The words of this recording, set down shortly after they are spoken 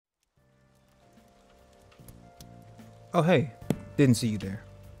Oh hey, didn't see you there.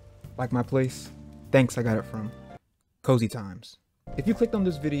 Like my place? Thanks, I got it from Cozy Times. If you clicked on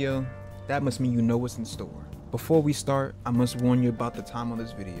this video, that must mean you know what's in store. Before we start, I must warn you about the time on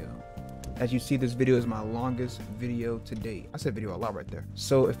this video. As you see, this video is my longest video to date. I said video a lot right there.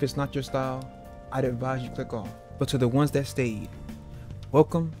 So if it's not your style, I'd advise you click off. But to the ones that stayed,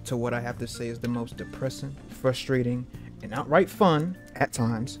 welcome to what I have to say is the most depressing, frustrating, and outright fun, at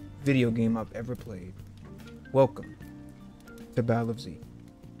times, video game I've ever played. Welcome to Battle of Z.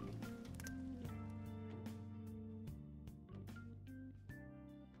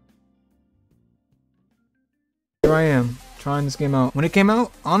 Here I am, trying this game out. When it came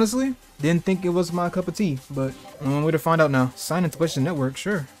out, honestly, didn't think it was my cup of tea, but I'm on my way to find out now. Sign into PlayStation Network,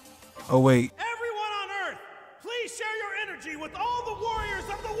 sure. Oh wait. Everyone on Earth, please share your energy with all the warriors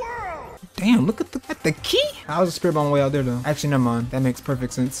of the world! Damn, look at the key! I was a spirit on my way out there though. Actually, never mind. That makes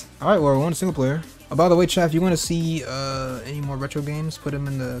perfect sense. Alright, well, we're on a single player. Oh, by the way, chat, if you want to see any more retro games, put them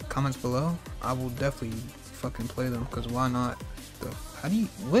in the comments below. I will definitely fucking play them, because why not?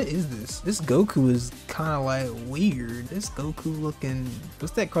 What is this? This Goku is kind of like weird. This Goku looking,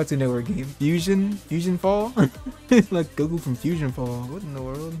 what's that Cartoon Network game? Fusion Fall? Like Goku from Fusion Fall. What in the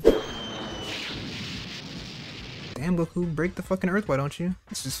world? Damn, Goku, break the fucking earth, why don't you?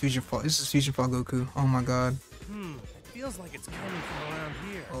 This is Fusion Fall. This is Fusion Fall Goku. Oh my god. Feels like it's coming from around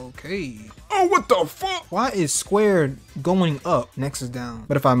here. Okay. Oh, what the fuck? Why is square going up? Next is down.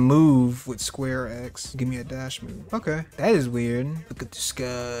 But if I move with square X, give me a dash move. Okay. That is weird. Look at the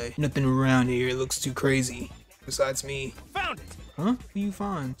sky. Nothing around here. It looks too crazy. Besides me. Found it! Huh? Who you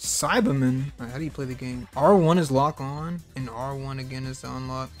find? Cyberman. Alright, how do you play the game? R1 is lock on, and R1 again is to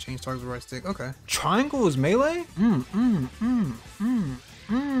unlock. Change targets with right stick. Okay. Triangle is melee? L1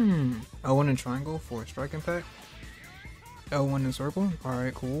 and triangle for strike impact. L1 in circle.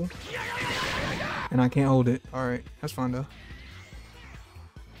 Alright, cool. And I can't hold it. Alright, that's fine though.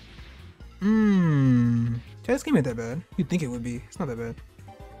 This game ain't that bad. You'd think it would be. It's not that bad.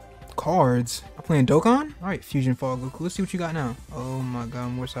 Cards. I'm playing Dokkan? Alright, Fusion Fall Goku. Let's see what you got now. Oh my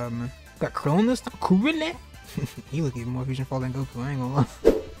god, more Cyberman. Got Krillin this time? Krillin? He look even more Fusion Fall than Goku, I ain't gonna lie.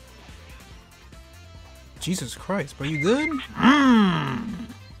 Jesus Christ, bro, you good?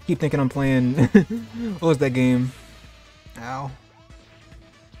 Keep thinking I'm playing. What was that game? Ow.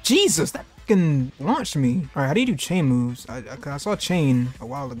 Jesus, that fucking launched me. Alright, how do you do chain moves? I saw chain a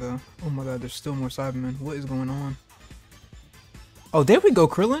while ago. Oh my god, there's still more Cybermen. What is going on? Oh, there we go,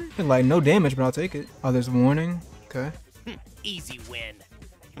 Krillin. Like, no damage, but I'll take it. Oh, there's warning. Okay. Easy win.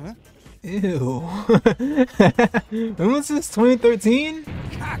 Huh? Ew. When was this? 2013?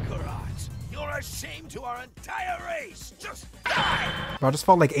 Kakarot, you're a shame to our entire race. Just die! Bro, I just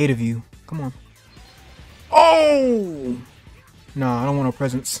fought like 8 of you. Come on. Oh! Nah, I don't want no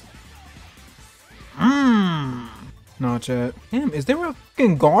presents. Nah, chat. Damn, is there a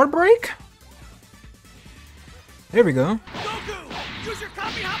fucking guard break? There we go. Goku, use your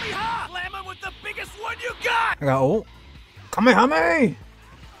Kamehameha! Slam him with the biggest one you got! I got ult. Kamehameha!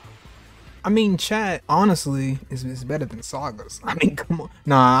 I mean, chat, honestly, it's better than Sagas. I mean, come on.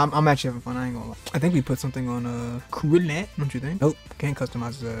 Nah, I'm actually having fun. I ain't gonna lie. I think we put something on Krillin, don't you think? Nope, can't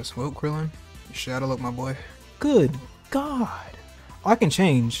customize his ass. Well, Krillin, shadow look, my boy. Good God. Oh, I can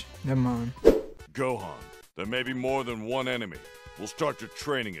change. Never mind. Gohan, there may be more than one enemy. We'll start your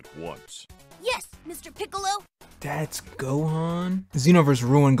training at once. Yes, Mr. Piccolo. That's Gohan. Xenoverse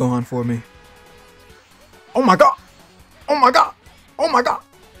ruined Gohan for me. Oh my god. Oh my god. Oh my god.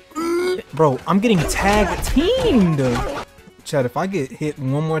 Bro, I'm getting tag teamed. Chad, if I get hit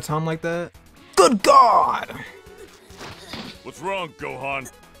one more time like that, good God. What's wrong,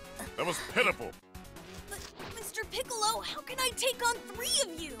 Gohan? That was pitiful. But, Mr. Piccolo, how can I take on 3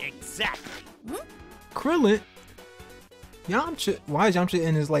 of you? Exactly. Krillin. Yamcha. Why is Yamcha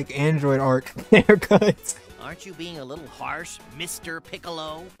in his like Android arc haircut? Aren't you being a little harsh, Mr.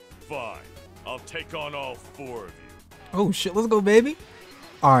 Piccolo? Fine. I'll take on all 4 of you. Oh shit, let's go, baby.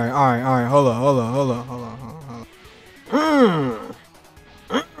 Alright. Hold on.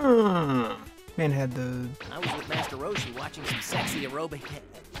 Man had the... I was with Master Roshi watching some sexy aerobic...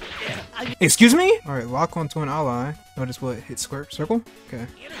 Excuse me? Alright, lock onto an ally. Notice what? Hit square circle? Okay.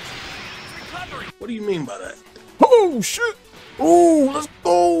 What do you mean by that? Oh shit! Oh, let's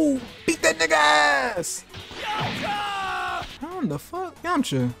go! Beat that nigga ass! Yamcha! How in the fuck?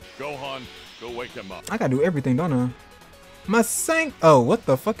 Yamcha. Gohan, go wake him up. I gotta do everything, don't I? My sank. Oh, what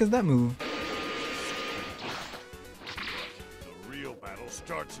the fuck is that move? The real battle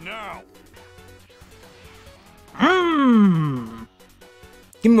starts now.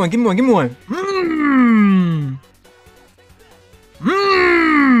 Give me one.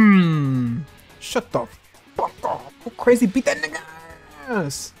 Shut the fuck up. crazy. Beat that nigga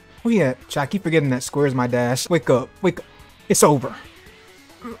ass. Where you at? Chat, I keep forgetting that square is my dash. Wake up. Wake up. It's over.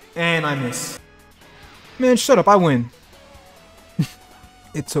 And I miss. Man, shut up. I win.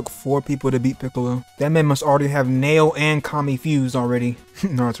 It took 4 people to beat Piccolo. That man must already have Nail and Kami fused already.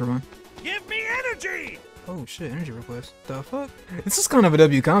 Naruto run. Give me energy! Oh shit, energy request. The fuck? This is kind of a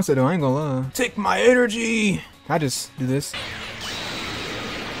W concept though, I ain't gonna lie. Take my energy! Can I just do this?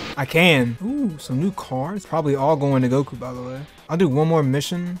 I can. Ooh, some new cards. Probably all going to Goku, by the way. I'll do one more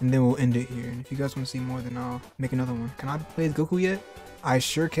mission and then we'll end it here. And if you guys want to see more, then I'll make another one. Can I play as Goku yet? I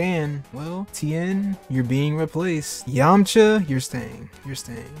sure can. Well, Tien, you're being replaced. Yamcha, you're staying. You're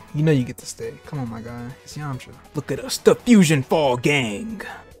staying. You know you get to stay. Come on, my guy. It's Yamcha. Look at us, the Fusion Fall Gang.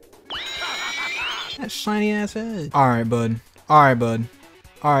 That shiny ass head. Alright, bud. Alright, bud.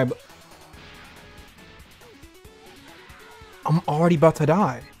 Alright, bud. I'm already about to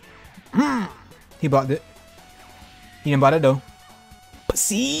die. He bought it. He didn't buy it though. But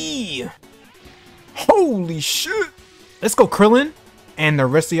see. Holy shit. Let's go, Krillin. And the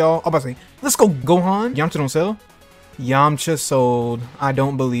rest of y'all. I'm about to say, let's go, Gohan. Yamcha don't sell. Yamcha sold. I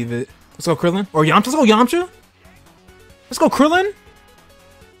don't believe it. Let's go, Krillin. Or Yamcha. Let's go, Yamcha. Let's go, Krillin.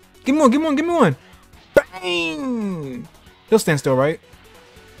 Give me one. Give me one. Give me one. Bang. He'll stand still, right?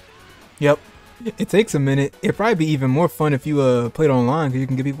 Yep. It takes a minute. It'd probably be even more fun if you played online, because you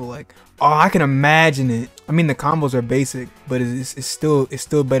can get people like, oh, I can imagine it. I mean, the combos are basic, but it's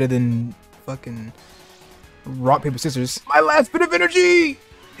still better than fucking rock paper scissors. My last bit of energy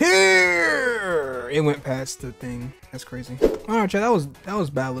here. It went past the thing. That's crazy. All right, chat. That was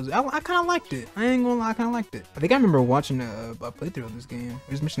battles. I kind of liked it. I ain't gonna lie. I kind of liked it. I think I remember watching a playthrough of this game.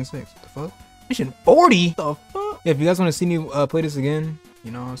 It was mission 6. What the fuck? Mission 40. The fuck? Yeah, if you guys want to see me play this again, you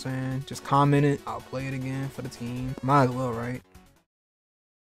know what I'm saying? Just comment it. I'll play it again for the team. Might as well, right?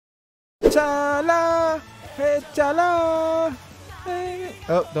 Chala, hey chala. Hey.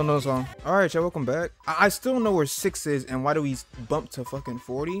 Oh, don't know the song. All right, y'all, welcome back. I still don't know where 6 is, and why do we bump to fucking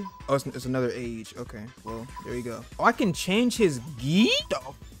 40? Oh, it's another age. Okay, well, there you go. Oh, I can change his gi? The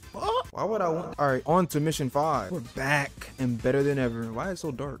fuck? Why would I want? All right, on to mission 5. We're back and better than ever. Why is it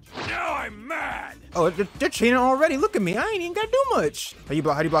so dark? Now I'm mad! Oh, they're chaining already. Look at me. I ain't even gotta do much. How you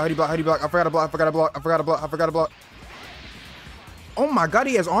block? How do you block? How do you block? How do you block? I forgot to block. I forgot to block. I forgot to block. I forgot to block. Oh my god,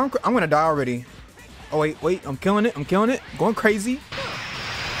 he has arm. I'm gonna die already. Oh wait. I'm killing it. I'm killing it. Going crazy.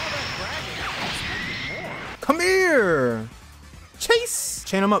 Come here. Chase.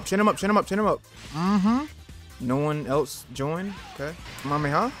 Chain him up. Chain him up. Chain him up. Chain him up. No one else joined. Okay. Come on,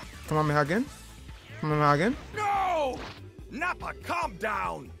 Meha. Come on, Meha again. Come on, Meha again. No! Nappa, calm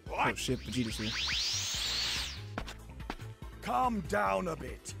down! Oh shit, Vegeta's here. Calm down a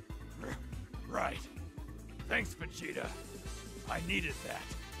bit. Right. Thanks, Vegeta. I needed that.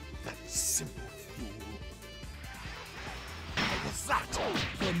 That simple fool. What was that?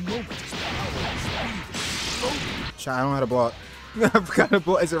 For a moment, his power and speed exploded. Shit, I don't know how to block. I forgot to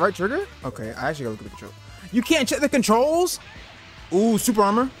block. Is it right trigger? Okay, I actually gotta look at the control. You can't check the controls? Ooh, super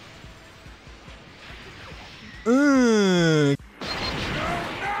armor. No!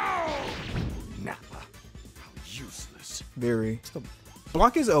 Nappa, how useless. Very.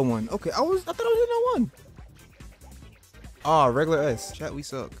 Block is L1. Okay, I thought I was in L1. Ah, regular S. Chat, we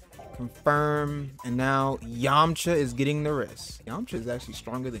suck. Confirm. And now Yamcha is getting the rest. Yamcha is actually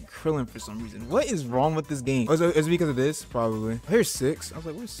stronger than Krillin for some reason. What is wrong with this game? Oh, is it because of this? Probably. Here's 6. I was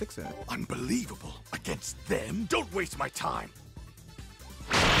like, where's 6 at? Unbelievable. Against them? Don't waste my time.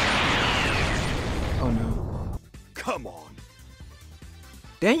 Oh no. Come on.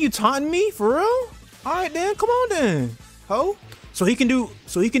 Dan, you taunting me? For real? Alright then, come on then. Ho? So he can do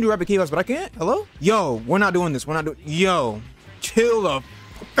rapid chaos, but I can't? Hello? Yo, we're not doing this. We're not doing. Yo, chill the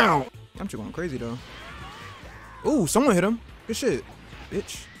fuck out. I'm just going crazy though. Ooh, someone hit him. Good shit,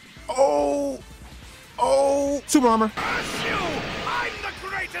 bitch. Oh, super armor. Curse you! I'm the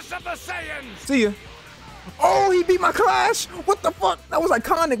greatest of the Saiyans! See ya. Oh, he beat my Clash. What the fuck? That was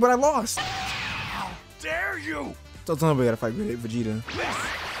iconic, but I lost. How dare you! So somebody gotta fight Vegeta.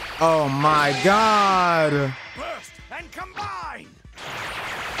 Oh my god. Burst and combine!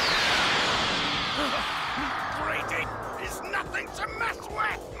 Great Ape is nothing to mess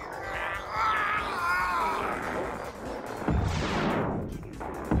with!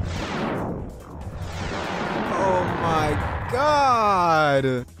 Oh my god.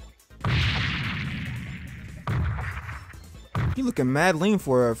 You looking mad lean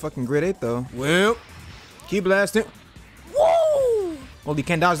for a fucking Grid 8 though. Well, keep blasting. Woo! Well, he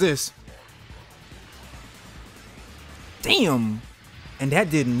can't dodge this. Damn. And that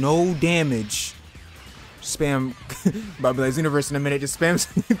did no damage. Spam Bobby Blaze Universe in a minute. Just spams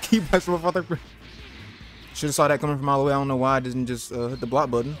keep pressing motherfucker. Should have saw that coming from all the way. I don't know why I didn't just hit the block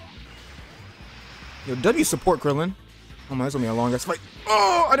button. Yo, W support Krillin. Oh my, that's gonna be a long ass fight.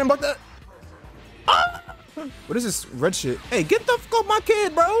 Oh, I didn't block that. Ah! What is this red shit? Hey, get the fuck off my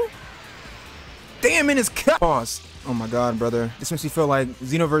kid, bro. Damn, in his pause. Oh my god, brother. This makes me feel like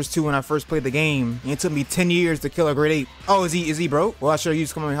Xenoverse 2 when I first played the game. And it took me 10 years to kill a grade 8. Oh, is he broke? Well, I should have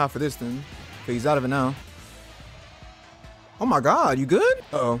used coming hot for this then. Okay, he's out of it now. Oh my god, you good?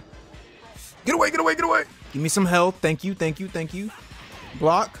 Uh-oh. Get away, get away, get away. Give me some health. Thank you, thank you, thank you.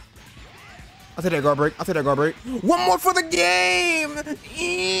 Block. I'll take that guard break. I'll take that guard break. One more for the game!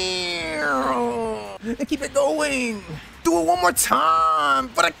 And keep it going. Do it one more time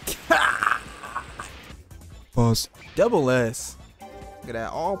for the pause. Double S. Look at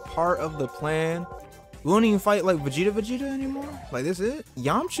that. All part of the plan. We won't even fight like Vegeta anymore. Like this is it.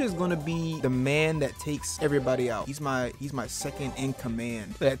 Yamcha is gonna be the man that takes everybody out. He's my second in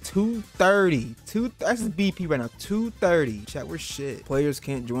command. But at 230, that's the BP right now. 230. Chat, we're shit. Players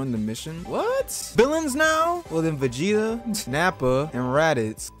can't join the mission. What? Villains now? Well then Vegeta, Nappa, and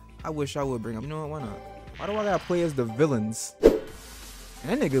Raditz. I wish I would bring up. You know what? Why not? Why do I gotta play as the villains?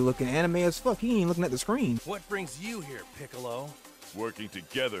 That nigga looking anime as fuck. He ain't looking at the screen. What brings you here, Piccolo? Working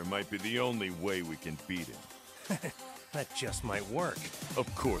together might be the only way we can beat him. That just might work.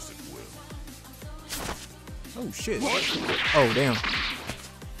 Of course it will. Oh shit. Oh damn.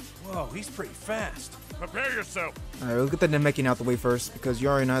 Whoa, he's pretty fast. Prepare yourself. All right, let's get that Namekian out the way first because you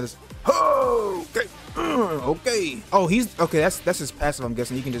already know how this. Oh, okay. Okay. Oh, he's okay. That's his passive. I'm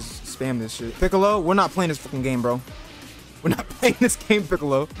guessing you can just spam this shit. Piccolo, we're not playing this fucking game, bro. We're not playing this game,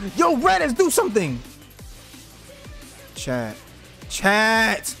 Piccolo. Yo, Raditz, do something. Chat,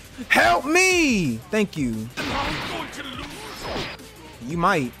 help me. Thank you. You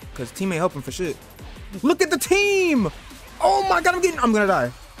might, cause team ain't helping for shit. Look at the team. Oh my god, I'm gonna die.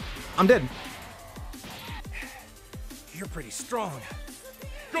 I'm dead. You're pretty strong.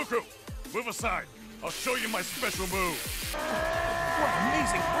 Goku, move aside. I'll show you my special move. What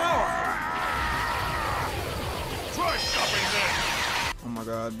amazing power! Try stopping this. Oh my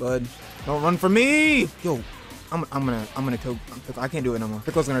god, bud. Don't run from me. Yo, I'm gonna kill Piccolo. I can't do it no more.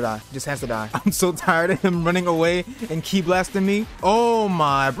 Piccolo's gonna die. He just has to die. I'm so tired of him running away and keep blasting me. Oh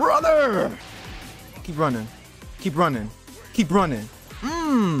my brother. Keep running. Keep running. Keep running.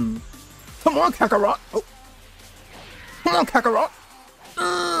 Come on, Kakarot. Oh. Come on, Kakarot.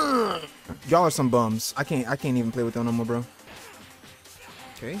 Y'all are some bums. I can't even play with them no more, bro.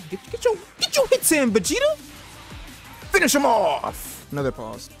 Okay, get your hits in, Vegeta. Finish him off. Another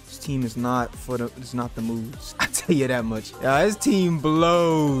pause. This team is not it's not the moves. I tell you that much. Yeah, this team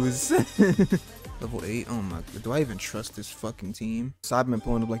blows. Level 8. Oh my god. Do I even trust this fucking team? Cyberman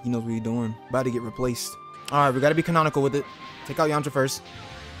pulling up like he knows what he's doing. About to get replaced. Alright, we gotta be canonical with it. Take out Yamcha first.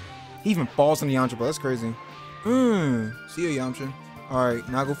 He even falls on the Yamcha, bro. That's crazy. See you, Yamcha. Alright,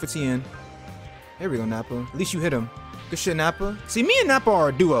 now go for Tien. There we go, Nappa. At least you hit him. Good shit, Nappa. See, me and Nappa are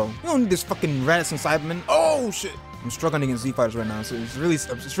a duo. We don't need this fucking Raditz and Cyberman. Oh shit. I'm struggling against Z fighters right now, so it's really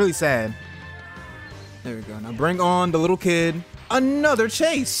sad. There we go. Now bring on the little kid. Another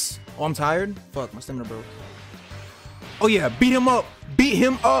chase. Oh, I'm tired. Fuck, my stamina broke. Oh yeah, beat him up. Beat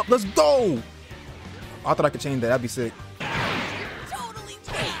him up. Let's go. I thought I could change that. That'd be sick. Totally.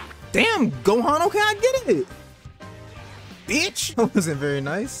 Damn, Gohan. Okay, I get it. Bitch. That wasn't very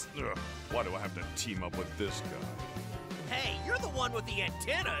nice. Ugh, why do I have to team up with this guy? Hey, you're the one with the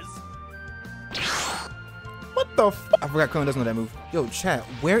antennas. What the f? I forgot Krillin doesn't know that move. Yo, chat,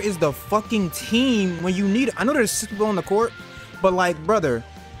 where is the fucking team when you need it? I know there's 6 people on the court, but like, brother,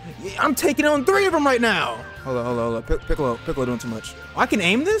 I'm taking on 3 of them right now. Hold on. Piccolo doing too much. Oh, I can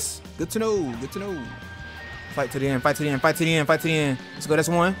aim this? Good to know, good to know. Fight to the end, fight to the end, fight to the end, fight to the end. Let's go, that's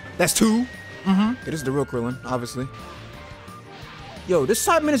 1. That's 2. Okay, this is the real Krillin, obviously. Yo, this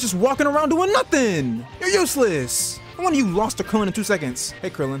Cyberman is just walking around doing nothing. You're useless. I wonder you lost to Krillin in 2 seconds. Hey,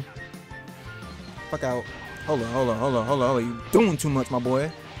 Krillin. Fuck out. Hold on. You doing too much, my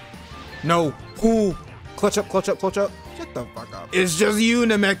boy. No. Ooh. Clutch up. Shut the fuck up. It's just you,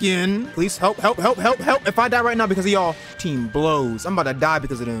 Namekian. Please help. If I die right now because of y'all, team blows. I'm about to die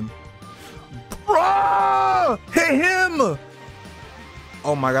because of them. Bruh! Hit him!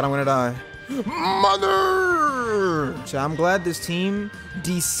 Oh my god, I'm gonna die. Mother! So I'm glad this team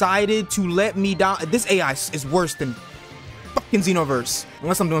decided to let me die. This AI is worse than fucking Xenoverse.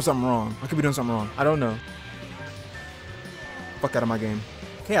 Unless I'm doing something wrong. I could be doing something wrong. I don't know. Fuck out of my game.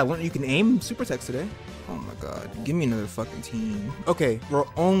 Okay, I learned you can aim super text today. Oh my god. Give me another fucking team. Okay, we're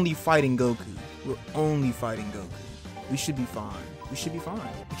only fighting Goku. We should be fine.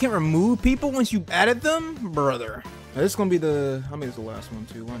 You can't remove people once you added them? Brother. This is gonna be the. I mean, it's the last one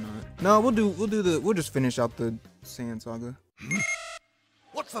too. Why not? No, we'll just finish out the Sand Saga.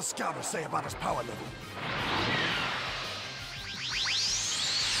 What's the scouter say about his power level?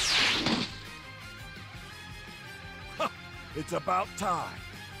 Huh, it's about time.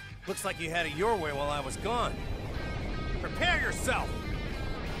 Looks like you had it your way while I was gone. Prepare yourself.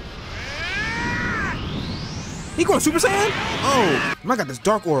 He going Super Saiyan? Oh, I got this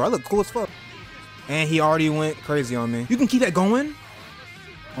dark aura. I look cool as fuck. And he already went crazy on me. You can keep that going?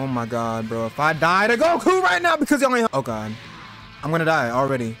 Oh my god, bro. If I die to Goku right now because y'all ain't. Oh god. I'm gonna die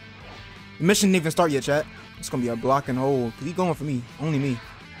already. The mission didn't even start yet, chat. It's gonna be a block and hold. He going for me. Only me.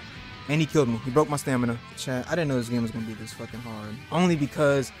 And he killed me. He broke my stamina. Chat, I didn't know this game was gonna be this fucking hard. Only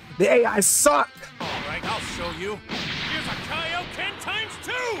because the AI suck. Alright, I'll show you. Here's a Kaioken times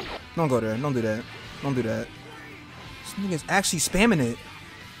 2! Don't go there. Don't do that. Don't do that. This nigga's actually spamming it.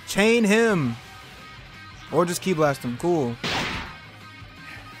 Chain him. Or just key blast him. Cool.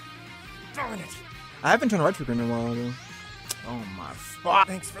 Darn it. I haven't turned right trigger in a while though. Oh my fuck.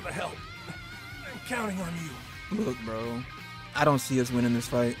 Thanks for the help. I'm counting on you. Look, bro. I don't see us winning this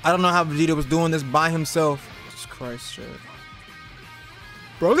fight. I don't know how Vegeta was doing this by himself. Jesus Christ, shit.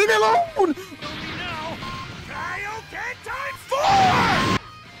 Bro, leave me alone! Now, Kaioken times 4!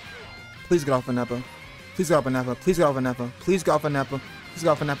 Please get off of Nappa. Please get off of Nappa. Please get off of Nappa. Please get off of Nappa. Please get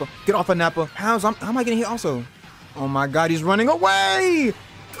off of Nappa. Get off of Nappa. How am I getting hit also? Oh my god, he's running away!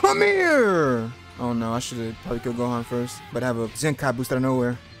 Come here! Oh no, I should have probably killed Gohan first. But I have a Zenkai boost out of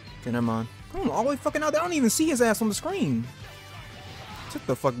nowhere. Okay, never mind. I'm all the way fucking out there. I don't even see his ass on the screen. Sit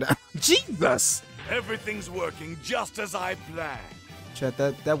the fuck down. Jesus! Everything's working just as I planned. Chat,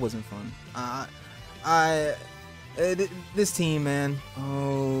 that wasn't fun. This team, man.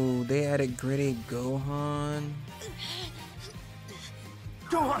 Oh, they had a gritty Gohan.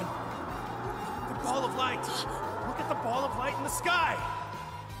 Gohan! The ball of light! Look at the ball of light in the sky!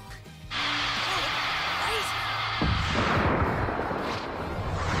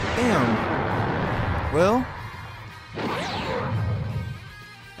 Damn. Well,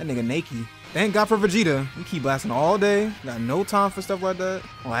 that nigga naked. Thank God for Vegeta. He keep blasting all day. Got no time for stuff like that.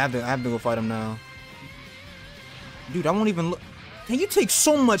 Oh, I have to go fight him now. Dude, I won't even look. Can you take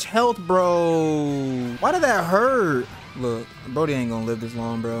so much health, bro? Why did that hurt? Look, Brody ain't gonna live this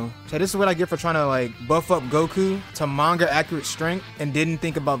long, bro. So this is what I get for trying to like buff up Goku to manga accurate strength and didn't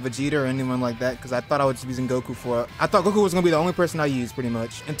think about Vegeta or anyone like that because I thought I was using Goku for. I thought Goku was gonna be the only person I use pretty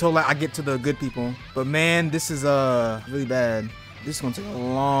much until like, I get to the good people. But man, this is really bad. This is gonna take a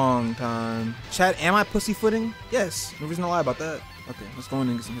long time. Chat, am I pussyfooting? Yes. No reason to lie about that. Okay, let's go in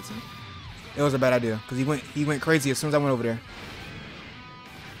and get some hits in. It was a bad idea because he went crazy as soon as I went over there.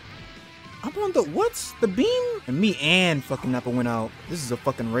 I'm on the what's the beam? And me and fucking Nappa went out. This is a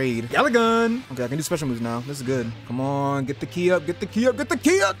fucking raid. Galagun! Okay, I can do special moves now. This is good. Come on, get the key up, get the key up, get the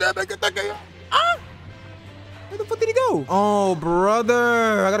key up, damn it, get the key up. Ah! Where the fuck did he go? Oh,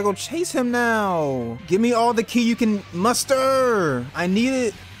 brother. I gotta go chase him now. Give me all the key you can muster. I need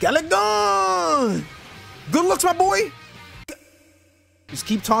it. Galagun! Good looks, my boy. Just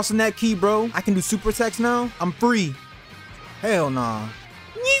keep tossing that key, bro. I can do super attacks now. I'm free. Hell nah.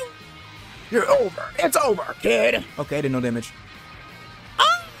 You're over. It's over, kid. Okay, I did no damage.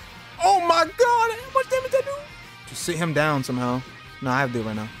 Ah! Oh my god, how much damage I do? Just sit him down somehow. No, I have to do it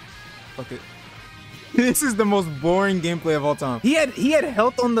right now. Fuck it. This is the most boring gameplay of all time. He had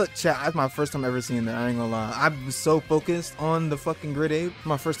health on the chat. That's my first time ever seeing that. I ain't gonna lie. I was so focused on the fucking Grid Ape.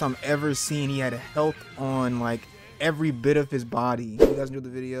 My first time ever seeing he had health on like every bit of his body. If you guys enjoyed the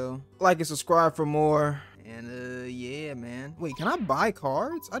video, like and subscribe for more. And yeah, man. Wait, can I buy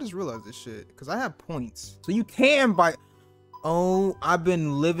cards? I just realized this shit because I have points. So you can buy. Oh, I've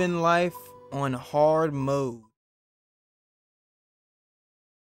been living life on hard mode.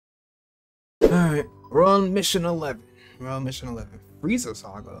 All right, we're on mission 11. We're on mission 11. Frieza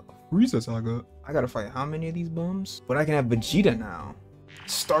Saga. Frieza Saga. I gotta fight how many of these bums? But I can have Vegeta now.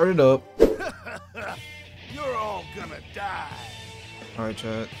 Start it up. You're all gonna die. All right,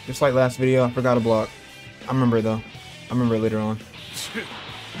 chat. Just like last video, I forgot a block. I remember it though. I remember it later on.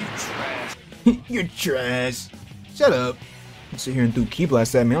 You trash. You're trash. Shut up. Let's sit here and do Ki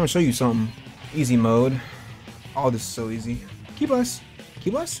Blast at me. I'm gonna show you something. Easy mode. Oh, this is so easy. Ki Blast.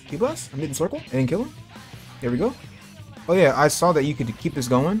 Ki Blast. Ki Blast. I'm hitting circle. I didn't kill him. There we go. Oh yeah, I saw that you could keep this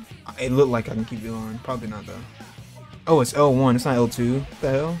going. It looked like I can keep it going. Probably not though. Oh, it's L1. It's not L2. What the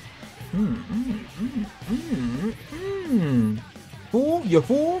hell? Fool? You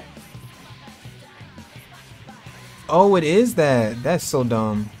fool? Oh, it is that. That's so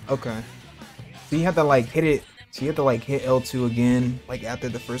dumb. Okay. So you have to like hit it. So you have to like hit L2 again, like after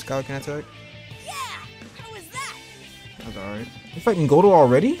the first Kaioken attack. Yeah! How was that? We're fighting Godo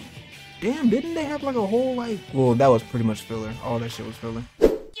already? Damn, didn't they have like a whole like... Well, that was pretty much filler. All that shit was filler.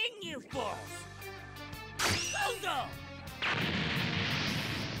 Ginyu Force! Godo!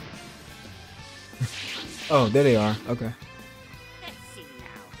 Oh, there they are. Okay. Let's see now.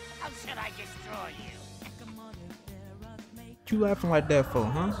 How should I destroy you? What you laughing like that for,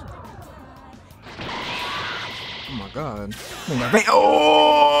 huh? Oh my god.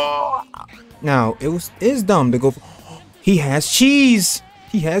 Oh! Now, it's dumb to go for... He has cheese!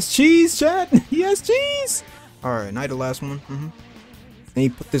 He has cheese, chat! He has cheese! Alright, now the last one. And he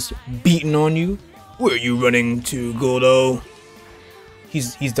put this beating on you. Where are you running to, Godo?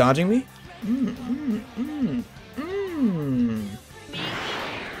 He's dodging me?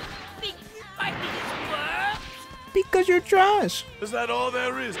 Because you're trash. Is that all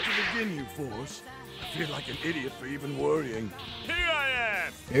there is to the Ginyu Force? I feel like an idiot for even worrying. Here I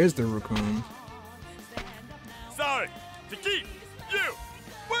am! There's the raccoon. Sorry to keep you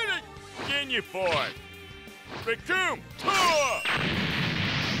waiting! Ginyu Force! Raccoon tour!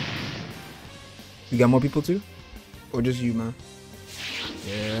 You got more people too? Or just you, man?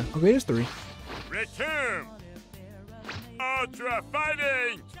 Yeah. Okay, there's 3. Return! Ultra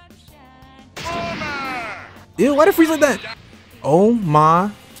fighting! Bomber! Ew, why did it freeze like that? Oh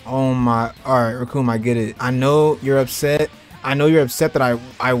my. Oh my. Alright, Raccoon, I get it. I know you're upset. I know you're upset that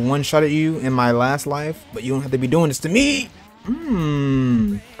I one-shot at you in my last life, but you don't have to be doing this to me.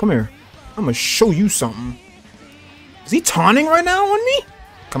 Come here. I'm gonna show you something. Is he taunting right now on me?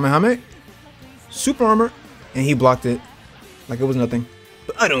 Kamehameha. Super armor. And he blocked it like it was nothing.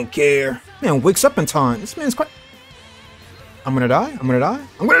 But I don't care. Man wakes up in time. This man's quite... I'm gonna die. I'm gonna die.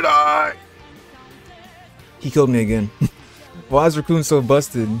 I'm gonna die. He killed me again. Why is Raccoon so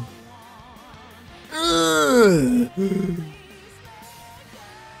busted?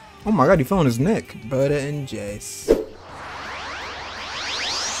 Oh my god, he fell on his neck. Butter and Jace.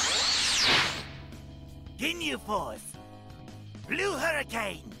 Ginyu Force! Blue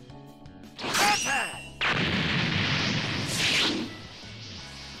Hurricane! Water!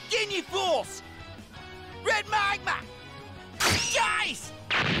 Ginyu Force! Red Magma! Ice!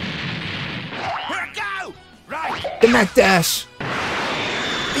 Here I go! Right! The Mac Dash!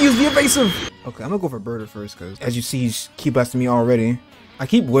 Use the evasive! Okay, I'm gonna go for Birder first, because as you see, he's keep blasting me already. I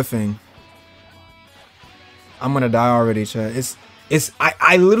keep whiffing. I'm gonna die already, chat.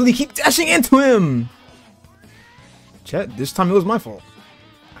 I literally keep dashing into him! Chat, this time it was my fault.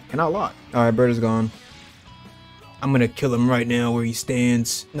 I cannot lie. Alright, Birder's gone. I'm gonna kill him right now where he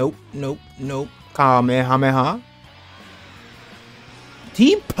stands. Nope, nope, nope. Kamehameha.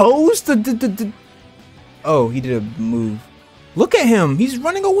 He posed the Oh, he did a move. Look at him. He's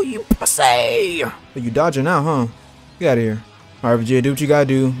running away, you pussy. But you dodging now, huh? Get out of here. All right, Vegeta, do what you gotta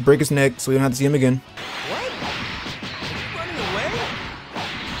do. Break his neck so we don't have to see him again. What? You running away?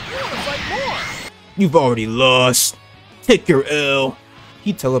 You want to fight more? You've already lost. Take your L.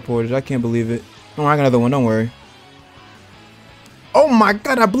 He teleported. I can't believe it. Oh, I got another one. Don't worry. Oh my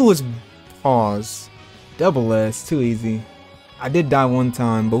god, I blew his paws. Double S. Too easy. I did die one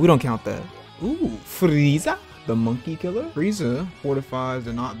time, but we don't count that. Ooh, Frieza, the monkey killer. Frieza fortifies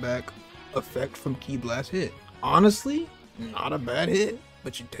the knockback effect from Ki Blast hit. Honestly, not a bad hit,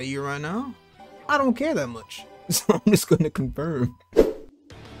 but you tell you right now, I don't care that much. So I'm just gonna confirm.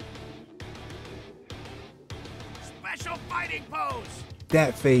 Special fighting pose!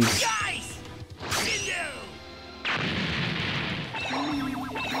 That face. Guys! Ginyu!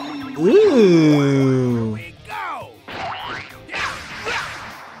 Ooh. We go!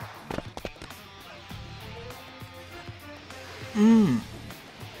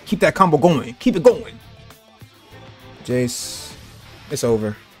 Keep that combo going. Keep it going. Jace, it's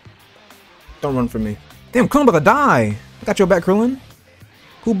over. Don't run from me. Damn, Krillin about to die. I got your back, Krillin.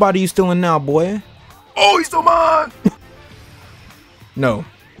 Who body you stealing now, boy? Oh, he's still mine. No.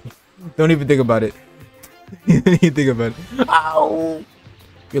 Don't even think about it. Don't even think about it. Ow.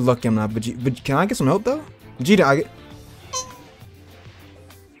 You're lucky I'm not. But can I get some help though? Vegeta, I get.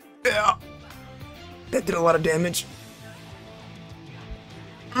 Yeah. That did a lot of damage.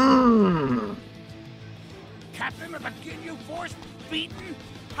 Captain of the Ginyu Force beaten?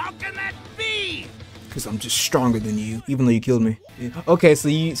 How can that be? Because I'm just stronger than you, even though you killed me. Yeah. Okay, so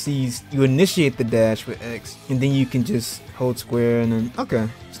you initiate the dash with X, and then you can just hold square, and then okay.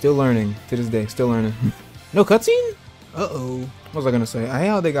 Still learning to this day. Still learning. No cutscene? Uh-oh. What was I gonna say? I hate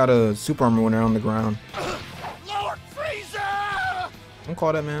how they got a super armor when they're on the ground. Lord Frieza! Don't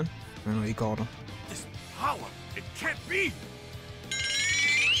call that man. I don't know, he called him. This power, it can't be!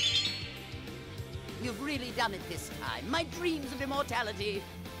 You've really done it this time. My dreams of immortality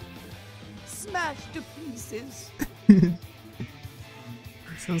smashed to pieces.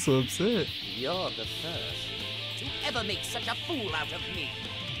 Sounds so upset. You're the first to ever make such a fool out of me.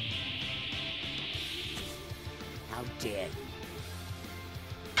 How dare you?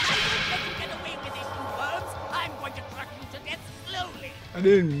 I won't let you get away with it, you worms! I'm going to crush you to death slowly! I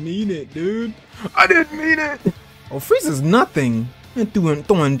didn't mean it, dude. I didn't mean it. Oh, Frieza's nothing. And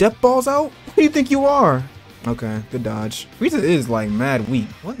throwing death balls out? Who do you think you are? Okay, good dodge. Frieza is like mad weak.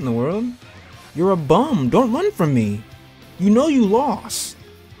 What in the world? You're a bum. Don't run from me. You know you lost.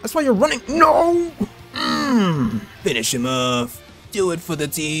 That's why you're running. No! Finish him off. Do it for the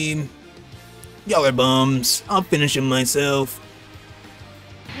team. Y'all are bums. I'll finish him myself.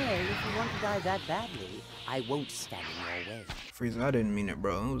 Well, if you want to die that badly, I won't stand in your way. Frieza, I didn't mean it,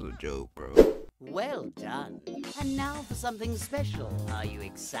 bro. It was a joke, bro. Well done. And now for something special. Are you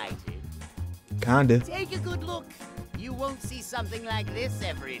excited? Kinda. Take a good look. You won't see something like this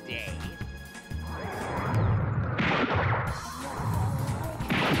every day.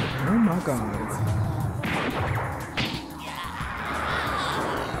 Oh my god.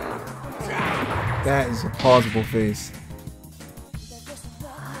 That is a plausible face.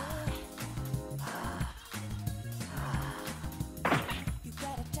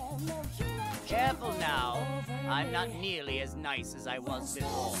 Careful now. I'm not nearly as nice as I was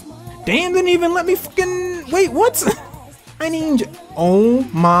before. Damn, didn't even let me fucking wait. What? I need. Oh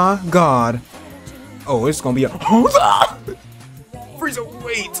my god. Oh, it's gonna be a. Frieza,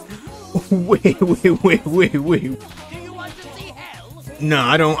 wait. Wait. Do you want to see hell? No,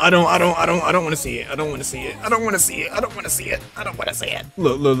 I don't want to see it. I don't want to see it.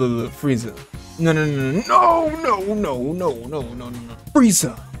 Look, Frieza. No.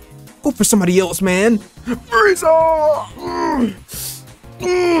 Frieza, go for somebody else, man. Frieza.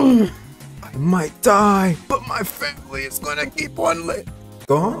 I might die, but my family is gonna keep on lit.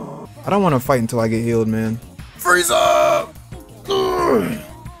 Go on. I don't want to fight until I get healed, man. Frieza.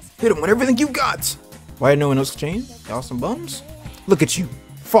 Hit him with everything you got. Why no one else chain? Y'all some bums? Look at you,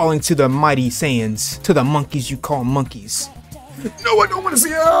 falling to the mighty sands, to the monkeys you call monkeys. No, I don't want to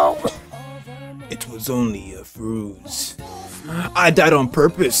see hell. It was only a ruse. I died on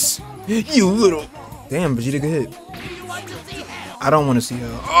purpose. You little. Damn, Vegeta, good hit. I don't want to see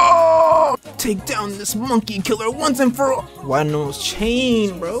hell. Oh! Take down this monkey killer once and for all. Why no one's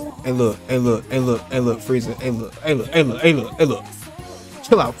chain, bro? Hey, look, Frieza. Hey, look.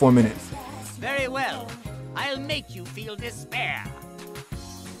 Chill out for a minute. Very well. I'll make you feel despair.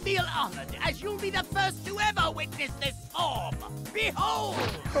 Feel honored, as you'll be the first to ever witness this form. Behold!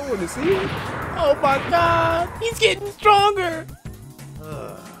 I want to see it. Oh my god, he's getting stronger.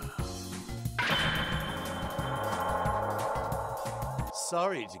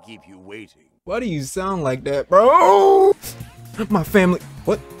 Sorry to keep you waiting. Why do you sound like that, bro? My family.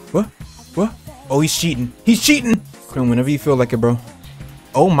 What? Oh, he's cheating. Krillin, whenever you feel like it, bro.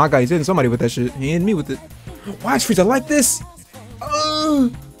 Oh my god, he's hitting somebody with that shit. He hitting me with it. Why is Frieza like this?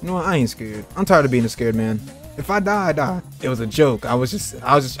 You know what? I ain't scared. I'm tired of being a scared man. If I die, I die. It was a joke. I was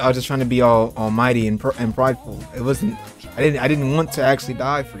just trying to be all almighty and prideful. It wasn't. I didn't want to actually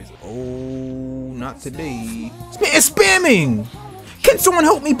die, Frieza. Oh, not today. It's spamming. Can someone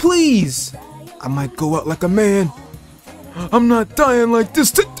help me, please? I might go out like a man. I'm not dying like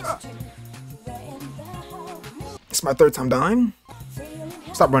this to die. It's my third time dying.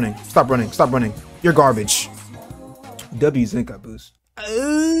 Stop running. You're garbage. W Zenka boost.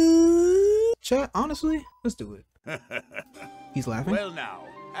 Chat, honestly, let's do it. He's laughing. Well now,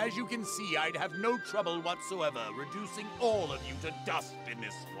 as you can see, I'd have no trouble whatsoever reducing all of you to dust in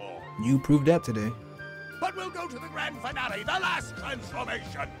this form. You proved that today. But we'll go to the grand finale, the last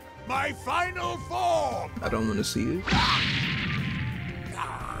transformation, my final form! I don't want to see it.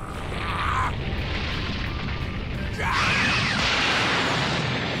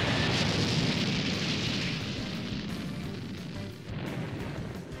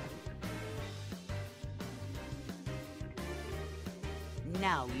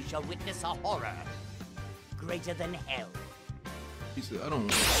 Now you shall witness a horror greater than hell. He said, I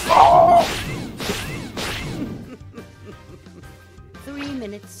don't. 3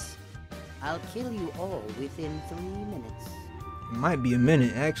 minutes. I'll kill you all within 3 minutes. It might be a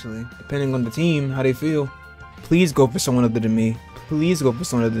minute, actually, depending on the team, how they feel. Please go for someone other than me.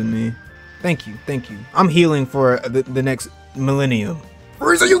 Thank you. I'm healing for the next millennium.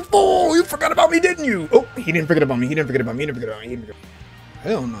 Frieza, you fool! You forgot about me, didn't you? Oh, he didn't forget about me.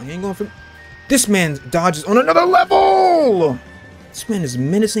 Hell no, he ain't going for. This man's dodge is on another level. This man is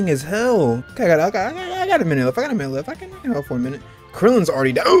menacing as hell. Okay, I got a minute left. I can help for a minute. Krillin's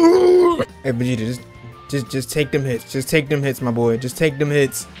already down. Hey, Vegeta, just take them hits. Just take them hits, my boy. Just take them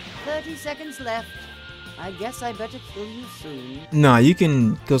hits. 30 seconds left. I guess I better kill you soon. Nah, you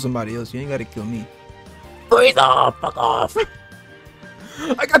can kill somebody else. You ain't gotta kill me. Frieza, fuck off!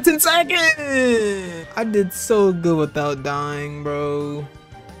 I got 10 seconds! I did so good without dying, bro.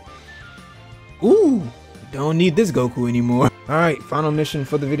 Ooh, don't need this Goku anymore. Alright, final mission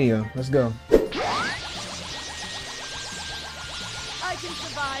for the video. Let's go. I can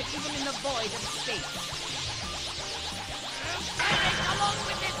survive even in the void of space. Along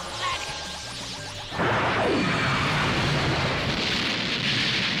with this planet.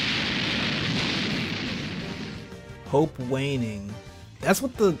 Hope waning. That's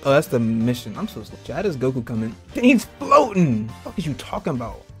what the that's the mission. I'm so slow. Chad, is Goku coming? He's floating. What is you talking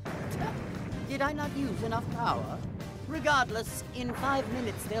about? Did I not use enough power? Regardless, in 5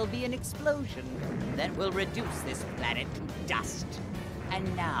 minutes there'll be an explosion that will reduce this planet to dust.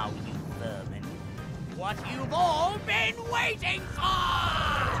 And now, you vermin, what you've all been waiting for!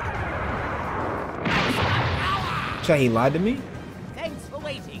 Maximum power! Chad, he lied to me? Thanks for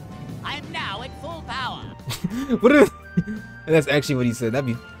waiting. I am now at full power. What if that's actually what he said? That'd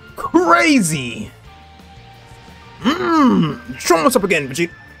be crazy. Show us up again,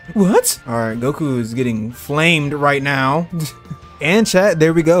 Vegeta. What? Alright, Goku is getting flamed right now. And chat,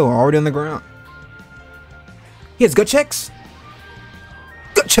 there we go, already on the ground. He has gut checks.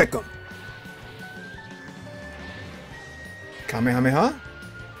 Gut check him. Kamehameha.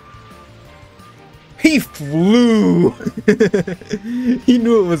 He flew. He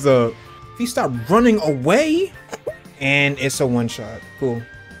knew it was up. If he stopped running away, and it's a one shot. Cool.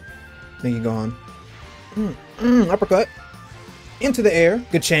 Then you go on. Uppercut. Into the air.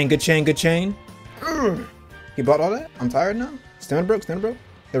 Good chain, good chain, good chain. He bought all that? I'm tired now. Stamina broke, stamina broke.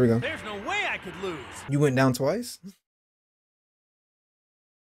 There we go. There's no way I could lose. You went down twice?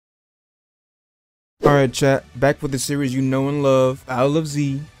 Alright chat, back with the series you know and love, I Love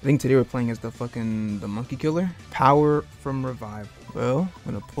Z. I think today we're playing as the monkey killer. Power from Revive. Well,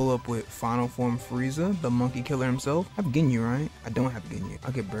 I'm gonna pull up with Final Form Frieza, the monkey killer himself. I have Ginyu, right? I don't have Ginyu.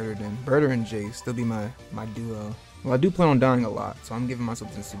 I'll get Berter then. Berter and Jay still be my duo. Well, I do plan on dying a lot, so I'm giving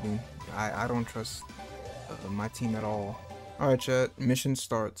myself this to do. I don't trust my team at all. Alright chat, mission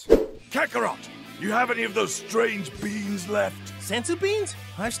starts. Kakarot, you have any of those strange beans left? Senzu beans?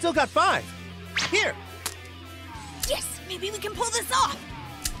 I've still got 5. Here! Yes, maybe we can pull this off.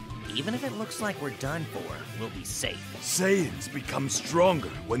 Even if it looks like we're done for, we'll be safe. Saiyans become stronger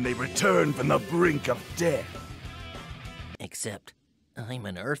when they return from the brink of death. Except, I'm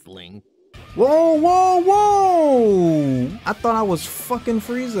an Earthling. Whoa, whoa, whoa! I thought I was fucking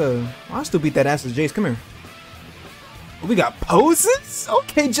Frieza. I still beat that ass as Jace. Come here. We got poses?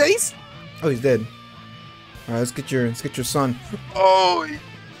 Okay, Jace. Oh, he's dead. All right, let's get your son. Oh,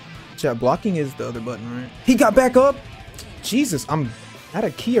 chat, blocking is the other button, right? He got back up. Jesus, I'm out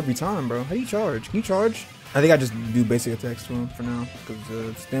of key every time, bro. How do you charge? Can you charge? I think I just do basic attacks to him for now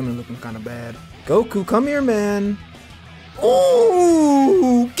because stamina looking kind of bad. Goku, come here, man.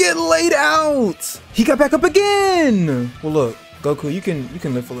 Ooh, get laid out. He got back up again. Well, look, Goku, you can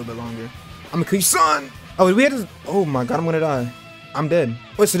live for a little bit longer. I'm gonna kill you, son. Oh, we had to. Oh my God, I'm gonna die. I'm dead.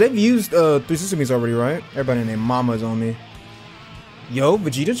 Wait, so they've used 3 systems already, right? Everybody named Mama's on me. Yo,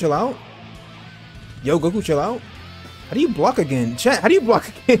 Vegeta, chill out. Yo, Goku, chill out. How do you block again? Chat, how do you block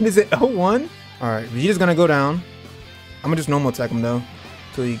again? Is it L1? Alright, Vegeta's gonna go down. I'm gonna just normal attack him though.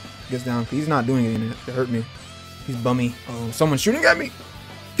 Until he gets down. He's not doing anything to hurt me. He's bummy. Oh, someone's shooting at me.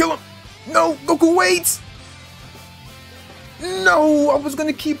 Kill him. No, Goku, wait. No, I was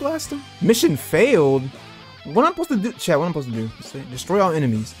gonna keep blasting. Mission failed. What I'm supposed to do? Chat, what I'm supposed to do? Destroy all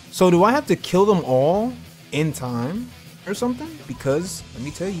enemies. So do I have to kill them all in time? Or something? Because, let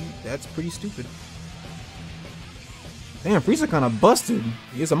me tell you, that's pretty stupid. Damn, Frieza kind of busted.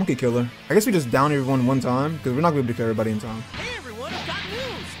 He is a monkey killer. I guess we just down everyone one time, because we're not going to be able to kill everybody in time. Hey everyone, I've got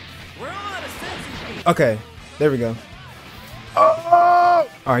news! We're all out of senzu beans! Okay, there we go. Oh!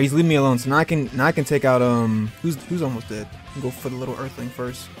 Alright, he's leaving me alone, so now I can take out, who's almost dead? Go for the little earthling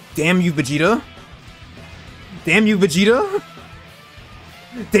first. Damn you, Vegeta! Damn you, Vegeta!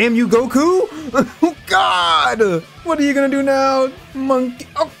 Damn you, Goku! Oh God! What are you gonna do now, monkey?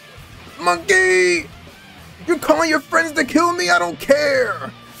 Oh, monkey! You're calling your friends to kill me? I don't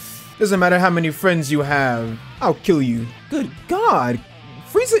care. Doesn't matter how many friends you have. I'll kill you. Good God!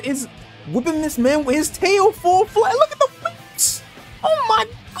 Frieza is whipping this man with his tail full flat. Look at the whips! Oh my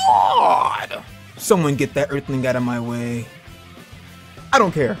God! Someone get that earthling out of my way. I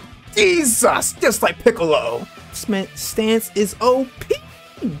don't care. Jesus! Just like Piccolo. This man's stance is OP.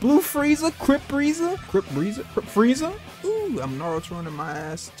 Blue Frieza, Crip Frieza. Ooh, I'm Naruto running my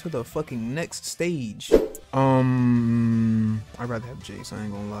ass to the fucking next stage. I'd rather have Jace, I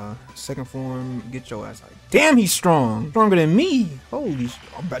ain't gonna lie. Second form, get your ass out. Damn, he's strong. Stronger than me. Holy,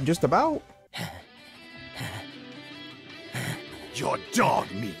 just about. Your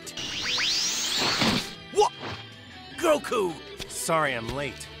dog meat. What? Goku! Sorry I'm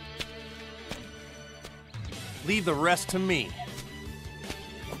late. Leave the rest to me.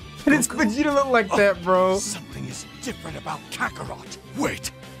 It's Vegeta look like that, bro. Something is different about Kakarot.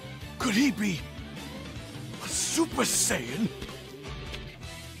 Wait, could he be a Super Saiyan?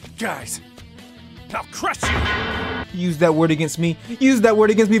 Guys, I'll crush you! Use that word against me. Use that word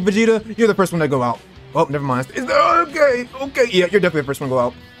against me, Vegeta. You're the first one to go out. Oh, never mind. Okay. Yeah, you're definitely the first one to go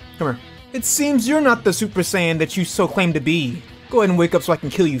out. Come here. It seems you're not the Super Saiyan that you so claim to be. Go ahead and wake up so I can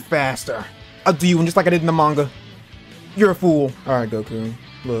kill you faster. I'll do you one just like I did in the manga. You're a fool. All right, Goku.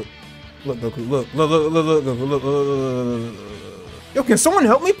 Look, Goku. Look, Goku. Yo, can someone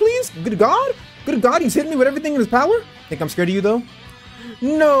help me, please? Good God, he's hitting me with everything in his power. Think I'm scared of you, though?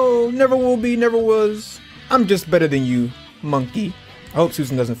 No, never will be, never was. I'm just better than you, monkey. I hope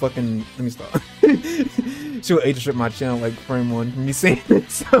Susan doesn't fucking. Let me stop. She'll age strip my channel like frame one. Me saying it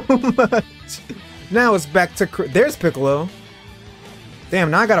so much. Now it's back to. There's Piccolo.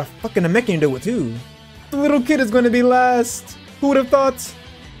 Damn, now I got a fucking Namekian to deal with too. The little kid is going to be last. Who would have thought?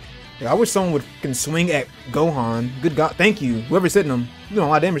 Yeah, I wish someone can swing at Gohan. Good God, thank you. Whoever's hitting him, you doing a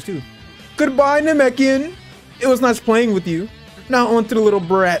lot of damage too. Goodbye, Namekian. It was nice playing with you. Now on to the little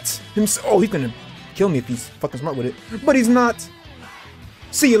brat. Oh, he's gonna kill me if he's fucking smart with it. But he's not.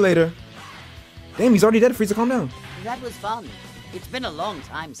 See you later. Damn, he's already dead. Frieza, calm down. That was fun. It's been a long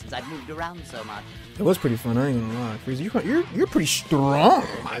time since I've moved around so much. It was pretty fun, I ain't gonna lie. Frieza, you're pretty strong,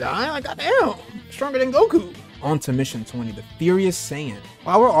 my guy. Like, goddamn. Stronger than Goku. On to mission 20, the Furious Saiyan.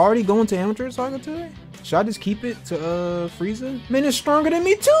 Wow, we're already going to Amateur Saga today? Should I just keep it to Frieza? Man, it's stronger than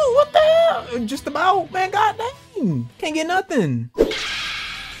me too. What the hell? Just about, man, goddamn. Can't get nothing. Right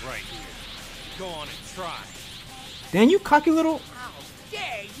here. Go on and try. Damn, you cocky little. How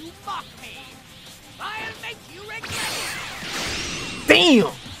dare you mock me? I'll make you regret it.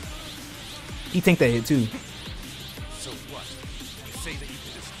 Damn. He tanked that hit too. So what? You say that you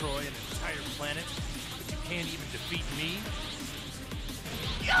can destroy an entire planet, but you can't even defeat me?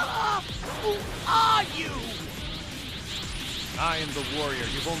 Who are you? I am the warrior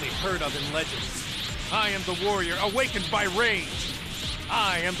you've only heard of in legends. I am the warrior awakened by rage.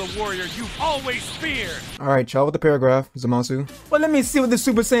 I am the warrior you've always feared. All right, chill with the paragraph, Zamasu. Well, let me see what the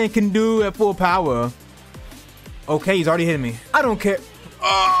Super Saiyan can do at full power. Okay, he's already hitting me. I don't care.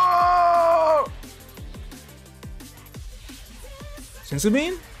 Oh! Sensu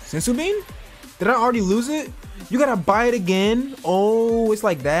Bean? Sensu Bean? Did I already lose it? You gotta buy it again? Oh, it's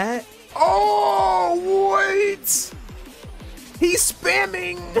like that? Oh, wait! He's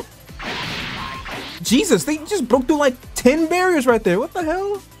spamming! Jesus, they just broke through like 10 barriers right there. What the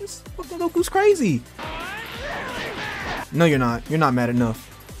hell? This fucking Goku's crazy. No, you're not. You're not mad enough.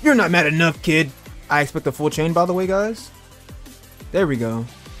 You're not mad enough, kid. I expect a full chain, by the way, guys. There we go.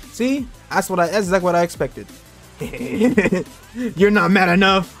 See? That's exactly what I expected. You're not mad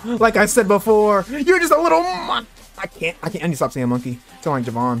enough. Like I said before, you're just a little I need to stop saying monkey. Sound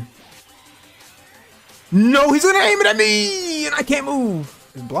like Javon. No, he's gonna aim it at me, and I can't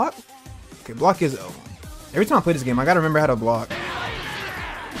move. Is block? Okay, block is O. Every time I play this game, I gotta remember how to block.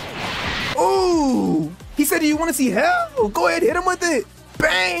 Ooh! He said, "Do you want to see hell? Go ahead, hit him with it.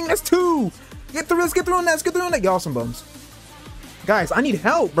 Bang! That's 2. Get through. Let's get through on that. Let's get through on that. Y'all some bums. Guys, I need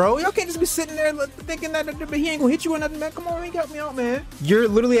help, bro. Y'all can't just be sitting there thinking that he ain't gonna hit you or nothing, man. Come on, he got me out, man. You're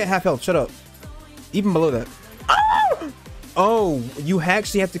literally at half health. Shut up. Even below that. Ah! Oh, you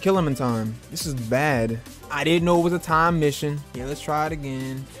actually have to kill him in time. This is bad. I didn't know it was a time mission. Yeah, let's try it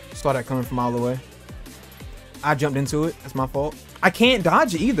again. Saw that coming from all the way. I jumped into it. That's my fault. I can't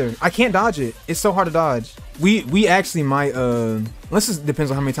dodge it either. I can't dodge it. It's so hard to dodge. We actually might unless it depends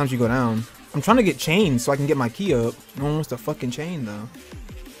on how many times you go down. I'm trying to get chained so I can get my key up. No one wants to fucking chain though.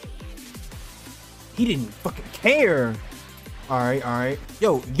 He didn't fucking care. Alright.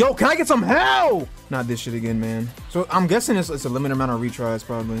 Yo, can I get some help? Not this shit again, man. So I'm guessing it's a limited amount of retries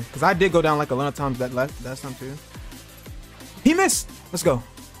probably. Because I did go down like a lot of times that last time too. He missed! Let's go.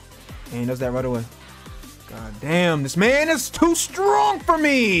 And he does that right away. God damn, this man is too strong for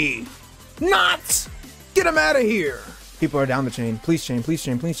me! Not! Get him out of here! People are down the chain. Please chain, please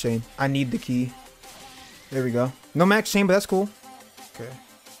chain, please chain. I need the key. There we go. No max chain, but that's cool. Okay.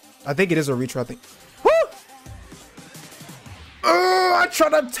 I think it is a retry thing. Woo! Oh, I tried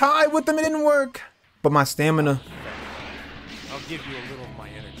to tie with them, it didn't work. But my stamina. I'll give you a little of my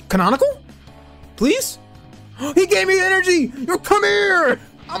energy. Canonical? Please? He gave me energy! Yo, come here!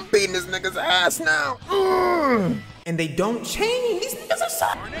 I'm beating this nigga's ass now. Ugh. And they don't change. These niggas are so.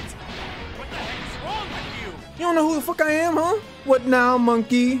 Darn it! What the heck's wrong with you? You don't know who the fuck I am, huh? What now,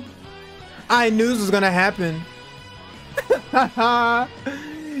 monkey? I knew this was gonna happen.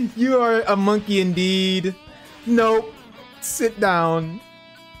 You are a monkey indeed. Nope. Sit down.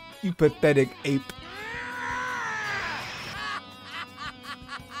 You pathetic ape.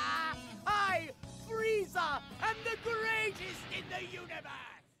 I, Frieza, am the greatest in the universe!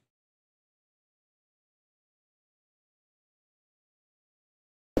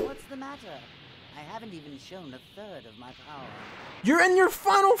 What's the matter? I haven't even shown a third of my power. You're in your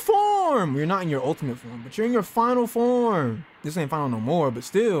final form. You're not in your ultimate form, but you're in your final form. This ain't final no more, but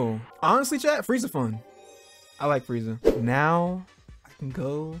still. Honestly, chat, Frieza fun. I like Frieza. Now I can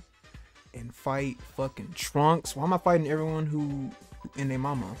go and fight fucking Trunks. Why am I fighting everyone who in their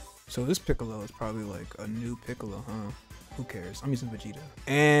mama? So this Piccolo is probably like a new Piccolo, huh? Who cares? I'm using Vegeta.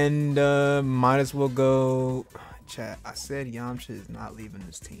 And might as well go. Chat, I said Yamcha is not leaving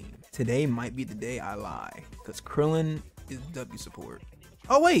this team. Today might be the day I lie, because Krillin is W support.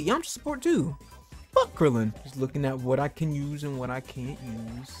 Oh wait, Yamcha support too. Fuck Krillin. Just looking at what I can use and what I can't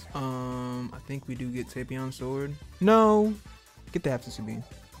use. I think we do get Tapion sword. No, get the Hapsu beam.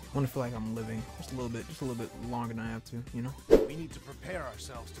 I want to feel like I'm living just a little bit longer than I have to, you know? We need to prepare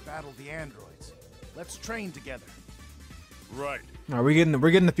ourselves to battle the androids. Let's train together. Right. All right,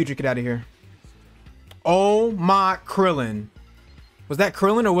 we're getting the future kid out of here. Oh my Krillin. Was that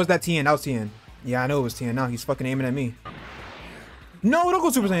Krillin or was that Tien? That was Tien. Yeah, I know it was Tien. Now he's fucking aiming at me. No, don't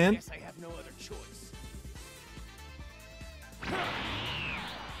go Super Saiyan. Guess I have no other choice.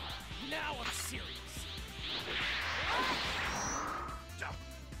 Now I'm serious.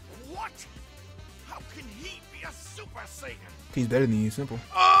 What? How can he be a Super Saiyan? He's better than you, simple.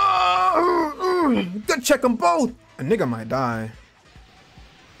 Good check them both. A nigga might die.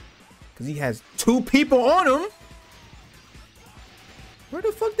 Cause he has 2 people on him. Where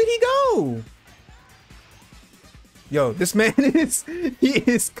the fuck did he go? Yo, this man he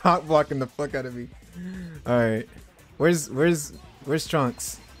is cock blocking the fuck out of me. All right, where's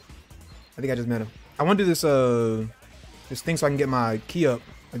Trunks? I think I just met him. I want to do this thing so I can get my key up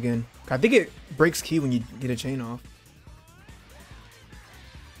again. I think it breaks key when you get a chain off.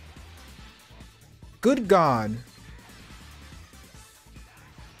 Good God.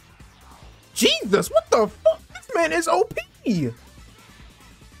 Jesus, what the fuck? This man is OP.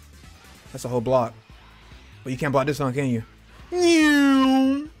 That's a whole block. But you can't block this one, can you?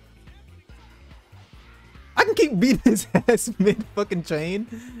 I can keep beating his ass mid fucking chain.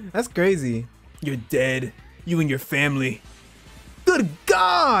 That's crazy. You're dead. You and your family. Good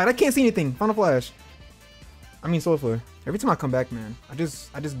God, I can't see anything. Final Flash. I mean Soul Flare. Every time I come back, man, I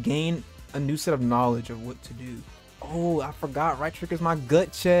just gain a new set of knowledge of what to do. Oh, I forgot. Right trick is my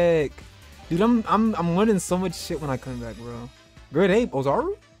gut check. Dude, I'm learning so much shit when I come back, bro. Grade 8,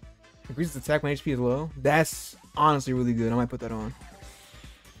 Ozaru? Increases attack when HP is low. That's honestly really good. I might put that on.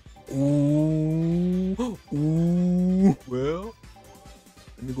 Ooh. Ooh. Well,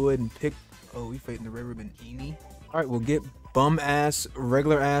 let me go ahead and pick. Oh, we fighting the Red Ribbon Eenie. Alright, we'll get bum ass,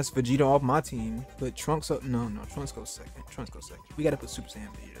 regular ass Vegeta off my team. Put Trunks up. No, Trunks goes second. Trunks goes second. We gotta put Super Saiyan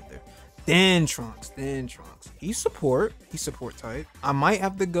Vegeta up there. Then Trunks. He's support type. I might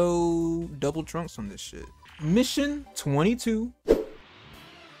have to go double Trunks on this shit. Mission 22. Humans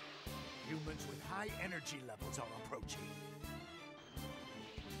with high energy levels are approaching.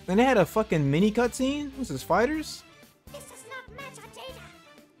 Then they had a fucking mini cutscene. What's this, fighters? This is not metadata.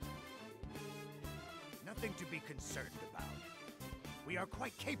 Nothing to be concerned about. We are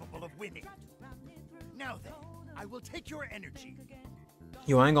quite capable of winning. Now then, I will take your energy.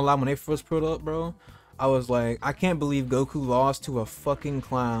 Yo, I ain't gonna lie, when they first put up, bro, I was like, I can't believe Goku lost to a fucking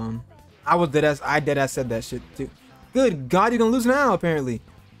clown. I deadass said that shit too. Good God, you're gonna lose now, apparently.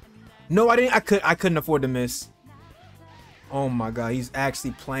 No, I didn't. I couldn't afford to miss. Oh my God, he's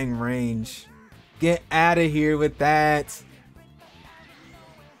actually playing range. Get out of here with that.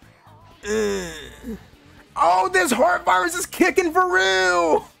 Oh, this heart virus is kicking for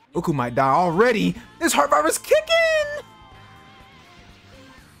real. Goku might die already. This heart virus kicking.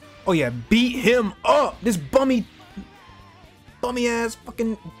 Oh yeah, beat him up. This bummy ass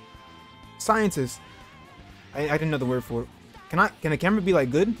fucking scientist. I didn't know the word for it. Can the camera be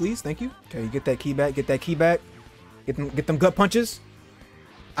like good, please? Thank you. Okay, get that key back. Get that key back. Get them gut punches.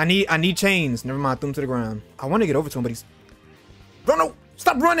 I need chains. Never mind. Throw him to the ground. I want to get over to him, but he's. Run!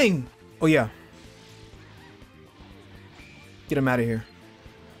 Stop running! Oh yeah. Get him out of here.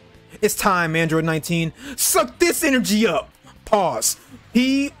 It's time, Android 19. Suck this energy up. Pause.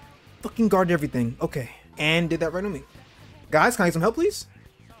 He fucking guarded everything. Okay, and did that right on me. Guys, can I get some help, please?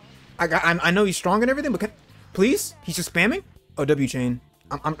 I know he's strong and everything, but please? He's just spamming? Oh, W chain.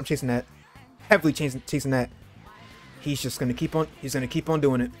 I'm chasing that. Heavily chasing that. He's just gonna keep on. He's gonna keep on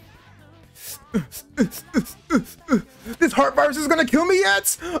doing it. This heart virus is gonna kill me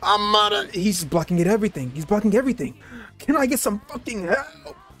yet. I'm out of. He's blocking it. Everything. He's blocking everything. Can I get some fucking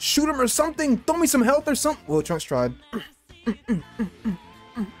help? Shoot him or something. Throw me some health or something. Well, Trunks tried. Fucking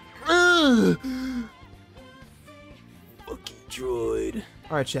droid.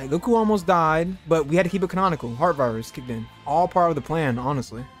 Alright, chat. Goku almost died, but we had to keep it canonical. Heart virus kicked in. All part of the plan,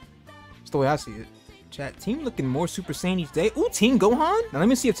 honestly. That's the way I see it. Chat, team looking more Super Saiyan each day. Ooh, Team Gohan? Now let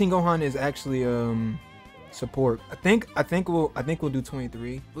me see if Team Gohan is actually support. I think we'll do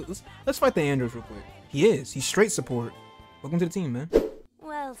 23. Let's fight the androids real quick. He is. He's straight support. Welcome to the team, man.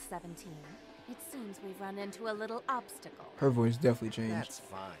 Well, 17. It seems we've run into a little obstacle. Her voice definitely changed. That's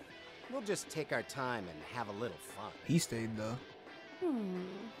fine. We'll just take our time and have a little fun. He stayed though.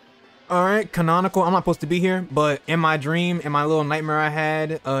 Alright, canonical. I'm not supposed to be here, but in my dream, in my little nightmare I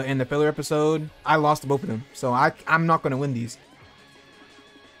had in the filler episode, I lost both of them. So I'm not gonna win these.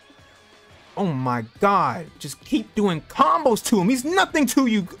 Oh my god. Just keep doing combos to him. He's nothing to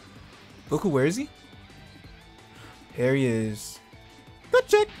you. Goku, where is he? There he is. Good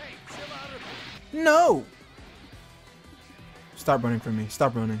chick. No. Stop running from me.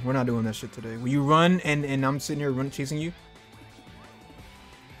 Stop running. We're not doing that shit today. Will you run and I'm sitting here chasing you?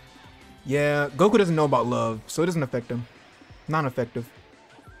 Yeah, Goku doesn't know about love, so it doesn't affect him. Non-effective.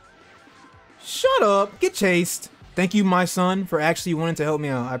 Shut up. Get chased. Thank you, my son, for actually wanting to help me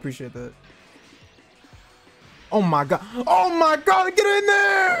out. I appreciate that. Oh my god. Oh my god, get in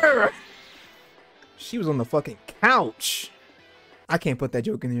there! She was on the fucking couch. I can't put that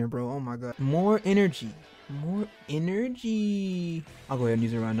joke in here, bro. Oh my god. More energy. More energy. I'll go ahead and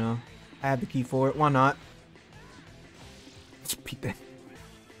use it right now. I have the key for it. Why not? Let's beat that.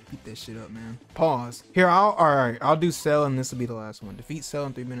 Beat that shit up, man. Pause. Here, alright. I'll do Cell and this will be the last one. Defeat Cell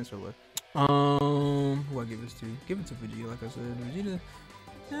in 3 minutes or less. Who I give this to? Give it to Vegeta, like I said.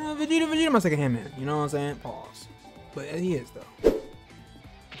 Vegeta my second hand man. You know what I'm saying? Pause. But he is though.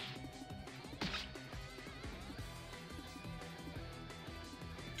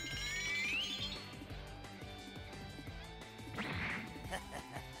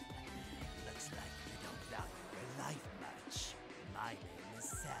 Looks like you don't value your life much. My name is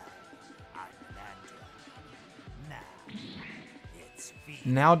Cell. I'm an android. Now, it's V.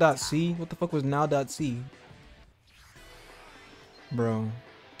 Now.C? What the fuck was now.C? Bro,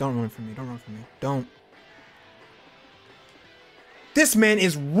 don't run from me. Don't run from me. Don't. This man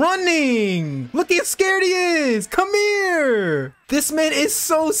is running! Look how scared he is! Come here! This man is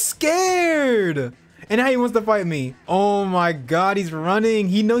so scared! And now he wants to fight me. Oh my god, he's running.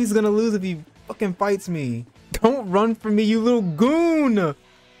 He knows he's gonna lose if he fucking fights me. Don't run from me, you little goon!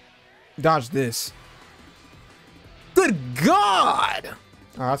 Dodge this. Good god!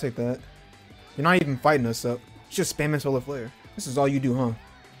 Alright, I'll take that. You're not even fighting us up. It's just spamming solar flare. This is all you do, huh?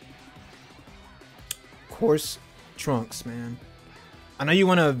 Of course, Trunks, man. I know you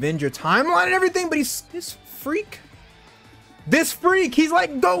want to avenge your timeline and everything, but he's this freak. This freak, he's like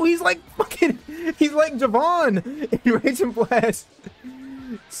he's like fucking, he's like Javon in Rage and Blast.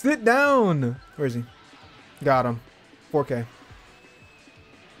 Sit down. Where is he? Got him. 4K.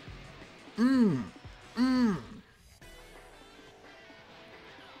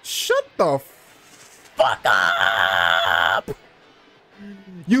 Shut the fuck up.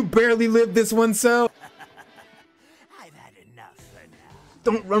 You barely lived this one, Cell. I've had enough for now.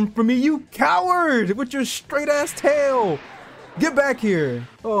 Don't run from me, you coward! With your straight ass tail! Get back here!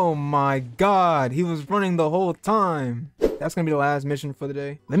 Oh my god, he was running the whole time. That's gonna be the last mission for the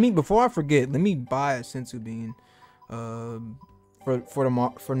day. Before I forget, let me buy a Sensu Bean for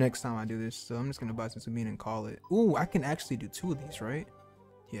next time I do this. So I'm just gonna buy a Sensu Bean and call it. Ooh, I can actually do 2 of these, right?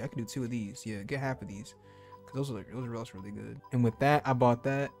 Yeah, I can do 2 of these. Yeah, get half of these. Cause those are also really good. And with that, I bought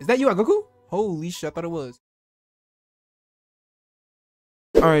that. Is that you, Goku? Holy shit, I thought it was.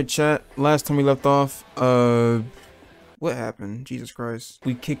 Alright, chat. Last time we left off, what happened? Jesus Christ.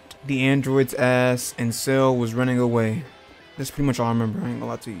 We kicked the android's ass and Cell was running away. That's pretty much all I remember. I ain't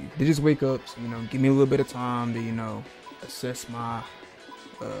gonna lie to you. They just wake up, so, you know, give me a little bit of time to, you know, assess my,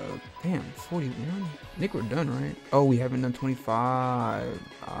 damn, 41. I think we're done, right? Oh, we haven't done 25.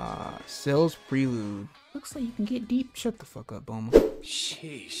 Cell's prelude. Looks like you can get deep. Shut the fuck up, Boma.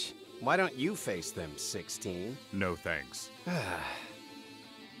 Sheesh. Why don't you face them, 16? No thanks.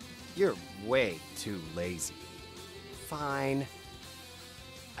 You're way too lazy. Fine.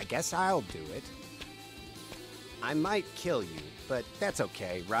 I guess I'll do it. I might kill you, but that's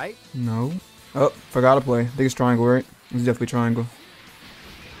okay, right? No. Oh, forgot to play. I think it's triangle, right? It's definitely triangle.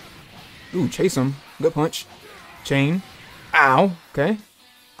 Ooh, chase him. Good punch. Chain. Ow. Okay.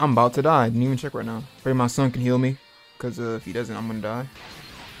 I'm about to die. Didn't even check right now. Pray my son can heal me. Because if he doesn't, I'm going to die.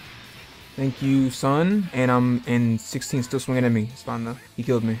 Thank you, son. And 16 still swinging at me. It's fine though. He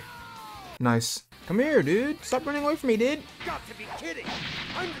killed me. Nice. Come here, dude. Stop running away from me, dude. Got to be kidding!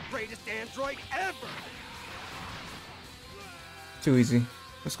 I'm the greatest android ever! Too easy.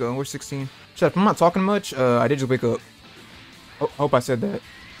 Let's go. We're 16. Chef, I'm not talking much. I did just wake up. Oh, hope I said that.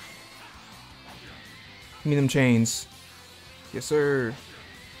 Give me them chains. Yes, sir.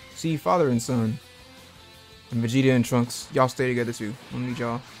 See, father and son. And Vegeta and Trunks. Y'all stay together too. I don't need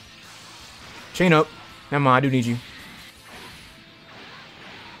y'all. Chain up. Never mind, I do need you.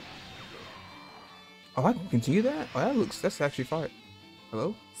 Oh, I can continue that? Oh, that's actually fire.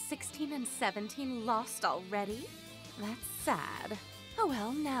 Hello? 16 and 17 lost already? That's sad. Oh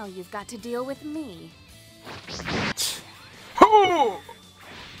well, now you've got to deal with me. Oh!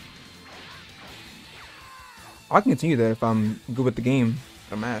 I can continue that if I'm good with the game.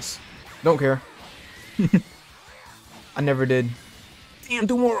 I'm ass. Don't care. I never did. Damn,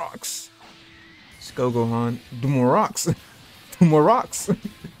 do more rocks. Let's go, Gohan. Do more rocks. Do more rocks.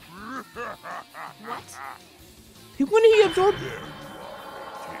 What? When did he absorb?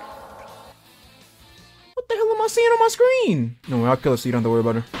 What the hell am I seeing on my screen? No, I'll kill her so you don't have to worry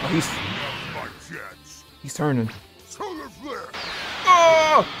about her. Oh, he's turning. Solar flare!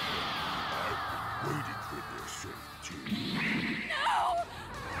 Oh! Waiting for their safety.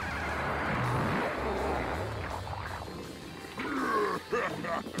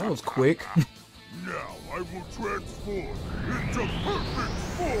 That was quick. Now I will transform into perfect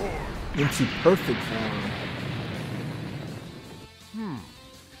form! Into perfect form.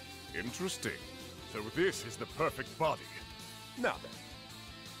 Interesting. So this is the perfect body. Now then,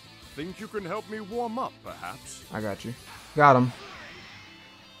 think you can help me warm up, perhaps? I got you. Got him.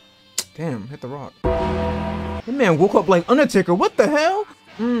 Damn, hit the rock. That man woke up like Undertaker. What the hell?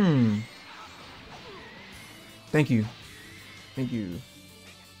 Thank you. Thank you.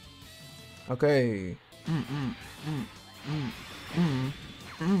 Okay.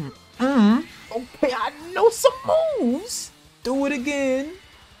 Okay, I know some moves. Do it again.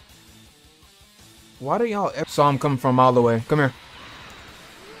 Why do y'all ever saw him come from all the way? Come here.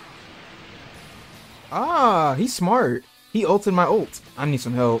 Ah, he's smart. He ulted my ult. I need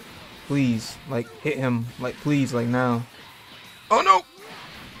some help. Please, like, hit him. Like, please, like, now. Oh, no!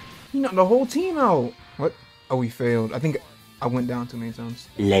 He knocked the whole team out. What? Oh, we failed. I think I went down too many times.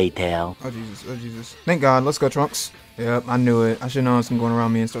 Later. Oh, Jesus. Oh, Jesus. Thank God. Let's go, Trunks. Yep, I knew it. I should know some going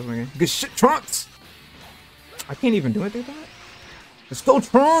around me and start swinging. Good shit, Trunks! I can't even do anything with that. Let's go,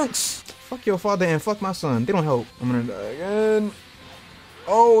 Trunks! Fuck your father and fuck my son. They don't help. I'm gonna die again.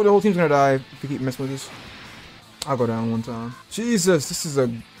 Oh, the whole team's gonna die if we keep messing with this. I'll go down one time. Jesus, this is a...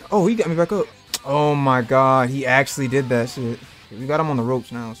 Oh, he got me back up. Oh my God, he actually did that shit. We got him on the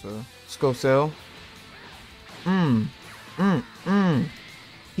ropes now, so... Let's go, Cell.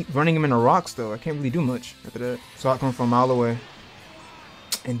 Keep running him in the rocks, though. I can't really do much after that. Saw it come from a mile away.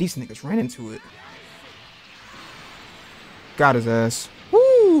 And these niggas ran into it. Got his ass.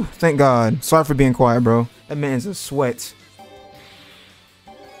 Woo! Thank God. Sorry for being quiet, bro. That man's a sweat.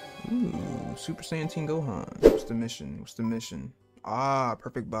 Ooh, Super Saiyan Team Gohan. What's the mission? What's the mission? Ah,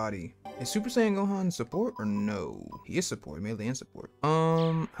 perfect body. Is Super Saiyan Gohan support or no? He is support, melee and support.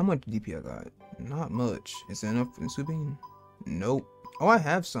 How much DP I got? Not much. Is that enough for the Super Bean? Nope. Oh, I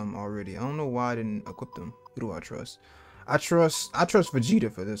have some already. I don't know why I didn't equip them. Who do I trust? I trust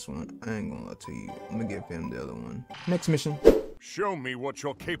Vegeta for this one. I ain't gonna lie to you. I'm gonna give him the other one. Next mission. Show me what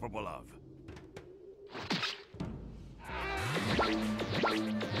you're capable of.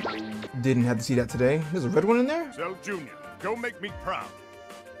 Didn't have to see that today. There's a red one in there? Cell Jr., go make me proud.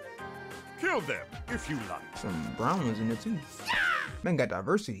 Kill them, if you like. Some brown ones in there too. Man got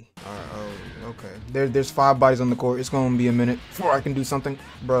diversity. Alright, oh, okay. There's 5 bodies on the court. It's gonna be a minute before I can do something.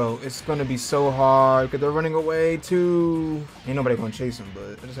 Bro, it's gonna be so hard because they're running away too. Ain't nobody gonna chase him,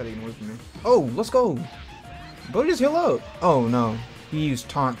 but I just had to get away from me. Oh, let's go. Go just heal up. Oh no. He used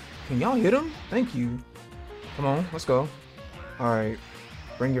taunt. Can y'all hit him? Thank you. Come on, let's go. Alright.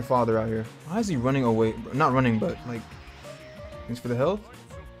 Bring your father out here. Why is he running away? Not running, but like, thanks for the health.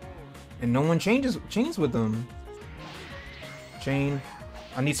 And no one chains with them. Chain.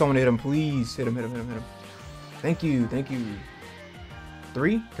 I need someone to hit him, please. Hit him, hit him, hit him, hit him. Thank you, thank you.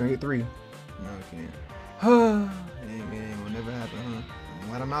 3? Can we get 3? No, I can't. It will never happen, huh? I'm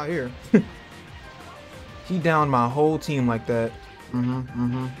glad I'm out here. He downed my whole team like that.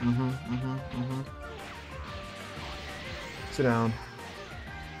 Sit down.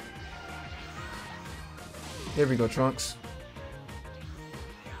 There we go, Trunks.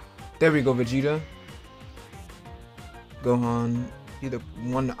 There we go, Vegeta. Gohan. You're the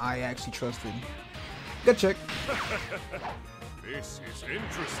one I actually trusted. Good check. This is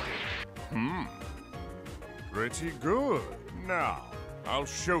interesting. Pretty good. Now, I'll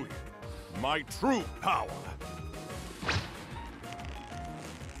show you my true power.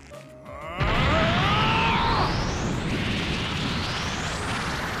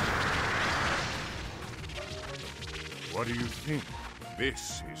 What do you think?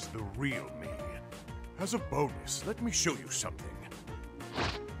 This is the real me. As a bonus, let me show you something.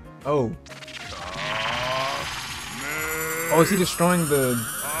 Oh. Oh, is he destroying the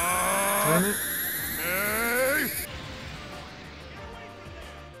planet?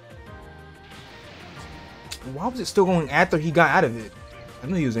 Why was it still going after he got out of it? I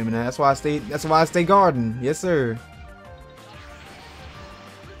knew he was aiming at. That's why I stayed guarding. Yes, sir.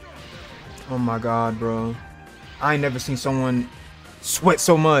 Oh my god, bro. I ain't never seen someone sweat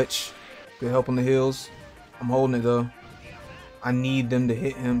so much. Good help on the heels. I'm holding it though. I need them to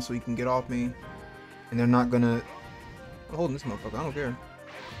hit him so he can get off me. And they're not gonna. I'm holding this motherfucker. I don't care.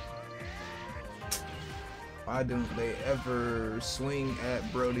 Why don't they ever swing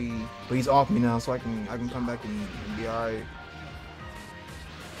at Brody? But he's off me now, so I can come back and be alright.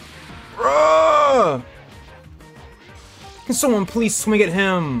 Bruh! Can someone please swing at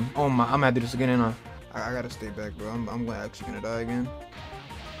him? Oh my! I'm gonna do this again, and I gotta stay back, bro. I'm actually gonna die again.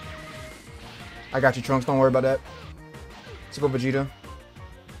 I got you, Trunks. Don't worry about that. Let's go, Vegeta.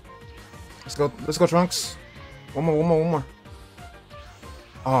 Let's go, Trunks. One more.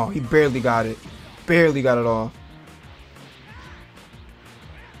 Oh, he barely got it. Barely got it off.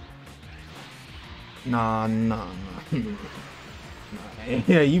 Nah.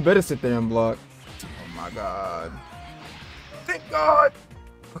 Yeah, you better sit there and block. Oh my god. Thank God.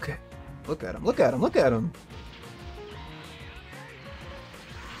 Okay. Look at him.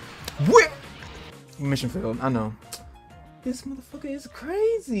 What? Mission failed. I know. This motherfucker is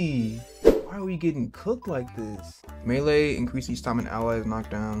crazy. Why are we getting cooked like this? Melee increases time an ally is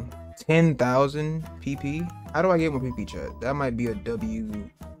knocked down. 10,000 PP? How do I get more PP, chat? That might be a W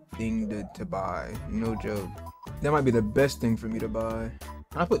thing to buy. No joke. That might be the best thing for me to buy.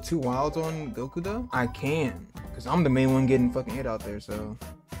 Can I put 2 wilds on Goku though? I can. Because I'm the main one getting fucking hit out there, so.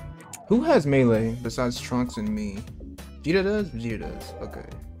 Who has melee besides Trunks and me? Vegeta does? Vegeta does. Okay.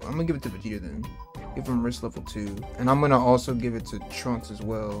 Well, I'm gonna give it to Vegeta then. Give him wrist level 2. And I'm gonna also give it to Trunks as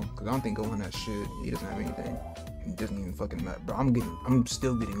well. Because I don't think Gohan has shit. He doesn't have anything. It doesn't even fucking matter, bro. I'm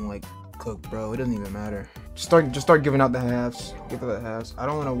still getting like cooked, bro. It doesn't even matter. Just start giving out the halves. Give out the halves. I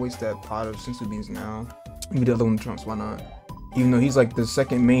don't want to waste that pot of sensu beans now. Give the other one to Trunks. Why not? Even though he's like the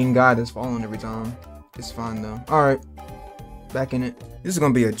second main guy that's falling every time. It's fine though. All right, back in it. This is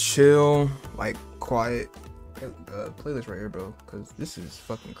gonna be a chill, like quiet playlist right here, bro. Cause this is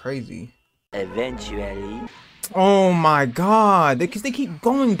fucking crazy. Eventually. Oh my god, because they keep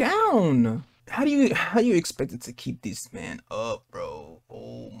going down. How do you expect it to keep this man up, bro?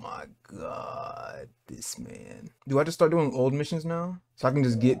 Oh my god, this man. Do I just start doing old missions now? So I can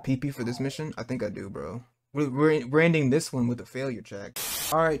just get PP for this mission? I think I do, bro. We're ending this one with a failure, chat.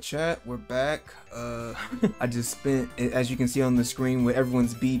 Alright, chat, we're back. I just spent, as you can see on the screen, with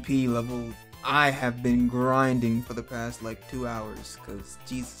everyone's BP level. I have been grinding for the past like 2 hours, cause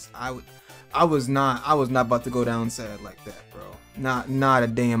Jesus, I was not about to go down sad like that, bro. Not a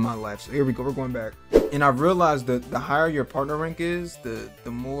day in my life. So here we go, we're going back. And I've realized that the higher your partner rank is, the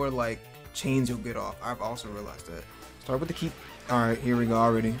more like chains you'll get off. I've also realized that. Start with the keep. Alright, here we go,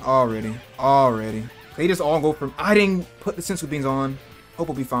 already. They just all go from, I didn't put the sensu beans on. Hope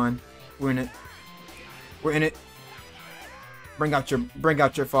we'll be fine. We're in it. Bring out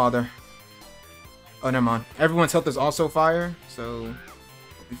your father. Oh, never mind. Everyone's health is also fire, so we'll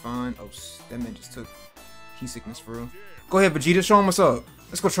be fine. Oh, that man just took key sickness for real. Go ahead, Vegeta, show him what's up.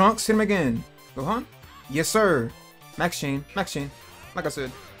 Let's go, Trunks. Hit him again. Gohan? Yes, sir. Max chain. Like I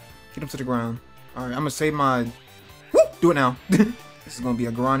said, get him to the ground. All right, I'm gonna save my. Woo! Do it now. This is gonna be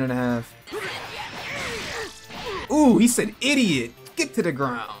a grind and a half. Ooh, he said idiot. Get to the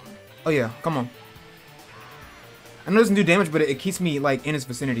ground. Oh yeah, come on. I know it doesn't do damage, but it keeps me like in his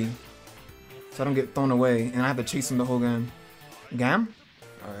vicinity, so I don't get thrown away, and I have to chase him the whole game. Gam?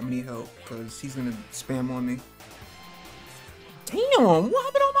 Alright, I'm gonna need help, because he's gonna spam on me. Damn, what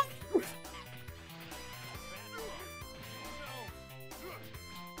happened on my...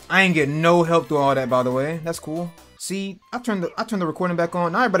 I ain't getting no help through all that, by the way. That's cool. See, I turned the recording back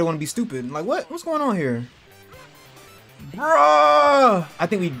on. Now everybody wanna be stupid. Like, what's going on here? Bruh! I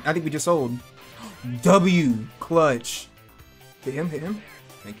think we just sold. W clutch. Hit him.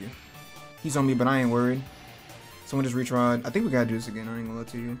 Thank you. He's on me, but I ain't worried. Someone just retried. I think we gotta do this again. I ain't gonna lie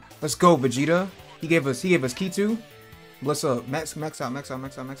to you. Let's go, Vegeta. He gave us key 2. Bless up. Max out.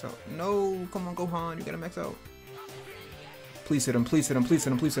 No, come on, Gohan. You gotta max out. Please hit him.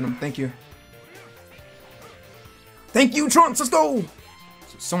 Thank you. Thank you, Trunks. Let's go.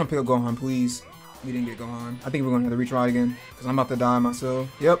 Someone pick up Gohan, please. We didn't get Gohan. I think we're gonna have to retry again because I'm about to die myself.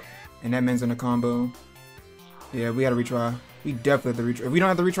 Yep. And that man's in a combo. Yeah, we gotta retry. We definitely have to retry. If we don't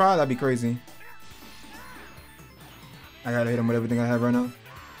have to retry, that'd be crazy. I gotta hit him with everything I have right now.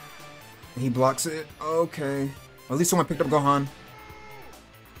 He blocks it. Okay. Well, at least someone picked up Gohan.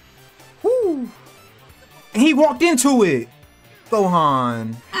 Woo! And he walked into it.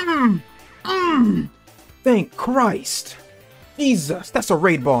 Gohan. Thank Christ. Jesus, that's a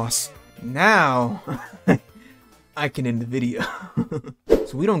raid boss. Now, I can end the video.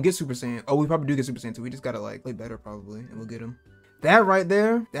 So we don't get Super Saiyan. Oh, we probably do get Super Saiyan 2. We just gotta like play better probably, and we'll get him. That right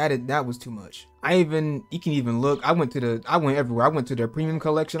there, that was too much. You can even look. I went everywhere. I went to their premium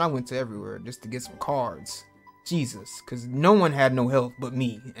collection. I went to everywhere just to get some cards. Jesus, because no one had no health but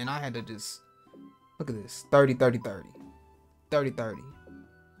me, and I had to just look at this. 30, 30, 30. 30, 30.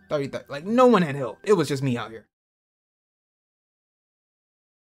 30, 30. Like no one had help. It was just me out here.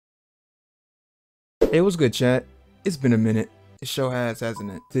 Hey, what's good, chat? It's been a minute. It sure has, hasn't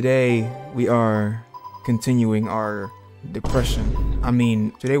it? Today we are continuing our depression. I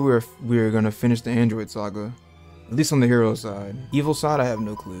mean, today we're gonna finish the Android saga. At least on the hero side. Evil side, I have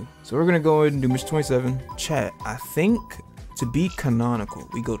no clue. So we're gonna go ahead and do mission 27. Chat, I think to be canonical,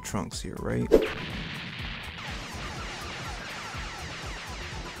 we go Trunks here, right? Come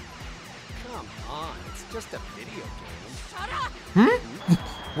on, it's just a video game. Shut up!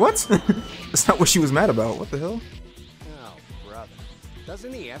 What? That's not what she was mad about. What the hell? Oh, brother.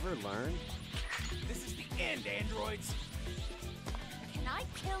 Doesn't he ever learn? This is the end, androids. Can I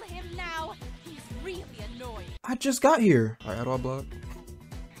kill him now? He's really annoying. I just got here. Alright, how do I block?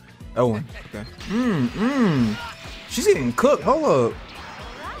 L1. Okay. She's getting cooked. Hold up.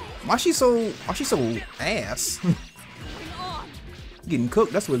 Why she so ass? Getting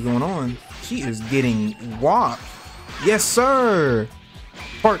cooked. That's what's going on. She is getting whopped. Yes, sir.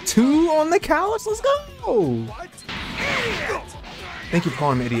 Part 2 on the couch. Let's go. Thank you for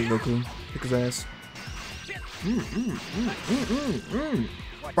calling me idiot, Goku. Kick his ass.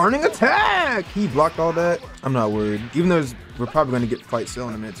 Burning attack. He blocked all that. I'm not worried. Even though we're probably gonna get fight Cell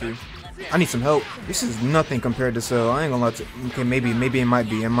in a minute too. I need some help. This is nothing compared to Cell. I ain't gonna lie to. Okay, maybe it might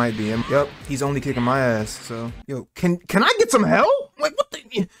be. It might be. Yep. He's only kicking my ass. So yo, can I get some help? Like what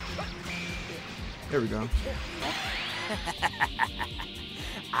the? There we go.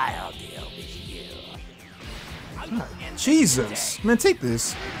 I'll deal with you. God, Jesus, man, take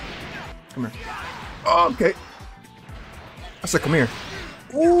this. Come here. Oh, okay. I said, come here.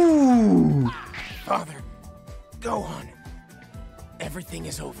 Ooh. Father, go on. Everything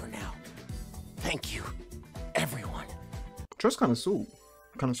is over now. Thank you, everyone. Just kind of cool.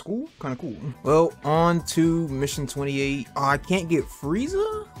 Kind of cool. Well, on to mission 28. Oh, I can't get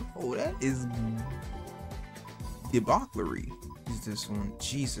Frieza? Oh, that is debauchery. Is this one?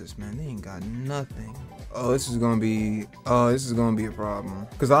 Jesus, man, they ain't got nothing. Oh, this is gonna be a problem.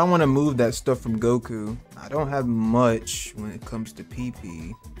 Cause I don't want to move that stuff from Goku. I don't have much when it comes to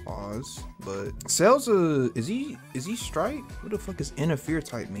PP. Pause. But Cell's is he strike? What the fuck does interfere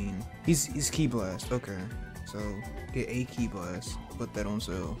type mean? He's Ki Blast. Okay. So get a Ki Blast. Put that on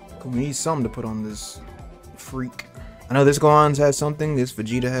Cell. We need something to put on this freak. I know this Gohan has something, this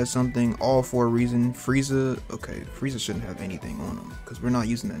Vegeta has something, all for a reason. Frieza, okay, Frieza shouldn't have anything on him, because we're not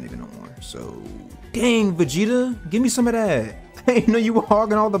using that nigga no more. So, dang, Vegeta, give me some of that. I didn't know you were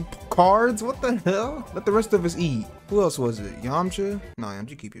hogging all the cards, what the hell? Let the rest of us eat. Who else was it, Yamcha? No,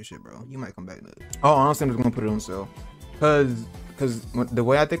 Yamcha, keep your shit, bro. You might come back to it. Oh, honestly, I'm just gonna put it on Cell. Cause the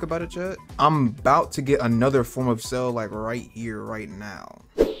way I think about it, chat, I'm about to get another form of Cell, like right here, right now.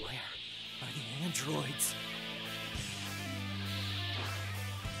 Where are the androids?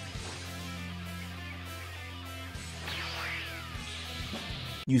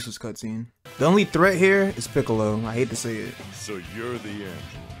 Useless cutscene. The only threat here is Piccolo. I hate to say it. So you're the androids.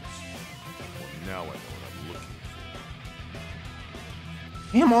 Well, now I know what I'm looking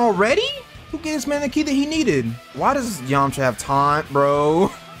for. Him already? Who gave this man the key that he needed? Why does Yamcha have time, bro?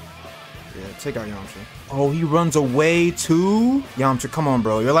 Yeah, take out Yamcha. Oh, he runs away too? Yamcha, come on,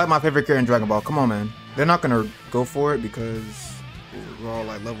 bro. You're like my favorite character in Dragon Ball. Come on, man. They're not gonna go for it because we're all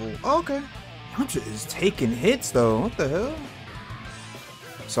like level. Oh, okay. Yamcha is taking hits though. What the hell?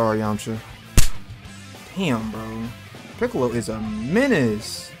 Sorry, Yamcha. Damn, bro. Piccolo is a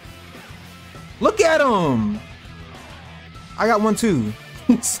menace. Look at him. I got one too.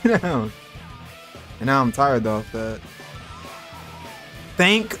 Sit down. And now I'm tired though of that.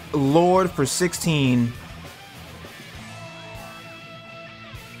 Thank Lord for 16.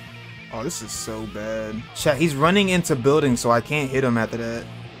 Oh, this is so bad. Chat, he's running into buildings, so I can't hit him after that.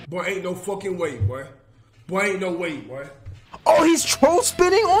 Boy, ain't no fucking way, boy. Boy, ain't no way, boy. Oh, he's troll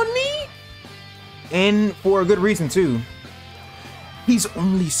spinning on me? And for a good reason, too. He's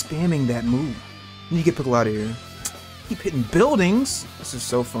only spamming that move. You need to get Pickle out of here. Keep hitting buildings. This is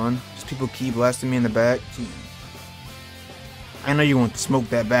so fun. Just people key blasting me in the back. I know you want to smoke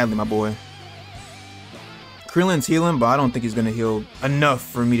that badly, my boy. Krillin's healing, but I don't think he's gonna heal enough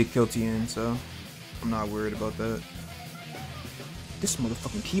for me to kill Tien, so I'm not worried about that. This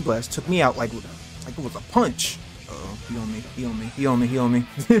motherfucking key blast took me out like it was a punch. Uh-oh, he on me, he on me, he on me, he on me.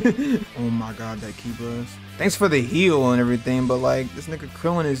 Oh my god, that key blast. Thanks for the heal and everything, but like, this nigga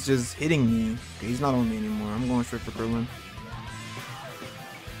Krillin is just hitting me. Okay, he's not on me anymore. I'm going straight for Krillin.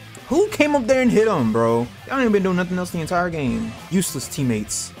 Who came up there and hit him, bro? Y'all ain't been doing nothing else the entire game. Useless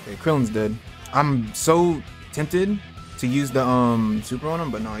teammates. Okay, Krillin's dead. I'm so tempted to use the super on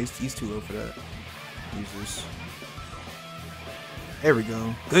him, but no, he's too low for that. Use this. There we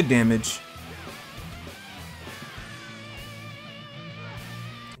go. Good damage.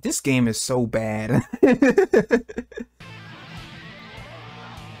 This game is so bad.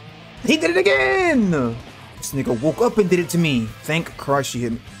 He did it again! This nigga woke up and did it to me. Thank Christ she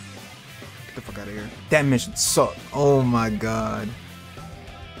hit me. Get the fuck out of here. That mission sucked. Oh my god.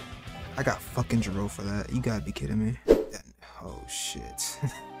 I got fucking Jiro for that. You gotta be kidding me. Oh shit.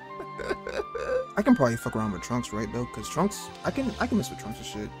 I can probably fuck around with Trunks, right though? Cause Trunks, I can mess with Trunks and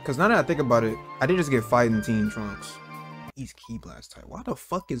shit. Cause now that I think about it, I did just get fighting Teen Trunks. He's Key Blast type. Why the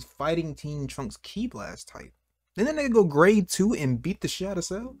fuck is fighting Teen Trunks Key Blast type? Didn't that nigga go grade 2 and beat the shit out of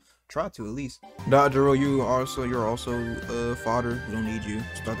Cell? Try to at least. Dodgero, you're also fodder. We don't need you.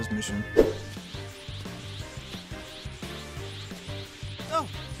 Start this mission. Oh,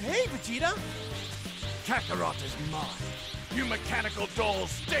 hey Vegeta! Kakarot is mine. You mechanical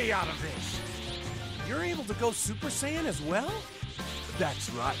dolls, stay out of this! You're able to go Super Saiyan as well? That's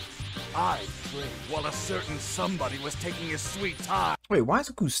right. I trained while a certain somebody was taking his sweet time. Wait, why is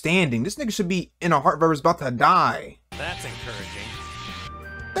Goku standing? This nigga should be in a heart virus about to die. That's encouraging.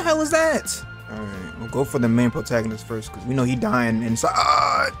 What the hell is that? Alright, we'll go for the main protagonist first, because we know he dying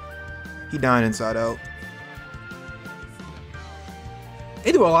inside. He dying inside out.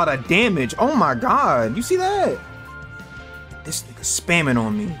 They do a lot of damage. Oh my god. You see that? This nigga spamming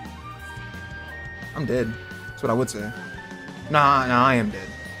on me. I'm dead. That's what I would say. Nah, I am dead.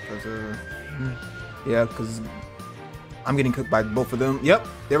 Cause, yeah, because I'm getting cooked by both of them. Yep,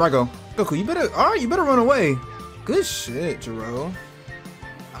 there I go. Goku, you better, alright, you better run away. Good shit, Jiro.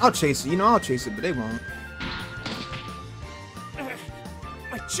 I'll chase it, you know, I'll chase it, but they won't.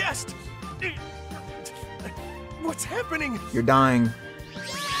 My chest! What's happening? You're dying.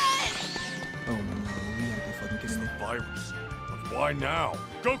 Oh no, you gotta be fucking kidding me. Virus. But why now?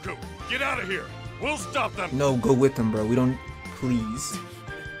 Goku, get out of here. We'll stop them. No, go with them, bro. We don't, please.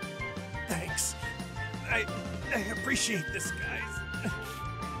 Thanks. I appreciate this, guys.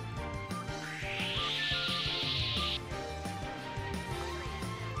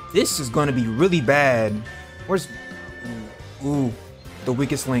 This is gonna be really bad. Where's... Ooh, the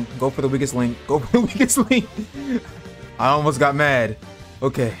weakest link. Go for the weakest link. Go for the weakest link. I almost got mad.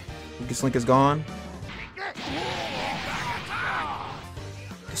 Okay, weakest link is gone.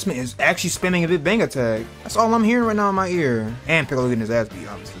 This man is actually spamming a big bang attack. That's all I'm hearing right now in my ear. And Piccolo getting his ass beat,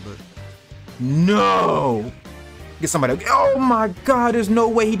 obviously, but... No! Get somebody. Oh my god, there's no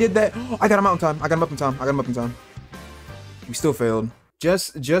way he did that. I got him out in time. I got him up in time. I got him up in time. We still failed.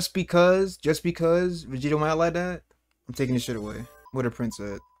 Just because Vegeta went out like that, I'm taking his shit away. Where the prince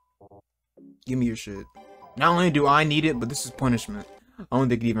at? Give me your shit. Not only do I need it, but this is punishment. I don't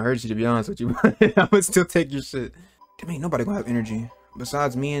think it even hurts you, to be honest with you. I would still take your shit. Damn, ain't nobody gonna have energy.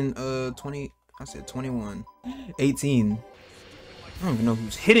 Besides me and 20, I said 21. 18. I don't even know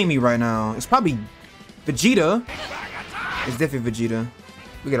who's hitting me right now. It's probably Vegeta. It's definitely Vegeta.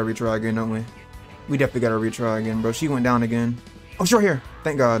 We gotta retry again, don't we? We definitely gotta retry again, bro. She went down again. Oh, she's right here.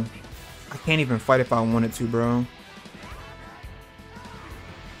 Thank God. I can't even fight if I wanted to, bro.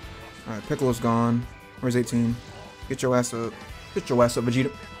 Alright, Piccolo's gone. Where's 18? Get your ass up. Get your ass up,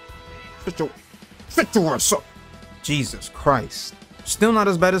 Vegeta. Get your ass up. Jesus Christ. Still not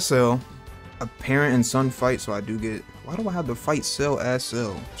as bad as Cell. A parent and son fight, so I do get... Why do I have to fight Cell as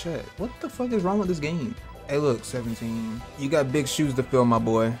Cell? Chat, what the fuck is wrong with this game? Hey look, 17. You got big shoes to fill, my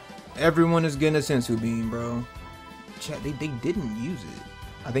boy. Everyone is getting a sensu bean, bro. Chat, they didn't use it.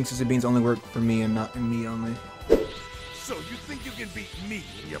 I think sensu beans only work for me and not in me only. So you think you can beat me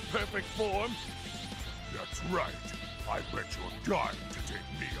in your perfect form? That's right. I bet you're dying to take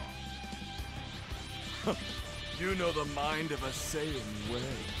me on. You know the mind of a Saiyan well.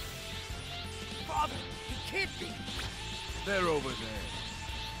 Father, he can't be. They're over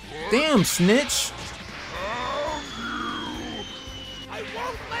there. Damn, snitch. I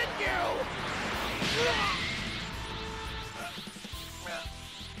won't let you!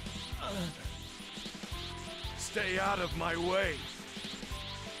 Stay out of my way.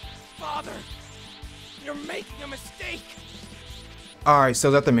 Father, you're making a mistake. Alright,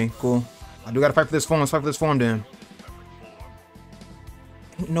 so after me. Cool. I do gotta fight for this form. Let's fight for this form then.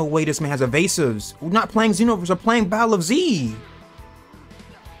 Ain't no way this man has evasives. We're not playing Xenoverse, we're playing Battle of Z.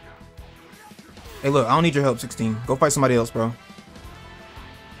 Hey, look, I don't need your help, 16. Go fight somebody else, bro.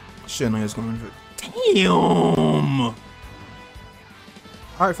 Shit, I know it's going for. Damn!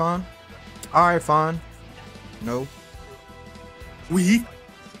 Alright, fine. Alright, fine. No.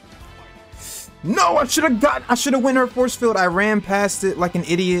 No, I should have went her force field. I ran past it like an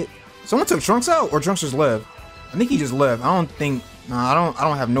idiot. Someone took Trunks out, or Trunks just left? I think he just left. I don't think. Nah, I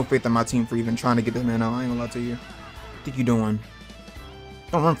don't have no faith in my team for even trying to get this man out. I ain't gonna lie to you. What think you doing?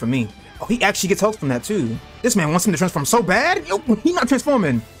 Don't run from me. Oh, he actually gets help from that too. This man wants him to transform so bad. Yo, he not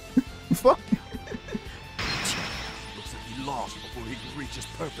transforming. Fuck. Looks like he lost before he could reach his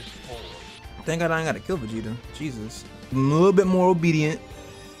perfect form. Thank God I ain't got to kill Vegeta. Jesus. A little bit more obedient.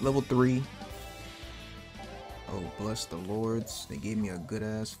 Level 3. Oh, bless the lords. They gave me a good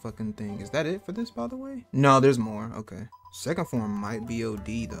ass fucking thing. Is that it for this, by the way? No, there's more. Okay. Second form might be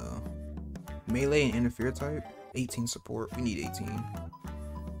OD though. Melee and interfere type. 18 support. We need 18.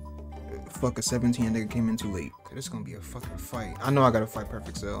 Fuck a 17 nigga came in too late. This is gonna be a fucking fight. I know I gotta fight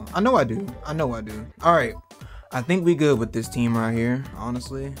Perfect Cell. I know I do. I know I do. Alright. I think we good with this team right here.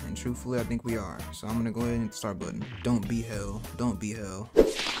 Honestly and truthfully, I think we are. So I'm gonna go ahead and hit the start button. Don't be hell. Don't be hell.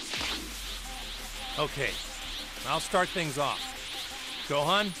 Okay, I'll start things off.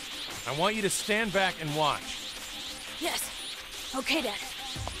 Gohan, I want you to stand back and watch. Yes. Okay, Dad.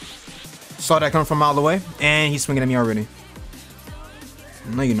 Saw that coming from a mile away, and he's swinging at me already.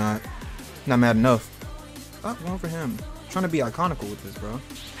 No, you're not. Not mad enough. Stop going for him. I'm trying to be iconical with this, bro.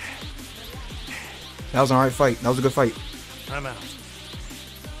 That was an alright fight. That was a good fight. I'm out.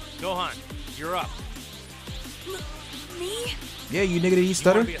 Gohan, you're up. Me? Yeah, you nigga that you You want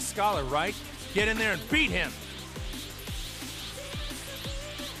stutter. to be a scholar, right? Get in there and beat him.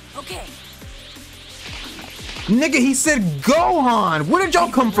 Okay. Nigga, he said Gohan. Where did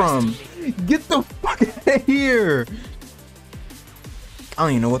y'all come from? Get the fuck out of here. I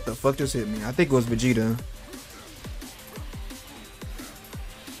don't even know what the fuck just hit me. I think it was Vegeta.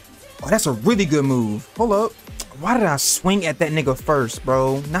 Oh, that's a really good move. Hold up. Why did I swing at that nigga first,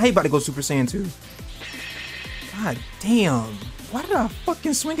 bro? Now he about to go Super Saiyan 2. God damn. Why did I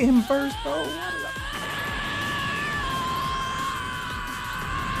fucking swing at him first, bro?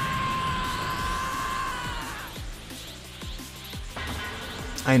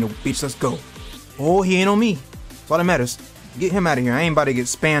 I ain't no bitch, let's go. Oh, he ain't on me. That's all that matters. Get him out of here. I ain't about to get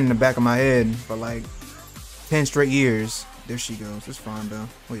spammed in the back of my head for like 10 straight years. There she goes. It's fine though.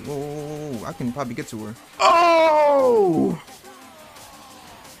 Wait, whoa, whoa, whoa. I can probably get to her. Oh!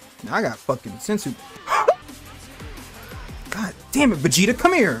 Now I got fucking sensu. God damn it, Vegeta,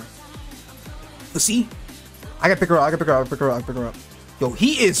 come here. See? I gotta pick her up. I gotta pick her up. I gotta pick her up. I gotta pick her up. Yo,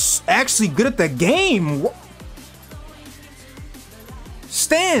 he is actually good at the game. What?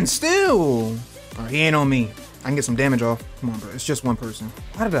 Stand still. Alright, he ain't on me. I can get some damage off. Come on, bro. It's just one person.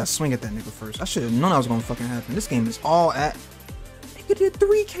 Why did I swing at that nigga first? I should have known that was gonna fucking happen. This game is all at. Nigga did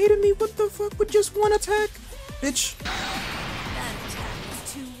 3K to me. What the fuck with just one attack? Bitch. That attack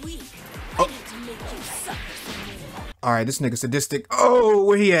is too weak. I need to make you suffer some more. Alright, this nigga sadistic. Oh,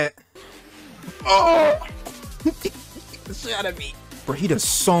 where he at? Oh! The shit out of me. Bro, he does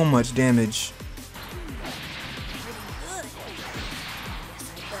so much damage.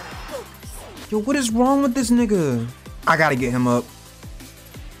 Yo, what is wrong with this nigga? I gotta get him up.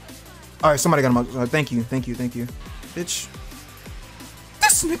 Alright, somebody got him up. Thank you, thank you, thank you. Bitch.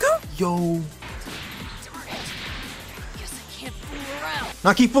 This nigga? Yo. Guess I can't fool around.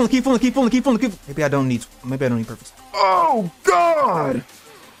 Now keep fooling, keep fooling, keep fooling, keep fooling, keep. Maybe I don't need purpose. Oh god!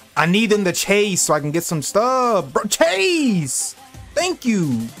 I need them to chase so I can get some stuff. Bro, chase! Thank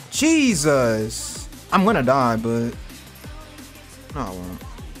you. Jesus. I'm gonna die, but no, I won't.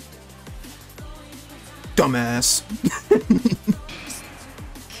 Dumbass.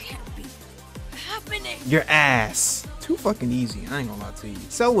 Can't be happening. Your ass. Too fucking easy. I ain't gonna lie to you.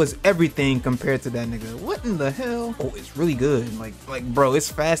 Cell was everything compared to that nigga. What in the hell? Oh, it's really good. Like, bro,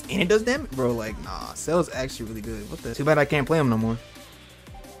 it's fast and it does damage. Bro, like, nah. Cell is actually really good. What the? Too bad I can't play him no more.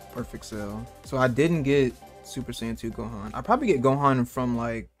 Perfect cell. So I didn't get Super Saiyan 2 Gohan. I probably get Gohan from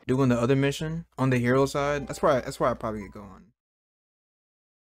like doing the other mission on the hero side. That's where I probably get Gohan.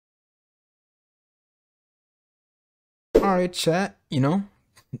 Alright, chat, you know,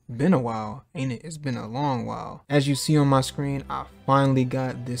 been a while, ain't it? It's been a long while. As you see on my screen, I finally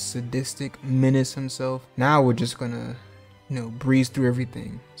got this sadistic menace himself. Now we're just gonna, you know, breeze through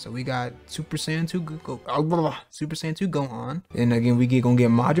everything. So we got Super Saiyan 2 Super Saiyan 2 Gohan. And again, gonna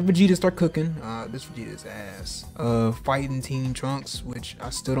get Majin Vegeta start cooking. This Vegeta's ass. Fighting Teen Trunks, which I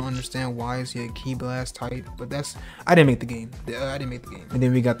still don't understand why is he a Ki Blast type, but that's, I didn't make the game. I didn't make the game. And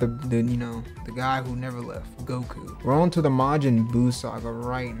then we got the you know, the guy who never left, Goku. We're on to the Majin Buu saga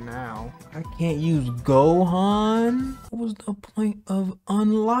right now. I can't use Gohan. What was the point of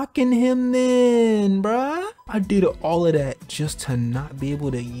unlocking him then, bruh? I did all of that just to not be able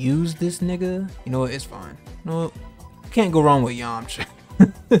to use this nigga. You know what? It's fine. You know what? Can't go wrong with Yamcha.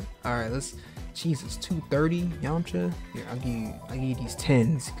 All right, let's. Jesus, 230 Yamcha. Here, I'll give you these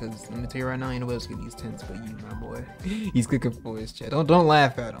 10s, because let me tell you right now, ain't nobody else get these 10s but you, my boy. He's cooking for his chat. Don't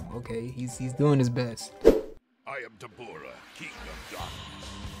laugh at him, okay? He's doing his best. I am Tabora, King of Darkness.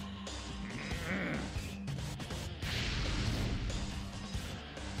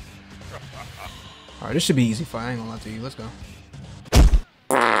 Alright, this should be easy fight. I ain't gonna lie to you. Let's go.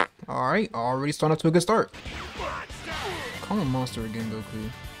 Alright, already starting off to a good start. Call him monster again, Goku.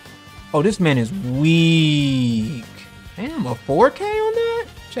 Oh, this man is weak. Damn, a 4K on that?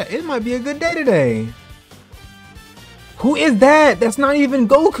 Chat, it might be a good day today. Who is that? That's not even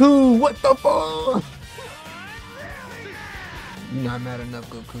Goku. What the fuck? You're not mad enough,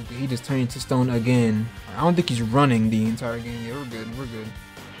 Goku. He just turned into stone again. I don't think he's running the entire game. Yeah, we're good. We're good.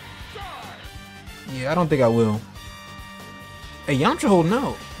 Yeah, I don't think I will. Hey, Yamcha holding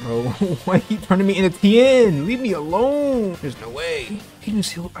out. Bro, why he turning me into Tien? Leave me alone. There's no way. He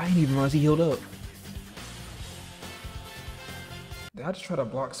just healed. I didn't even realize he healed up. Did I just try to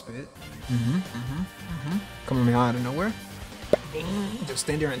block spit? Coming out of nowhere. Just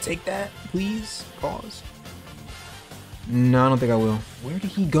stand there and take that, please. Pause. No, I don't think I will. Where did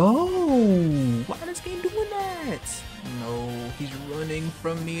he go? Why is this game doing that? No, he's running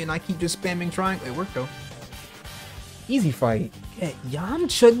from me and I keep just spamming triangle. It worked though. Easy fight. Yeah,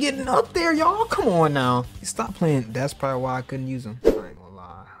 Yamcha getting up there, y'all. Come on now. Stop playing. That's probably why I couldn't use him. I ain't gonna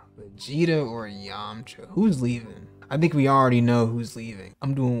lie. Vegeta or Yamcha? Who's leaving? I think we already know who's leaving.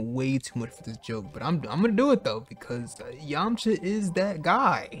 I'm doing way too much for this joke, but I'm gonna do it though because Yamcha is that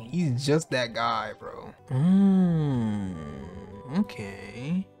guy. He's just that guy, bro.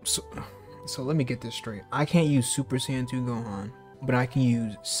 Okay. So let me get this straight. I can't use Super Saiyan 2 Gohan, but I can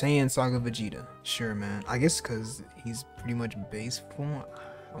use Saiyan Saga Vegeta. Sure, man. I guess because he's pretty much base form.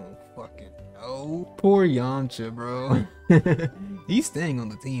 I don't fucking know. Poor Yamcha, bro. He's staying on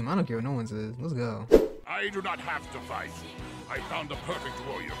the team. I don't care what no one says. Let's go. I do not have to fight. I found the perfect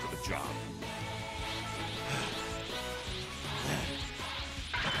warrior for the job.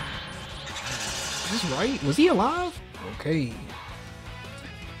 Is this right? Was he alive? Okay.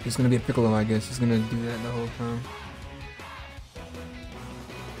 He's gonna be a Piccolo, I guess. He's gonna do that the whole time.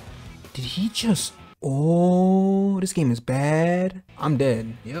 Did he just... Oh, this game is bad. I'm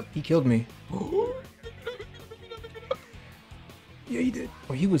dead. Yep, he killed me. Yeah, he did.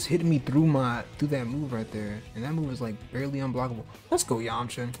 Oh, he was hitting me through that move right there. And that move was like barely unblockable. Let's go,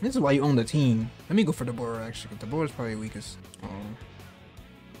 Yamcha. This is why you own the team. Let me go for Tabora, actually. Tabora's probably weakest. Oh.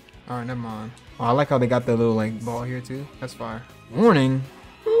 Alright, never mind. Oh, I like how they got the little like ball here too. That's fire. Warning.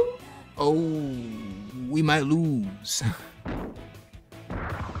 Oh, we might lose.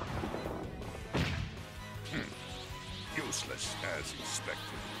 Useless as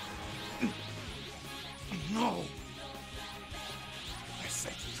expected. No! I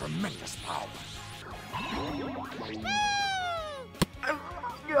sense tremendous power.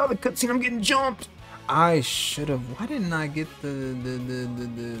 Get out of the cutscene, I'm getting jumped. I should have. Why didn't I get the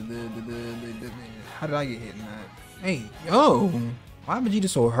how did I get hit in that? Hey, yo, why Vegeta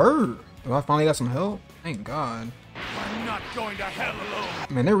so hurt? Oh, I finally got some help. Thank God. I'm not going to hell alone.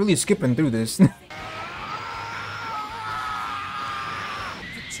 Man, they're really skipping through this. Vegeta.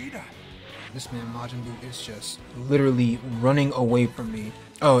 This man Majin Buu is just literally running away from me.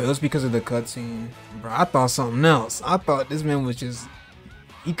 Oh, it was because of the cutscene. Bro, I thought something else. I thought this man was just,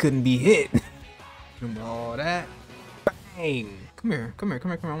 he couldn't be hit. Remember all that? Bang! Come here. I want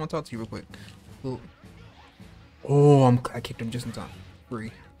to talk to you real quick. Oh, I kicked him just in time.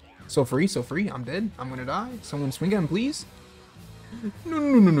 Free. So free. I'm dead. I'm gonna die. Someone swing at him, please. No.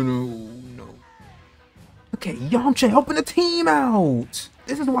 Okay, Yamcha helping the team out.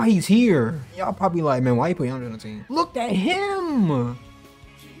 This is why he's here. Y'all probably like, man, why you put Yamcha on the team? Look at him.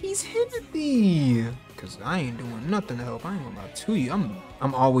 He He's hitting me. Cause I ain't doing nothing to help. I ain't gonna lie to you.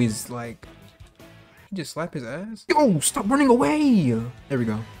 I'm always like, he just slapped his ass. Yo, stop running away. There we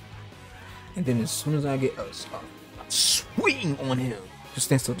go. And then as soon as I get a swing on him, just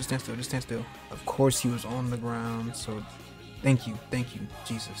stand still, just stand still, just stand still. Of course he was on the ground, so thank you,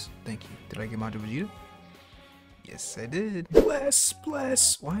 Jesus, thank you. Did I get my Vegeta? Yes, I did. Bless. Why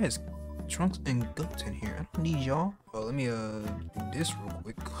is Trunks and Goats in here? I don't need y'all. Oh, let me do this real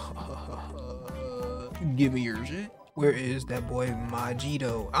quick. Give me your shit. Where is that boy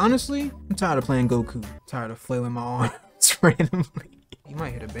Majito? Honestly, I'm tired of playing Goku. Tired of flailing my arms randomly. He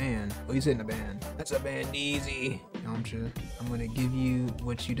might hit a band. Oh, he's hitting a band. That's a band easy. Yamcha, I'm gonna give you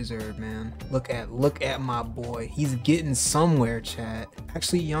what you deserve, man. Look at my boy. He's getting somewhere, chat.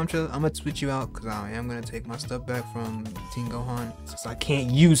 Actually, Yamcha, I'm gonna switch you out because I am gonna take my stuff back from Team Gohan. Since I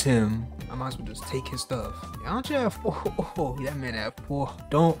can't use him, I might as well just take his stuff. Yamcha at 4. Oh, that man at 4.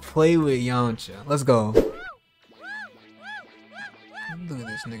 Don't play with Yamcha. Let's go. Look at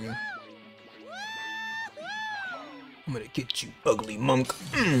this nigga. I'm gonna get you, ugly monk.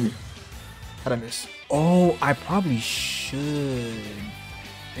 How'd I miss? Oh, I probably should.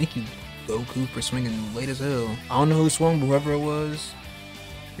 Thank you, Goku, for swinging late as hell. I don't know who swung, but whoever it was,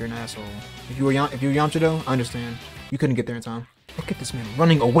 you're an asshole. If you were Yamcha though, I understand. You couldn't get there in time. Look at this man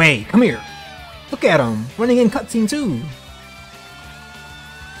running away. Come here. Look at him running in cutscene too.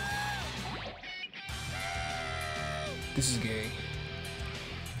 This is gay.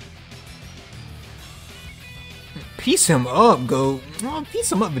 Piece him up, go. Oh,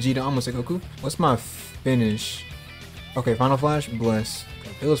 piece him up, Vegeta. I'm gonna say Goku. What's my finish? Okay, Final Flash, bless.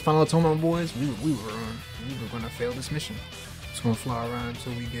 If it was Final Atonement, boys, we were gonna fail this mission. Just gonna fly around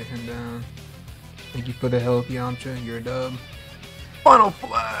until we get him down. Thank you for the help, Yamcha. You're a dub. Final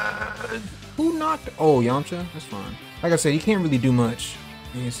Flash! Who knocked? Oh, Yamcha? That's fine. Like I said, he can't really do much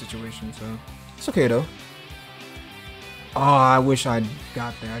in his situation, so it's okay though. Oh, I wish I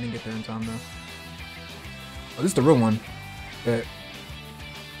got there. I didn't get there in time though. Oh, this is the real one. That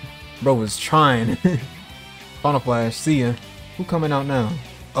bro was trying. Final Flash, see ya. Who coming out now?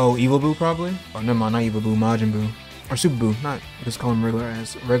 Oh, Evil Boo probably? Oh, never mind, not Evil Boo, Majin Buu. Or Super Boo, not, just call him regular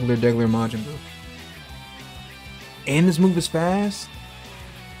Majin Buu. And this move is fast.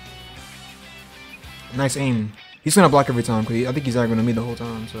 Nice aim. He's gonna block every time, because I think he's aggroing to me the whole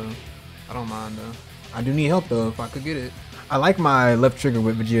time, so I don't mind though. I do need help though, if I could get it. I like my left trigger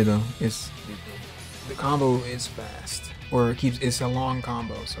with Vegeta though. The combo is fast, or it's a long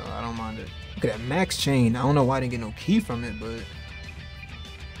combo, so I don't mind it. Look at that max chain. I don't know why I didn't get no key from it, but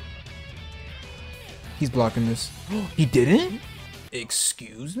he's blocking this. He didn't?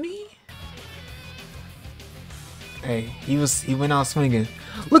 Excuse me? Hey, he went out swinging.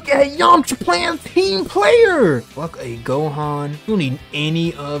 Look at Yamcha playing team player. Fuck a Gohan. You don't need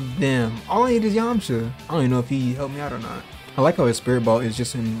any of them. All I need is Yamcha. I don't even know if he helped me out or not. I like how his spirit ball is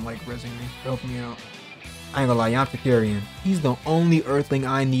just him like resing me, helping me out. I ain't gonna lie, Yamcha carrying. He's the only Earthling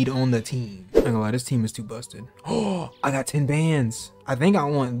I need on the team. I ain't gonna lie, this team is too busted. Oh, I got 10 bands. I think I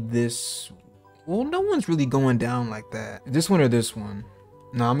want this. Well, no one's really going down like that. This one or this one?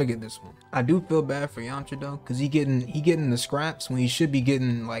 No, I'm gonna get this one. I do feel bad for Yamcha though, cause he getting the scraps when he should be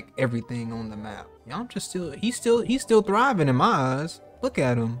getting like everything on the map. Yamcha he's still thriving in my eyes. Look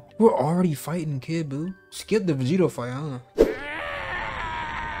at him. We're already fighting Kid Buu. Skip the Vegito fight, huh?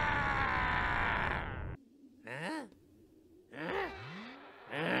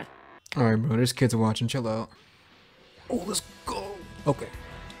 Alright, bro, there's kids watching. Chill out. Oh, let's go. Okay.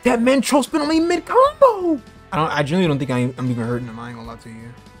 That man troll spin on me mid-combo! I genuinely don't think I'm even hurting him. I ain't gonna lie to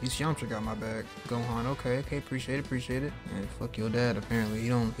you. He's Yamcha got my back. Gohan, okay, appreciate it. And fuck your dad, apparently.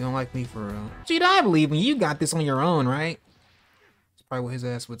 You don't like me for real. Gee, I believe me. You got this on your own, right? That's probably what his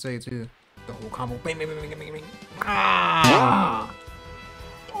ass would say, too. The whole combo. Bang, bang, bang, bang, bang, bang. Ah!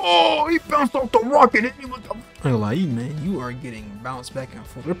 Oh, he bounced off the rocket. Hit me with the... I ain't gonna lie, man. You are getting bounced back and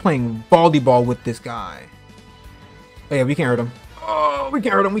forth. We're playing volleyball with this guy. Oh, yeah, we can't hurt him. Oh, we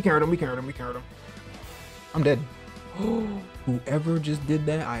can't hurt him. I'm dead. Whoever just did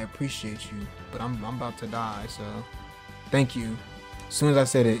that, I appreciate you. But I'm about to die, so thank you. As soon as I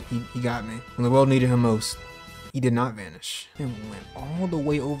said it, he got me. When the world needed him most, he did not vanish. And went all the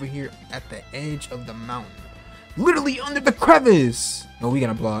way over here at the edge of the mountain. Literally under the crevice. Oh, we got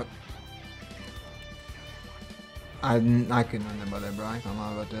a block. I couldn't remember about that, bro. I ain't gonna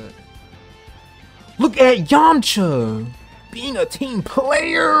lie about that. Look at Yamcha being a team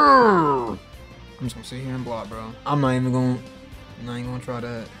player. I'm just gonna sit here and block, bro. I'm not even gonna try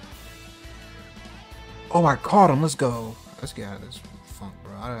that. Oh, I caught him. Let's go. Let's get out of this funk,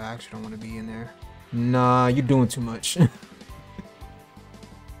 bro. I actually don't want to be in there. Nah, you're doing too much.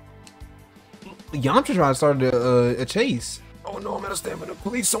 Yamcha trying to start a chase. Oh no, I'm out of stamina.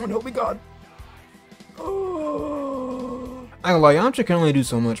 Please, someone help me, God. Oh. I ain't gonna lie, Yamcha can only do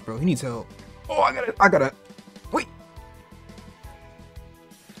so much, bro. He needs help. Oh, I gotta. Wait.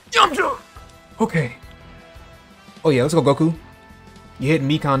 Yamcha! Okay. Oh yeah, let's go, Goku. You hit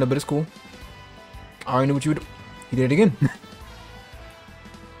me kinda, but it's cool. I already knew what you would do. He did it again.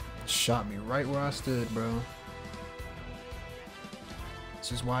 Shot me right where I stood, bro.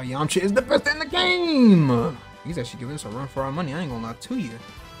 This is why Yamcha is the best in the game. He's actually giving us a run for our money. I ain't gonna lie to you.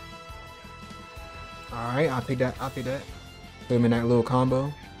 Alright, I'll take that. I'll take that. Put him in that little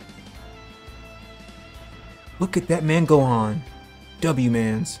combo. Look at that man go on.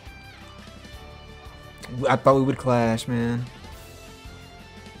 W-mans. I thought we would clash, man.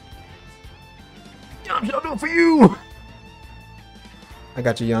 Yamcha, I'll do it for you! I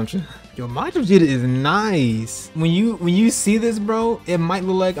got you, Yamcha. Yo, my Vegeta is nice. When you see this, bro, it might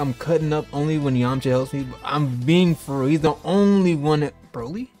look like I'm cutting up only when Yamcha helps me, but I'm being for real. He's the only one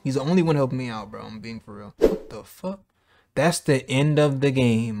Broly? He's the only one helping me out, bro. I'm being for real. What the fuck? That's the end of the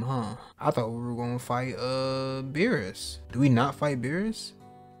game, huh? I thought we were gonna fight Beerus. Do we not fight Beerus?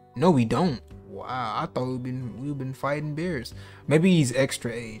 No, we don't. Wow, I thought we've been fighting Beerus. Maybe he's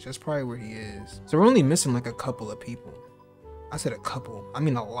extra age. That's probably where he is. So we're only missing like a couple of people. I said a couple. I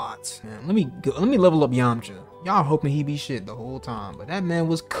mean a lot. Man, let me level up Yamcha. Y'all hoping he be shit the whole time, but that man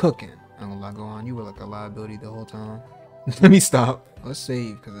was cooking. I don't gonna lie, go on. You were like a liability the whole time. Let me stop. Let's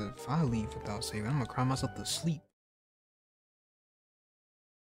save, because if I leave without saving, I'm gonna cry myself to sleep.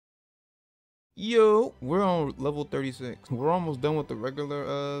 Yo, we're on level 36. We're almost done with the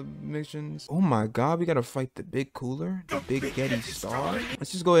regular missions. Oh my god, we gotta fight the big cooler, the big Getty Star.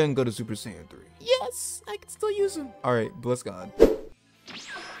 Let's just go ahead and go to Super Saiyan 3. Yes, I can still use him. Alright, bless God.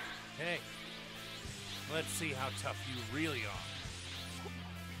 Hey, let's see how tough you really are.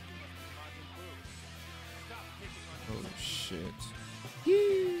 Oh shit.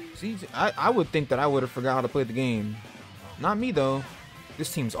 See, I would think that I would have forgot how to play the game. Not me though.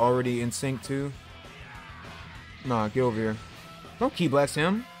 This team's already in sync too. Nah, get over here. Don't key blast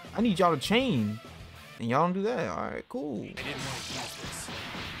him. I need y'all to chain. And y'all don't do that. Alright, cool. I didn't want to use this,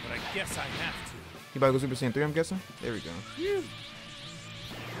 but I guess I have to. You about to go Super Saiyan 3, I'm guessing? There we go. You're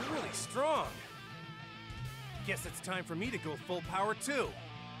really strong. Guess it's time for me to go full power too.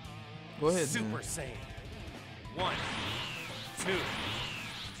 Go ahead, Super man. Saiyan. 1, 2,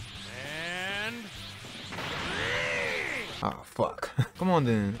 and 3! Ah, fuck. Come on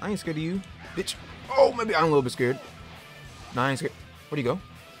then. I ain't scared of you, bitch. Oh, maybe I'm a little bit scared. Nah, I ain't scared. Where'd he go?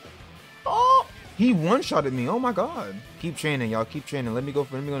 Oh, he one-shotted me. Oh my god. Keep training, y'all. Keep training. Let me go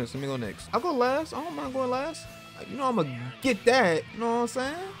next. Let me go next. I'll go last. I don't mind going last. You know I'm gonna get that. You know what I'm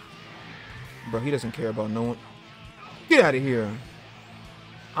saying? Bro, he doesn't care about no one. Get out of here.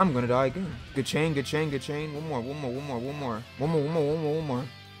 I'm gonna die again. Good chain, good chain, good chain. One more. I'm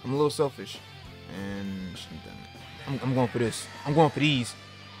a little selfish. And I'm going for this. I'm going for these.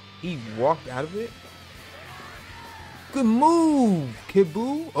 He walked out of it. Good move, Kid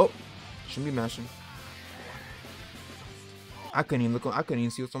Buu. Oh, shouldn't be mashing. I couldn't even look. I couldn't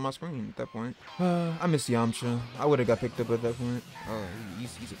even see what's on my screen at that point. I miss Yamcha. I would have got picked up at that point. Oh,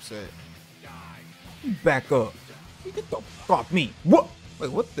 he's upset. Back up. Get the fuck off me. What?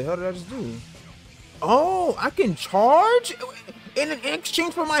 Wait, what the hell did I just do? Oh, I can charge in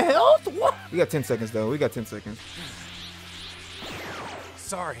exchange for my health? What? We got 10 seconds though. We got 10 seconds.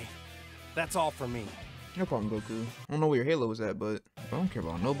 Sorry, that's all for me. No problem, Goku. I don't know where your Halo is at, but I don't care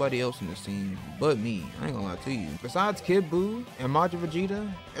about nobody else in this team but me. I ain't gonna lie to you. Besides Kid Buu and Majin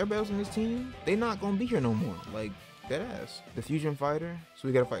Vegeta, everybody else in this team, they not gonna be here no more. Like, dead ass. The Fusion Fighter, so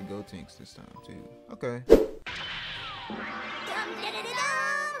we gotta fight Gotenks this time too. Okay.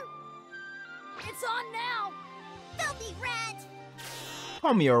 It's on now! Filthy rat!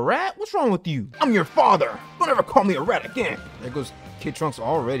 Call me a rat? What's wrong with you? I'm your father! Don't ever call me a rat again! There goes Kid Trunks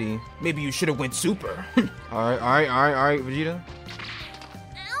already. Maybe you should have went super. Alright, Vegeta.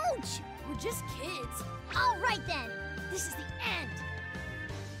 Ouch! We're just kids. Alright then. This is the end.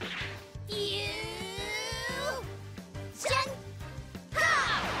 You... Shen...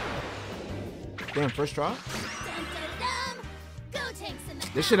 Ha! Damn, first try? Dun, dun, dun. Go tanks in the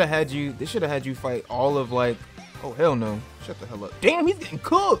This should have had you fight all of like, oh hell no. Shut the hell up. Damn, he's getting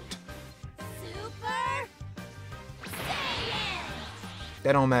cooked! Super Saiyan!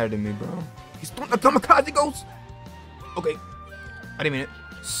 That don't matter to me, bro. He's throwing the kamikaze ghost! Okay. I didn't mean it.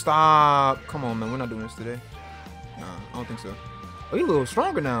 Stop. Come on, man. We're not doing this today. Nah, I don't think so. Oh, he's a little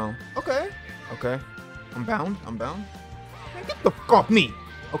stronger now. Okay. Okay. I'm bound. Man, get the fuck off me.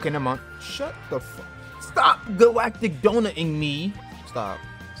 Okay, never mind. Shut the fuck. Stop galactic donuting me. Stop.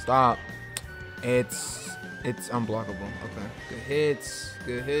 It's unblockable. Okay. Good hits.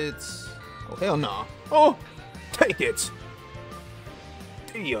 Good hits. Oh, hell no. Oh, take it.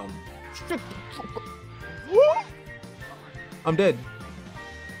 Damn. I'm dead.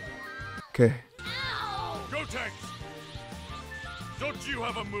 Okay. Go tanks! Don't you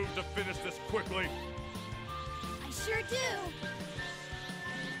have a move to finish this quickly? I sure do.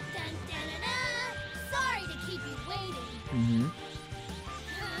 Dun, dun, dun, dun. Sorry to keep you waiting. Mm-hmm.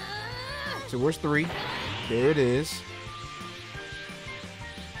 So where's 3? There it is.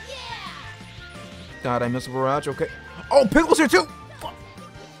 Yeah. God, I missed a barrage. Okay. Oh, Pickle's here too. Fuck.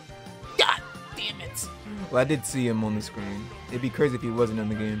 God damn it. Well, I did see him on the screen. It'd be crazy if he wasn't in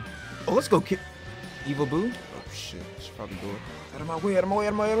the game. Oh, let's go kick Evil Boo. Oh shit. Should probably do it. Out of my way. Out of my way.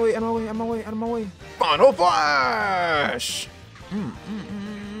 Out of my way. Out of my way. Out of my way. Out of my way. Final Flash.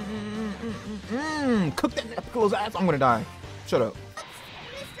 Cook that Piccolo's ass. I'm gonna die. Shut up.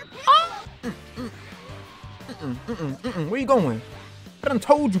 Where you going? I done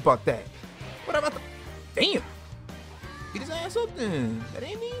told you about that. What about the... Damn. Beat his ass up then. That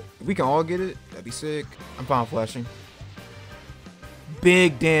ain't me. If we can all get it, that'd be sick. I'm fine flashing.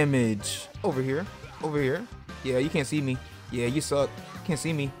 Big damage. Over here. Over here. Yeah, you can't see me. Yeah, you suck. You can't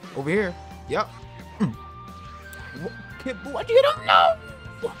see me. Over here. Yep. Kid Boo, why'd you hit him?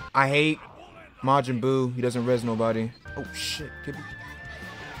 No. I hate Majin Buu. He doesn't res nobody. Oh shit, Kid Boo.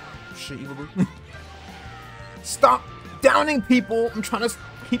 Shit, Evil Boo. Stop downing people. I'm trying to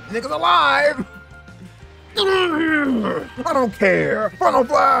keep niggas alive. I don't care. Final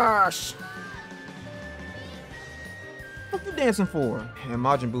Flash. What you dancing for? And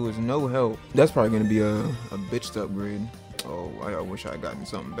Majin Buu is no help. That's probably gonna be a bitched upgrade. Oh, I wish I had gotten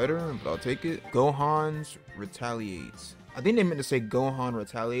something better, but I'll take it. Gohan's Retaliates. I think they meant to say Gohan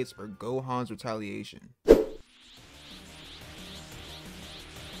Retaliates or Gohan's Retaliation.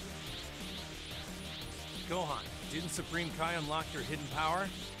 Gohan, didn't Supreme Kai unlock your hidden power?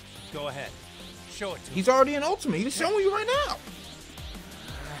 Go ahead. Show it to me. He's already in Ultimate. He's showing you right now.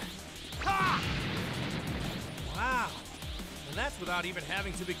 Ha! Wow. And that's without even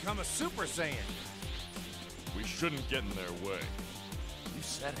having to become a Super Saiyan. We shouldn't get in their way. You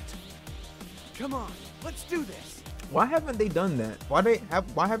said it. Come on, let's do this. Why haven't they done that?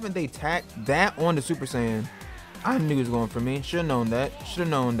 Why haven't they tacked that on the Super Saiyan? I knew he was going for me. Should have known that. Should have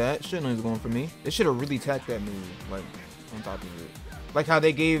known that. Should have known he was going for me. They should have really tacked that move, like on top of it. Like how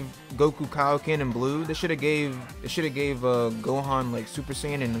they gave Goku Kaioken and Blue. They should have gave Gohan like Super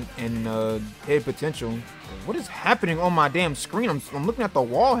Saiyan and head potential. What is happening on my damn screen? I'm looking at the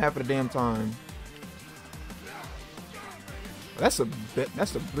wall half of the damn time. That's a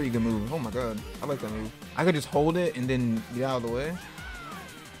pretty good move. Oh my god, I like that move. I could just hold it and then get out of the way.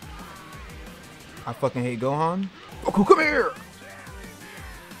 I fucking hate Gohan. Goku, come here!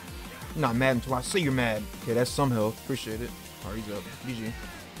 I'm not mad until I see you're mad. Okay, that's some health. Appreciate it. Oh, he's up. GG.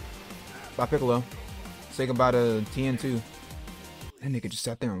 Bye, Piccolo. Say goodbye to TN2. That nigga just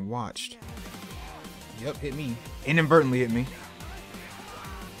sat there and watched. Yep, hit me. Inadvertently hit me.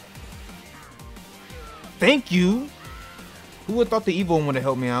 Thank you! Who would thought the evil one would have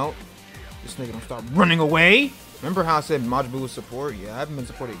helped me out? This nigga don't stop running away. Remember how I said Majin Buu was support? Yeah, I haven't been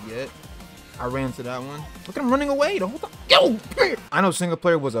supported yet. I ran to that one. Look at him running away the whole time. Yo, come here. I know single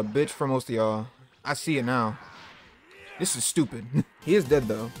player was a bitch for most of y'all. I see it now. This is stupid. He is dead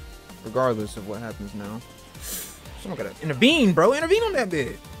though, regardless of what happens now. Someone gotta intervene, bro. Intervene on that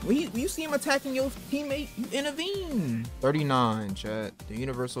bit. When you see him attacking your teammate, you intervene. 39, chat. The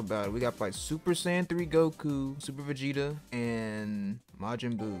universal battle. We got like Super Saiyan 3 Goku, Super Vegeta, and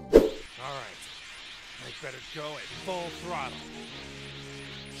Majin Buu. All right. I better go at full throttle.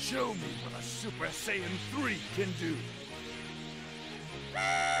 Show me what a Super Saiyan 3 can do.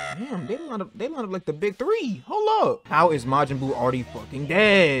 Damn, they line up like the big 3. Hold up. How is Majin Buu already fucking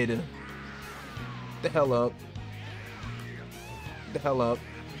dead? The hell up. The hell up.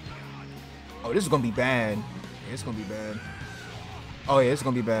 Oh, this is gonna be bad. Yeah, it's gonna be bad. Oh yeah, it's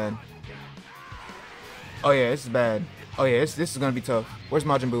gonna be bad. Oh yeah, this is bad. Oh yeah, this is gonna be tough. Where's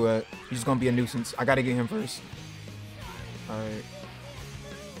Majin Buu at? He's just gonna be a nuisance. I gotta get him first. Alright.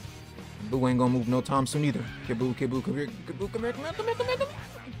 Buu ain't gonna move no time soon either. Kid Buu, come here. Kid Buu, come here, come here, come here, come here,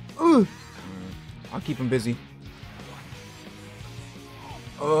 come here. I'll keep him busy.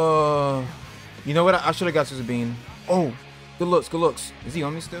 You know what? I should have got Scissor Bean. Oh, good looks, good looks. Is he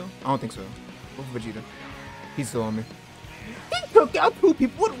on me still? I don't think so. Look for Vegeta. He's still on me. He took out 2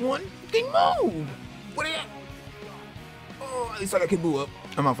 people with 1 fucking move. What are you? Oh, at least I got Kid Buu up.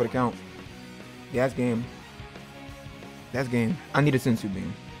 I'm out for the count. Yeah, that's game. That's game. I need a Sensu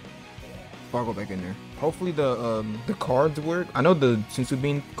Bean. I'll go back in there. Hopefully the cards work. I know the Sensu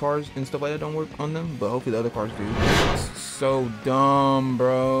Bean cards and stuff like that don't work on them, but hopefully the other cards do. It's so dumb,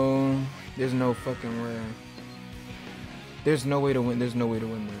 bro. There's no fucking way. There's no way to win. There's no way to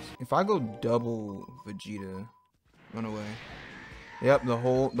win this. If I go double Vegeta, run away. Yep, the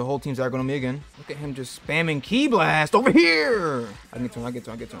whole team's aggroing on me again. Look at him just spamming Ki Blast over here. I get to him. I get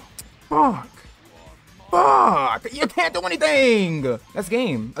to him. Fuck. Fuck! You can't do anything! That's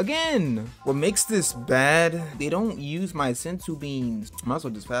game. Again! What makes this bad, they don't use my Sensu Beans. Might as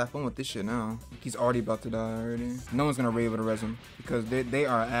well just have fun with this shit now. He's already about to die already. No one's gonna be able to res him because they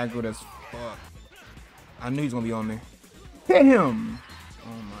are aggroed as fuck. I knew he's gonna be on me. Hit him!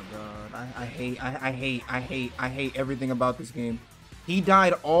 Oh my god. I hate everything about this game. He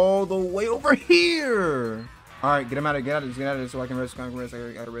died all the way over here! Alright, get him out of this so I can res.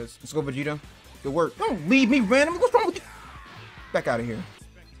 I gotta res. Let's go, Vegeta. Good work. Don't leave me random. What's wrong with you? Back out of here.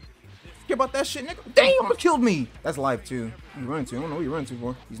 Care about that shit, nigga? Damn, almost killed me. That's life too. You running to? I don't know what you're running to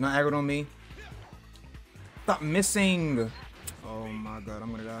for. He's not aggroed on me. Stop missing. Oh my god,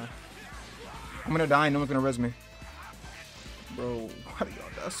 I'm gonna die. I'm gonna die and no one's gonna res me. Bro, why do y'all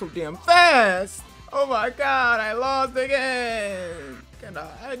die so damn fast? Oh my god, I lost again.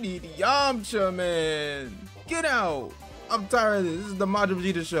 I need Yamcha, man. Get out. I'm tired of this. This is the Majin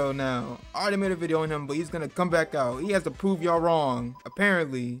Vegeta show now. I already made a video on him, but he's gonna come back out. He has to prove y'all wrong,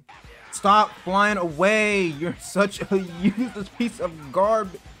 apparently. Stop flying away. You're such a useless piece of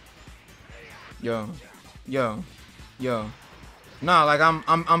garbage. Yo. Nah, like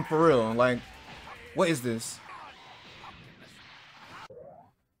I'm for real. Like, what is this?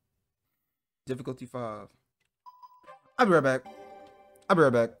 Difficulty 5. I'll be right back.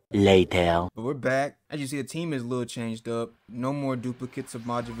 Later. But we're back. As you see, the team is a little changed up. No more duplicates of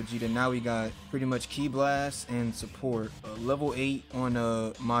Majin Vegeta. Now we got pretty much Ki Blast and support. Level 8 on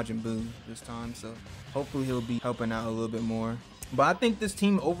Majin Buu this time. So hopefully he'll be helping out a little bit more. But I think this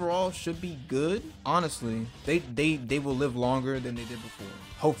team overall should be good. Honestly, they will live longer than they did before.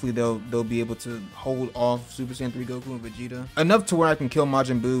 Hopefully they'll be able to hold off Super Saiyan 3 Goku and Vegeta enough to where I can kill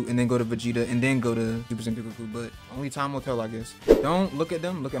Majin Buu and then go to Vegeta and then go to Super Saiyan 3 Goku. But only time will tell, I guess. Don't look at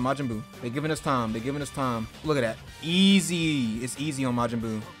them. Look at Majin Buu. They're giving us time. Look at that. Easy. It's easy on Majin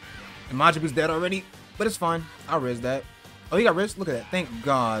Buu. And Majin Buu's dead already, but it's fine. I'll res that. Oh, he got res. Look at that. Thank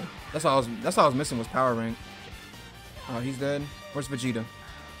God. That's all I was missing was power rank. Oh, he's dead. Where's Vegeta?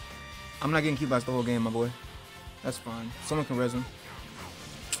 I'm not getting Ki Blast the whole game, my boy. That's fine. Someone can res him.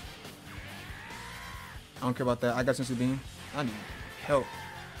 I don't care about that. I got Sensu Bean. I need help.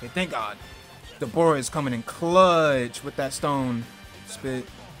 Okay, thank God. Deborah is coming in clutch with that stone spit.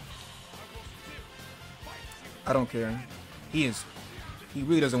 I don't care. He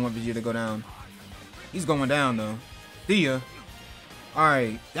really doesn't want Vegeta to go down. He's going down though. See ya.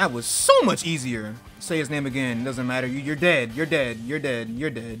 Alright, that was so much easier. Say his name again, doesn't matter. You're dead. You're dead.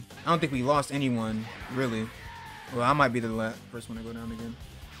 I don't think we lost anyone, really. Well, I might be the first one to go down again.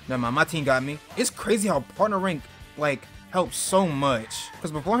 Never mind, my team got me. It's crazy how partner rank, like, helps so much.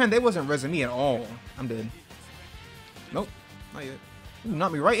 Because beforehand, they wasn't resing me at all. I'm dead. Nope, not yet. You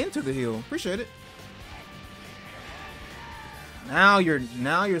knocked me right into the hill. Appreciate it. Now you're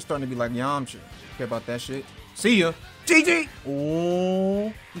starting to be like Yamcha. Care about that shit. See ya. GG.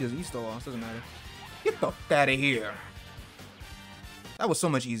 Oh, he still lost. Doesn't matter. Get the fuck out of here. That was so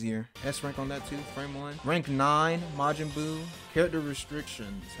much easier. S rank on that too. Frame 1. Rank 9. Majin Buu. Character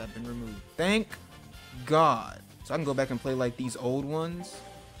restrictions have been removed. Thank God. So I can go back and play like these old ones.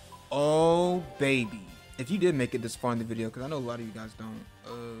 Oh baby. If you did make it this far in the video, because I know a lot of you guys don't.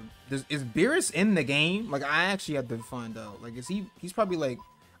 Is Beerus in the game? Like, I actually had to find out. Like, he's probably like,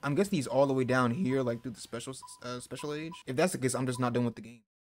 I'm guessing he's all the way down here, like through the special age. If that's the case, I'm just not done with the game.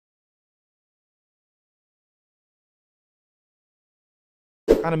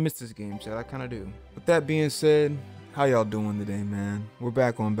 Kind of miss this game, chat. I kind of do. With that being said, how y'all doing today, man? We're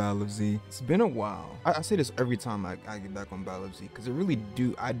back on Battle of Z. It's been a while. I say this every time I get back on Battle of Z, because I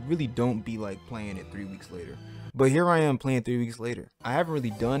really don't be like playing it 3 weeks later. But here I am playing 3 weeks later. I haven't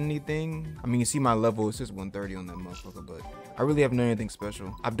really done anything. I mean, you see my level, it's just 130 on that motherfucker, but I really haven't done anything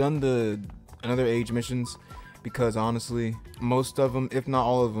special. I've done the Another Age missions because honestly, most of them, if not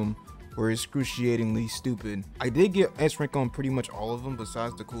all of them, were excruciatingly stupid. I did get S rank on pretty much all of them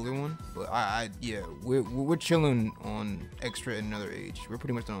besides the cooler one, but yeah, we're chilling on Extra and Another Age. We're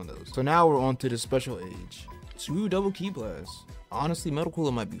pretty much done on those. So now we're on to the Special Age. 2 double Ki Blasts. Honestly, Metal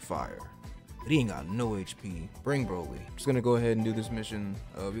Cooler might be fire, but he ain't got no HP. Bring Broly. Just gonna go ahead and do this mission.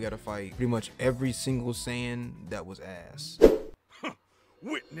 We gotta fight pretty much every single Saiyan that was ass.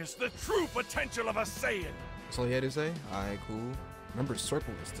 Witness the true potential of a Saiyan. That's all he had to say? Alright, cool. Remember,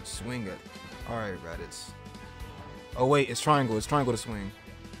 circle is to swing at. Alright, Raditz. Oh wait, it's triangle. It's triangle to swing.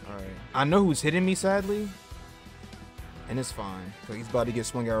 Alright. I know who's hitting me, sadly. And it's fine. Cause he's about to get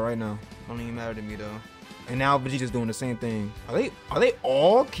swung at right now. Don't even matter to me though. And now Vegeta's doing the same thing. Are they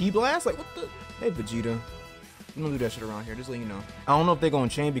all Ki Blast? Like what the? Hey Vegeta. We don't do that shit around here, just let you know. I don't know if they're gonna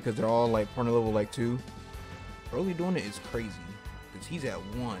chain because they're all like partner level like 2. Early doing it is crazy. Because he's at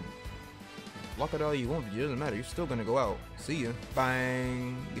 1. Block it all you want, but it doesn't matter. You're still gonna go out. See ya.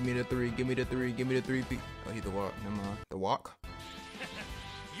 Bang. Give me the 3. Give me the 3. Give me the 3. Oh, he's the walk. Never mind. The walk.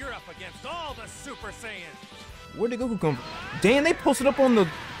 You're up against all the Super Saiyans. Where did Goku come from? Damn, they posted up on the.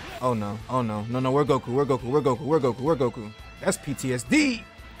 Oh no. Oh no. No, no. Where Goku? Where Goku? Where Goku? Where Goku? Where Goku? That's PTSD.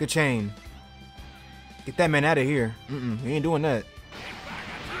 Good chain. Get that man out of here. He ain't doing that.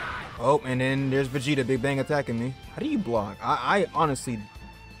 Oh, and then there's Vegeta, Big Bang attacking me. How do you block? I honestly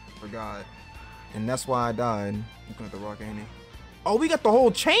forgot. And that's why I died. Looking at the rock, ain't he? Oh, we got the whole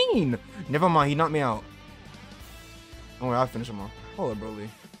chain. Never mind, he knocked me out. Don't worry, I'll finish him off. Hold up, Broly.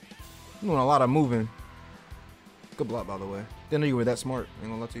 I'm doing a lot of moving. Good block, by the way. Didn't know you were that smart. Ain't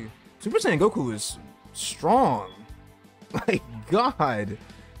gonna lie to you. Super Saiyan Goku is strong. My God.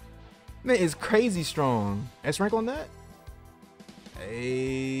 Man, it's crazy strong. S rank on that?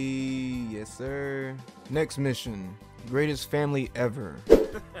 Hey, yes sir. Next mission. Greatest family ever.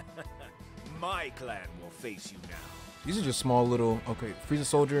 My clan will face you now. These are just small little... Okay, Frieza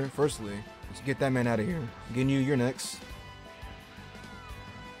Soldier, firstly. Let's get that man out of here. Ginyu, you're next.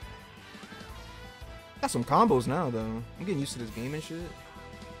 Got some combos now, though. I'm getting used to this game and shit.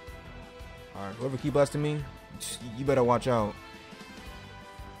 Alright, whoever Ki Blasted me, you better watch out.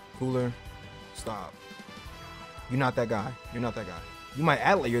 Cooler, stop. You're not that guy. You're not that guy. You might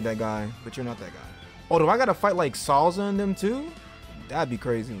act like you're that guy, but you're not that guy. Oh, do I gotta fight like Salza and them too? That'd be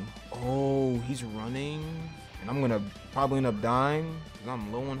crazy. Oh, he's running. And I'm gonna probably end up dying because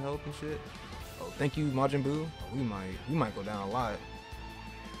I'm low on health and shit. Oh, thank you, Majin Buu. Oh, we might go down a lot.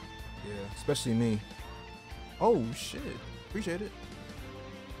 Yeah, especially me. Oh shit. Appreciate it.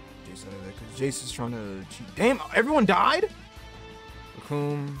 Jace out of there because Jace is trying to cheat. Damn, everyone died?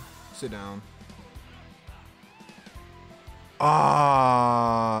 Raccoon, sit down.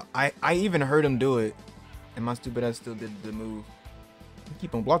 I even heard him do it, and my stupid ass still did the move. You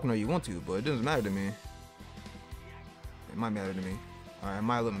keep on blocking all you want to, but it doesn't matter to me. It might matter to me. Alright,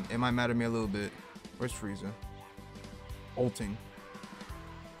 it might matter to me a little bit. Where's Frieza? Ulting.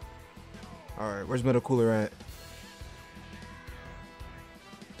 Alright, where's Metal Cooler at?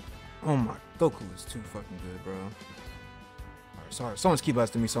 Oh my, Goku is too fucking good, bro. Alright, sorry, someone's Ki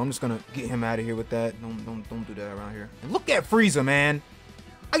Blasting me, so I'm just gonna get him out of here with that. Don't do that around here. And look at Frieza, man.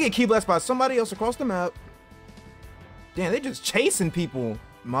 I get Ki Blasted by somebody else across the map. Damn, they just chasing people.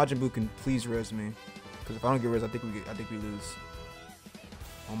 Majin Buu can please res me, because if I don't get res, I think we lose.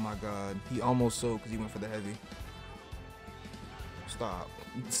 Oh my God, he almost sold because he went for the heavy. Stop,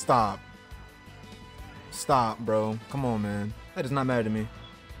 stop, stop, bro. Come on, man. That does not matter to me.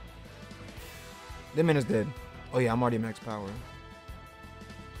 That man is dead. Oh yeah, I'm already max power.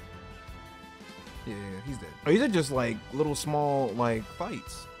 Yeah, he's dead. Oh, these are just like little small like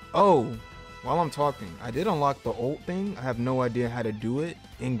fights. Oh, while I'm talking, I did unlock the ult thing. I have no idea how to do it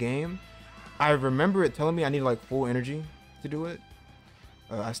in game. I remember it telling me I need like full energy to do it.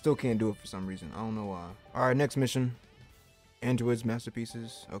 I still can't do it for some reason. I don't know why. All right, next mission. Android's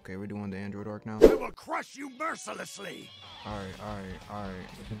masterpieces. Okay, we're doing the Android arc now. I will crush you mercilessly. All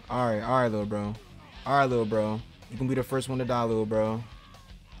right, little bro. All right, little bro. You can be the first one to die, little bro.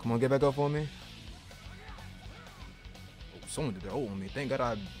 Come on, get back up for me. Oh, someone did the ult on me. Thank God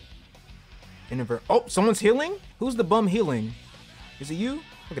I invert. Oh, someone's healing? Who's the bum healing? Is it you?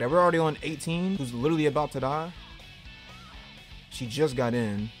 Look at that. We're already on 18, who's literally about to die. She just got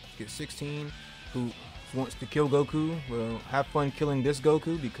in. Get 16, who wants to kill Goku. Well, have fun killing this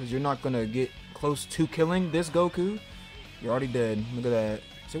Goku because you're not gonna get close to killing this Goku. You're already dead. Look at that.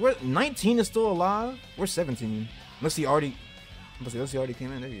 So we're 19 is still alive. We're 17. Unless he already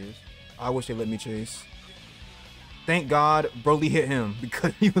came in. There he is. I wish they let me chase. Thank God Broly hit him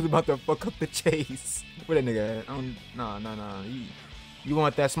because he was about to fuck up the chase. Where that nigga at? Nah. You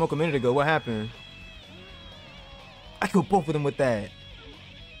want that smoke a minute ago. What happened? I killed both of them with that.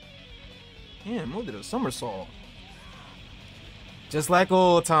 Yeah, Mo did a somersault. Just like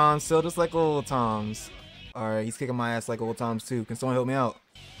old times, still just like old times. Alright, he's kicking my ass like old times too. Can someone help me out?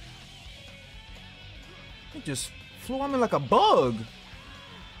 He just flew on me like a bug.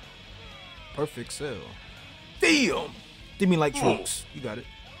 Perfect cell. Damn! Did me like Trunks. You got it.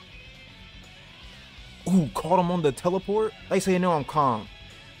 Ooh, caught him on the teleport. They say, no, I'm calm.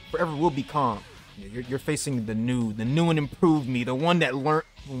 Forever will be calm. You're facing the new and improved me, the one that learned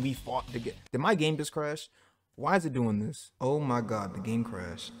when we fought to get. Did my game just crash? Why is it doing this? Oh my god, the game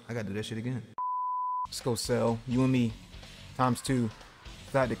crashed. I gotta do that shit again. Let's go, Cell. You and me, ×2.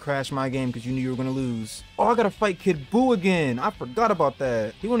 Decided to crash my game because you knew you were gonna lose. Oh, I gotta fight Kid Buu again. I forgot about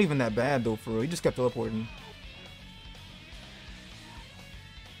that. He wasn't even that bad though, for real. He just kept teleporting.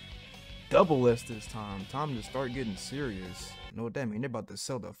 Double S this time. Time to start getting serious. Know what that mean? They're about to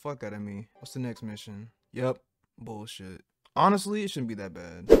sell the fuck out of me. What's the next mission? Yep. Bullshit. Honestly, it shouldn't be that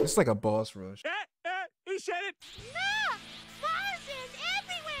bad. It's like a boss rush. He said it! No! Viruses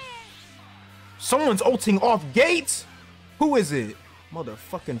everywhere! Someone's ulting off gates? Who is it?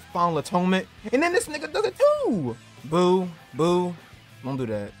 Motherfucking Final Atonement. And then this nigga does it too! Boo. Boo. Don't do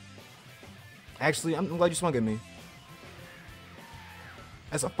that. Actually, I'm glad you swung at me.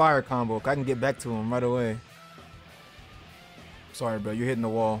 That's a fire combo. I can get back to him right away. Sorry, bro. You're hitting the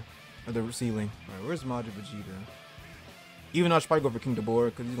wall. Or the ceiling. Alright, where's Majin Vegeta? Even though I should probably go for King Tabor,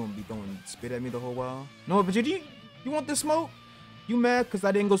 because he's going to be throwing spit at me the whole while. No, Vegeta, you want this smoke? You mad because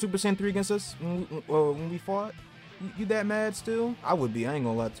I didn't go Super Saiyan 3 against us when we fought? You that mad still? I would be. I ain't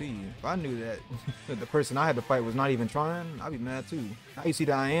going to lie to you. If I knew that the person I had to fight was not even trying, I'd be mad too. Now you see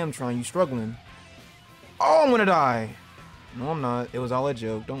that I am trying. You struggling. Oh, I'm going to die. No, I'm not. It was all a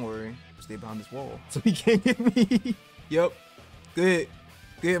joke. Don't worry. Stay behind this wall so he can't get me. Yep. Good.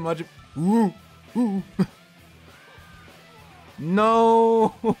 Good, Majin. Ooh. Ooh.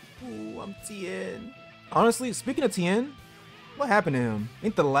 No. Ooh, I'm Tien. Honestly, speaking of Tien, what happened to him? I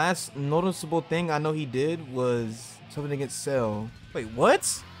think the last noticeable thing I know he did was something against Cell. Wait,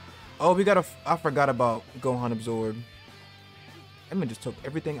 what? Oh, we gotta. I forgot about Gohan Absorb. That man just took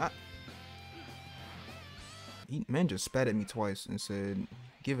everything. Man just spat at me twice and said,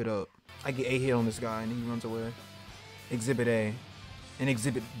 "Give it up." I get a hit on this guy and he runs away. Exhibit A and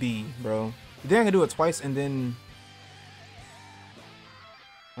Exhibit B, bro. They're gonna do it twice and then.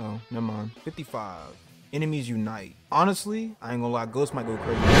 Oh, never mind. 55. Enemies unite. Honestly, I ain't gonna lie. Ghost might go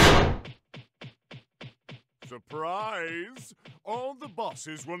crazy. Surprise! All the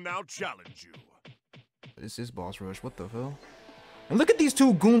bosses will now challenge you. This is boss rush. What the hell? And look at these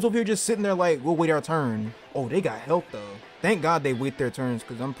two goons over here just sitting there like, we'll wait our turn. Oh, they got help though. Thank God they wait their turns,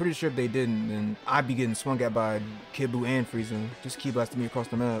 because I'm pretty sure if they didn't, then I'd be getting swung at by Kid Buu and Frieza. Just keep blasting me across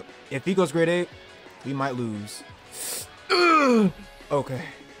the map. If he goes grade 8, we might lose. Ugh. Okay.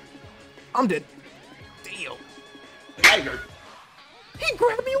 I'm dead. Damn. Tiger. He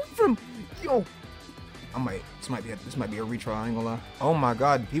grabbed me from. Yo. This might be a retry. I ain't gonna lie. Oh my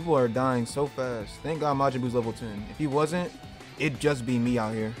God, people are dying so fast. Thank God Majin Buu's level 10. If he wasn't, it'd just be me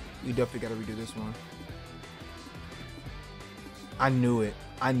out here. We definitely gotta redo this one. I knew it.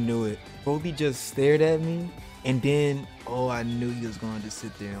 I knew it. Broly just stared at me, and then I knew he was going to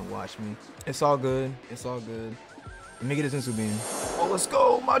sit there and watch me. It's all good. It's all good. Let me get his Sensu Bean. Oh, let's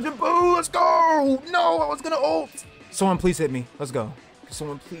go, Majin Buu, let's go! No, I was gonna ult. Someone please hit me. Let's go.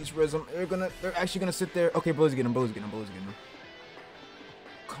 Someone please res him. They're actually gonna sit there. Okay, Broly's getting him. Broly's getting him. Broly's getting him.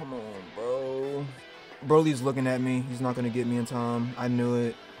 Come on, bro. Broly's looking at me. He's not gonna get me in time. I knew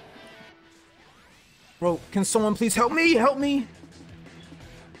it. Bro, can someone please help me? Help me!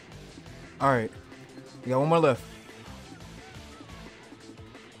 All right, we got one more left.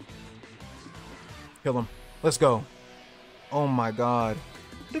 Kill him. Let's go. Oh my God.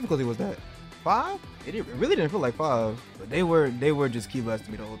 What difficulty was that? 5? It really didn't feel like 5. But they were just key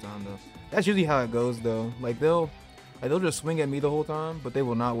blasting me the whole time though. That's usually how it goes though. Like they'll just swing at me the whole time, but they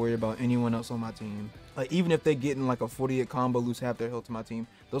will not worry about anyone else on my team. Like even if they get in like a 48 combo, lose half their health to my team,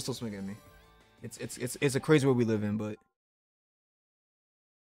 they'll still swing at me. It's a crazy world we live in, but.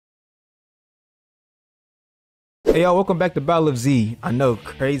 Hey y'all, welcome back to Battle of Z. I know,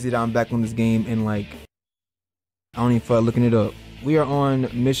 crazy that I'm back on this game and like I don't even feel like looking it up. We are on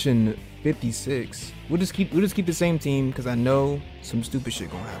mission 56. We'll just keep the same team because I know some stupid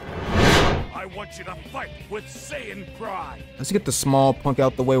shit gonna happen. I want you to fight with Saiyan pride. Let's get the small punk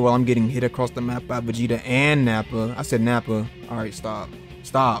out the way while I'm getting hit across the map by Vegeta and Nappa. I said Nappa. Alright, stop.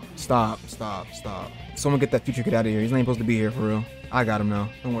 Stop. Stop. Stop. Stop. Someone get that future kid out of here. He's not even supposed to be here for real. I got him now.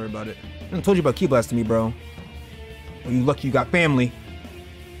 Don't worry about it. I told you about key blasting me, bro. Oh, you lucky you got family.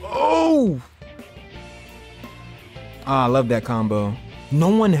 Oh! Ah, I love that combo. No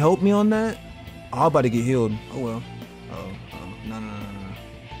one helped me on that? Oh, I'm about to get healed. Oh well. No.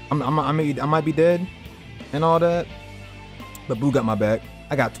 I might be dead and all that. But Buu got my back.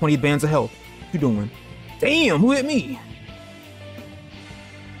 I got 20 bands of health. What you doing? Damn, who hit me?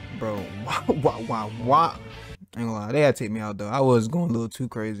 Bro, why? I ain't gonna lie, they had to take me out though. I was going a little too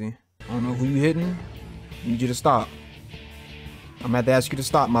crazy. I don't know who you hitting. I need you to stop. I'm gonna have to ask you to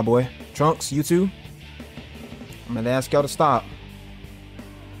stop, my boy. Trunks, you too. I'm gonna ask y'all to stop.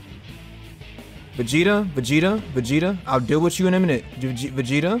 Vegeta, I'll deal with you in a minute.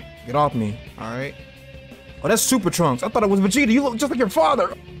 Vegeta, get off me, alright? Oh, that's Super Trunks. I thought it was Vegeta. You look just like your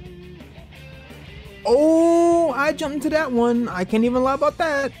father. Oh, I jumped into that one. I can't even lie about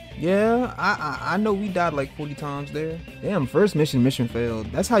that. Yeah, I know we died like 40 times there. Damn, first mission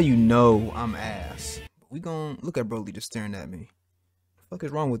failed. That's how you know I'm ass. We gon' look at Broly just staring at me. What the fuck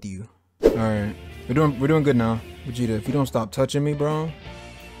is wrong with you? Alright, we're doing good now. Vegeta, if you don't stop touching me, bro,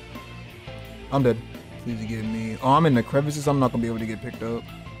 I'm dead. Please give me. Oh, I'm in the crevices. I'm not gonna be able to get picked up.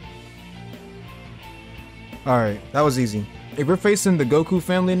 Alright, that was easy. If we're facing the Goku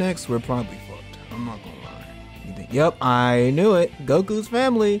family next, we're probably fucked. I'm not gonna lie. You think, yep, I knew it. Goku's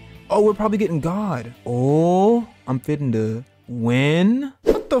family. Oh, we're probably getting God. Oh, I'm fitting to win.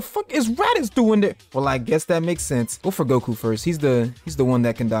 What the fuck is Raditz doing there? Well, I guess that makes sense. Go for Goku first. He's the one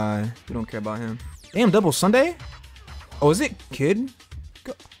that can die. We don't care about him. Damn, double Sunday? Oh, is it Kid?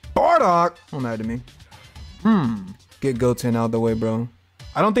 Bardock! Don't matter to me. Get Goten out of the way, bro.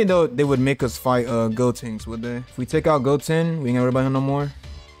 I don't think they would make us fight Gotenks, would they? If we take out Goten, we ain't gotta worry about him no more.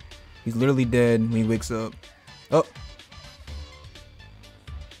 He's literally dead when he wakes up. Oh.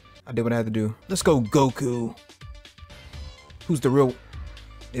 I did what I had to do. Let's go, Goku. Who's the real?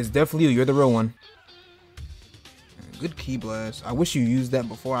 It's definitely you. You're the real one. Good Ki Blast. I wish you used that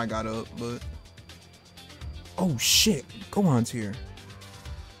before I got up, but... Oh, shit. Gohan's here.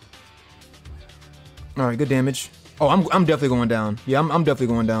 Alright, good damage. Oh, I'm definitely going down. Yeah, I'm definitely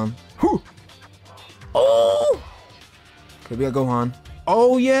going down. Whew. Oh! Okay, we got Gohan.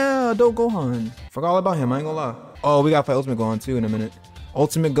 Oh, yeah, adult Gohan. Forgot all about him, I ain't gonna lie. Oh, we gotta fight Ultimate Gohan, too, in a minute.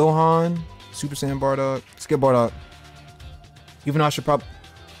 Ultimate Gohan, Super Saiyan Bardock. Let's get Bardock. Even though I should probably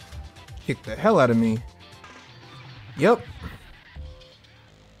kick the hell out of me. Yep.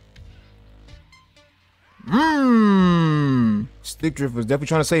 Stick Drift was definitely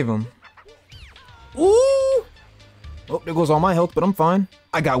trying to save him. Ooh! Oh, there goes all my health, but I'm fine.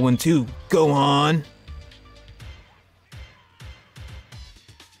 I got one too. Gohan.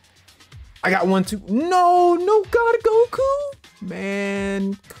 I got one too. No, God, Goku.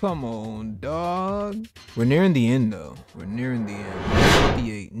 Man, come on, dog. We're nearing the end, though. We're nearing the end.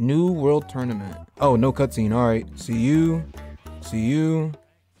 58. New World Tournament. Oh, no cutscene. All right. See you. See you.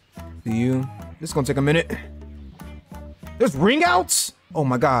 See you. This is gonna take a minute. There's ring outs? Oh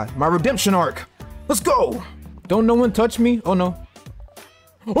my God, my redemption arc. Let's go. Don't no one touch me. Oh no.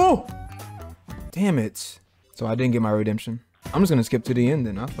 Oh! Damn it. So I didn't get my redemption. I'm just gonna skip to the end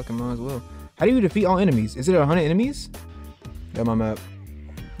then. I fucking might as well. How do you defeat all enemies? Is it 100 enemies? Got my map.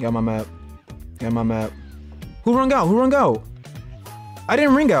 Got my map. Got my map. Who rung out? Who rung out? I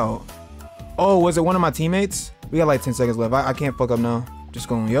didn't ring out. Oh, was it one of my teammates? We got like 10 seconds left. I can't fuck up now. Just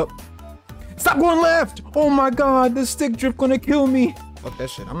going, yep. Stop going left! Oh my God, the stick drift gonna kill me. Fuck that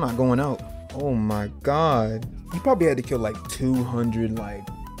shit, I'm not going out. Oh my God. You probably had to kill like 200 like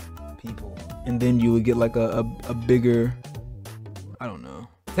people. And then you would get like a bigger, I don't know.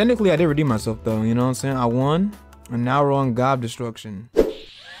 Technically I did redeem myself though, you know what I'm saying? I won, and now we're on God Destruction. Get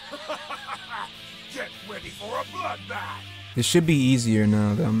ready for a bloodbath! This should be easier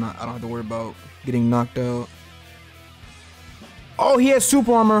now that I don't have to worry about getting knocked out. Oh, he has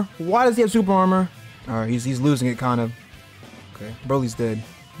super armor. Why does he have super armor? All right, he's losing it, kind of. Okay, Broly's dead.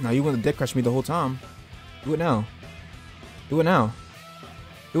 Now you want to deck crush me the whole time. Do it now. Do it now.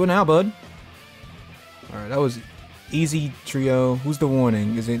 Do it now, bud. All right, that was easy trio. Who's the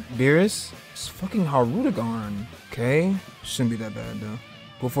warning? Is it Beerus? It's fucking Harudagon. Okay, shouldn't be that bad though.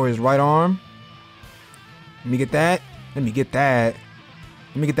 Go for his right arm. Let me get that. Let me get that.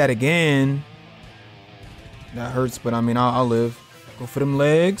 Let me get that again. That hurts, but I mean, I'll live. Go for them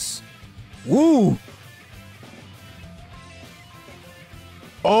legs. Woo!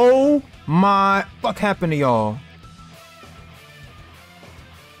 Oh my, fuck happened to y'all?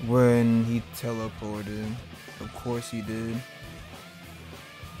 When he teleported. Of course he did.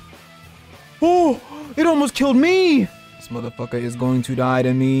 Oh, it almost killed me! This motherfucker is going to die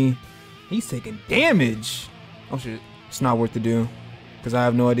to me. He's taking damage. Oh shit, it's not worth to do. Because I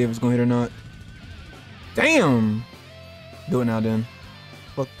have no idea if it's going to hit or not. Damn! Do it now then.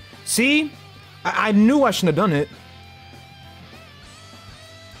 Look, see? I knew I shouldn't have done it.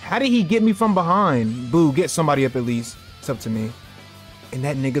 How did he get me from behind? Boo, get somebody up at least. It's up to me. And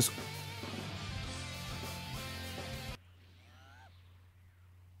that nigga's...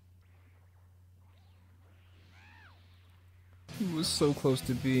 He was so close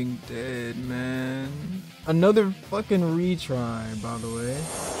to being dead, man. Another fucking retry, by the way.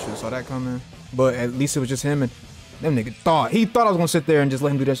 Should've saw that coming. But at least it was just him and... Them nigga thought. He thought I was gonna sit there and just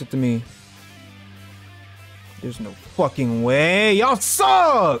let him do that shit to me. There's no fucking way. Y'all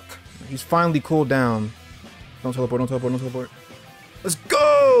suck! He's finally cooled down. Don't teleport, don't teleport, don't teleport. Let's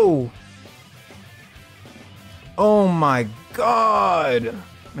go! Oh my god!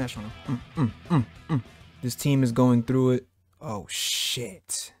 Mash on him. This team is going through it. Oh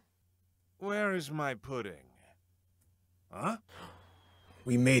shit. Where is my pudding? Huh?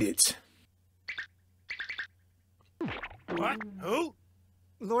 We made it. What? Who?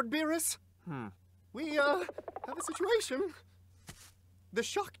 Lord Beerus? We, have a situation. The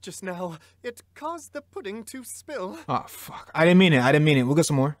shock just now, it caused the pudding to spill. Oh, fuck. I didn't mean it. I didn't mean it. We'll get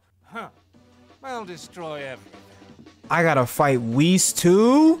some more. Huh. I'll destroy everything. I gotta fight Whis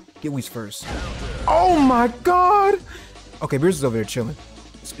too? Get Whis first. Oh my god! Okay, Beerus is over there chilling.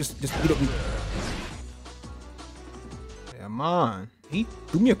 Just beat up Whis. Come on. He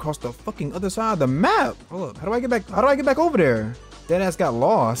threw me across the fucking other side of the map. Hold up. How do I get back? How do I get back over there? That ass got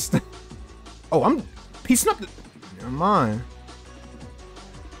lost. Oh, I'm piecing up the... Never mind.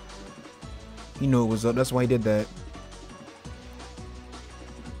 He knew it was up. That's why he did that.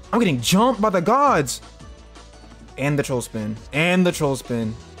 I'm getting jumped by the gods. And the troll spin. And the troll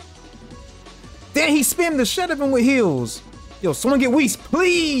spin. Damn, he spammed the shit out of him with heals. Yo, someone get Whis,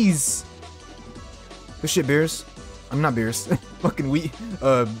 please. Good shit, Beerus. I'm not Beerus. Fucking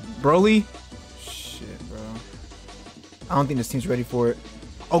Broly. Shit, bro. I don't think this team's ready for it.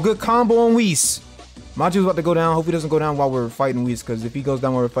 Oh, good combo on Whis. Maju's about to go down. Hope he doesn't go down while we're fighting Whis, because if he goes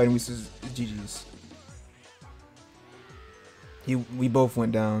down while we're fighting Whis, it's GG's. We both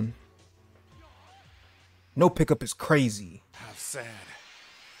went down. No pickup is crazy. How sad.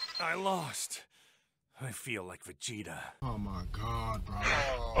 I lost. I feel like Vegeta. Oh my god, bro.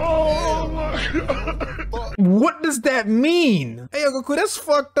 Oh my god. What does that mean? Hey, Goku, that's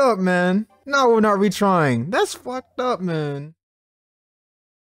fucked up, man. No, we're not retrying. That's fucked up, man.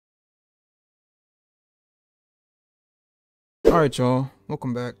 Alright, y'all.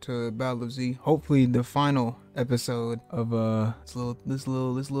 Welcome back to Battle of Z. Hopefully the final episode of this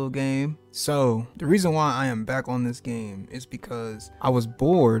little game. So the reason why I am back on this game is because I was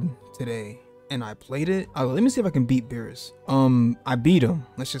bored today and I played it. Let me see if I can beat Beerus. I beat him.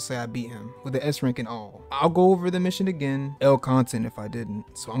 Let's just say I beat him with the S rank and all. I'll go over the mission again. L content if I didn't.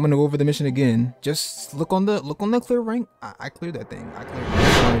 So I'm gonna go over the mission again. Just look on the clear rank. I cleared that thing. I cleared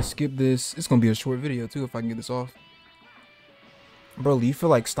it. Alright, skip this. It's gonna be a short video too if I can get this off. Bro, you feel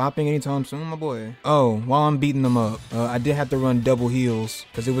like stopping anytime soon, my boy? Oh, while I'm beating them up, I did have to run double heals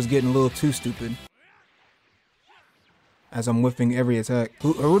because it was getting a little too stupid. As I'm whiffing every attack.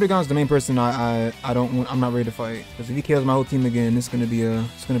 Rudigan's the main person I'm not ready to fight. Because if he kills my whole team again, it's gonna be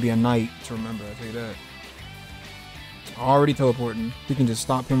a night to remember, I'll tell you that. Already teleporting. We can just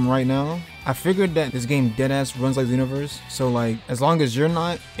stop him right now. I figured that this game deadass runs like the universe. So like, as long as you're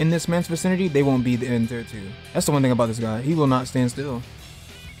not in this man's vicinity, they won't be in there too. That's the one thing about this guy. He will not stand still.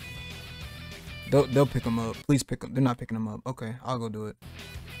 They'll pick him up. Please pick him. They're not picking him up. Okay, I'll go do it.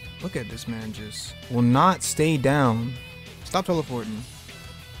 Look at this man just will not stay down. Stop teleporting.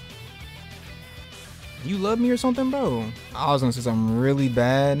 You love me or something, bro? I was gonna say something really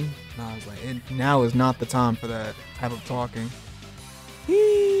bad. And I was like, now is not the time for that type of talking.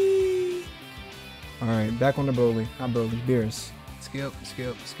 Alright, back on the Broly. Not Broly, Beerus. Skip.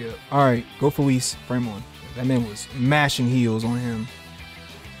 Alright, go for Whis. Frame one. That man was mashing heals on him.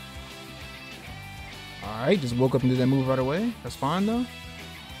 Alright, just woke up and did that move right away. That's fine though.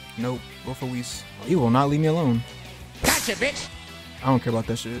 Nope, go for Whis. Oh, he will not leave me alone. Gotcha, bitch! I don't care about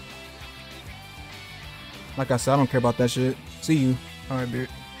that shit. Like I said, I don't care about that shit. See you. Alright, Beard.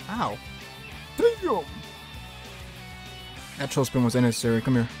 Ow. Damn! That troll spin was unnecessary.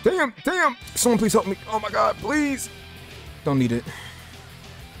 Come here. Damn! Someone please help me. Oh my god, please! Don't need it.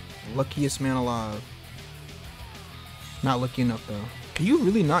 Luckiest man alive. Not lucky enough though. Can you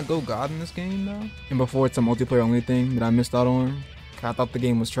really not go God in this game though? And before it's a multiplayer only thing that I missed out on. I thought the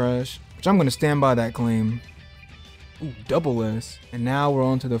game was trash. Which I'm gonna stand by that claim. Ooh, double S. And now we're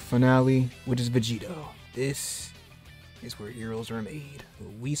on to the finale, which is Vegito. This is where heroes are made.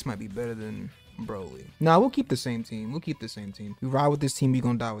 Whis might be better than Broly. Nah, we'll keep the same team. We ride with this team, we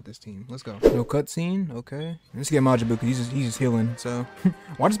gonna die with this team. Let's go. No cutscene, okay. Let's get Majin Buu because he's just healing, so.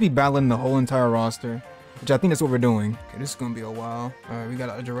 Why just be battling the whole entire roster? Which I think that's what we're doing. Okay, this is gonna be a while. Alright, we got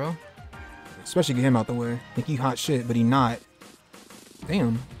Ajiro. Especially get him out the way. Think he hot shit, but he not.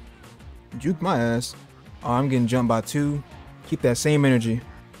 Damn. Juke my ass. Oh, I'm getting jumped by 2. Keep that same energy.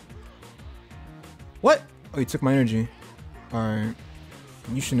 What? Oh, he took my energy. Alright.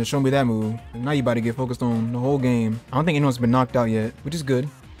 You shouldn't have shown me that move. And now you about to get focused on the whole game. I don't think anyone's been knocked out yet, which is good.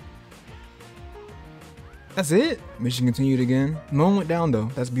 That's it? Mission continued again. No one went down though.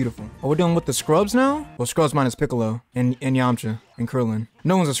 That's beautiful. Oh, we're dealing with the scrubs now? Well, scrubs minus Piccolo and Yamcha and Krillin.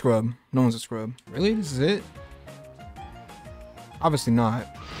 No one's a scrub. No one's a scrub. Really? This is it? Obviously not.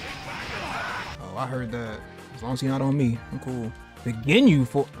 Oh, I heard that. As long as he's not on me, I'm cool. Begin you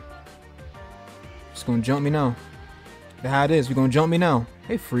for... Just gonna jump me now. That's how it is. You're gonna jump me now.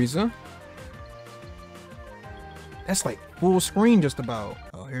 Hey, Frieza. That's like full screen just about.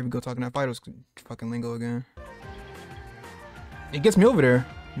 Oh, here we go talking that Fido's fucking lingo again. It gets me over there.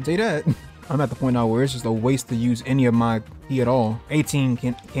 I'll tell you that. I'm at the point now where it's just a waste to use any of my Ki at all. 18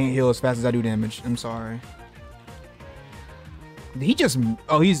 can't heal as fast as I do damage. I'm sorry. Did he just...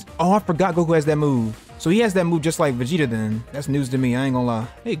 Oh, I forgot Goku has that move. So he has that move just like Vegeta then. That's news to me, I ain't gonna lie.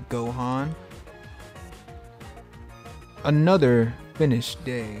 Hey, Gohan. Another finished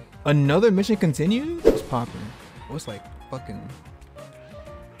day. Another mission continued? It's popping. Oh, it's like fucking...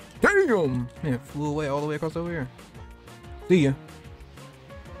 Damn! Man, it flew away all the way across over here. See ya.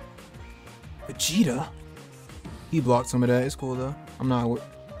 Vegeta? He blocked some of that. It's cool though. I'm not...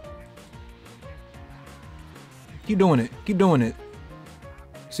 Keep doing it. Keep doing it.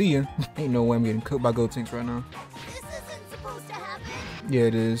 See ya. Ain't no way I'm getting cooked by Gotenks right now. This isn't supposed to happen. Yeah,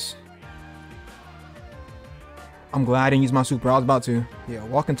 it is. I'm glad I didn't use my super. I was about to. Yeah,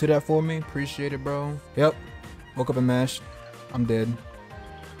 walk into that for me. Appreciate it, bro. Yep. Woke up and mashed. I'm dead.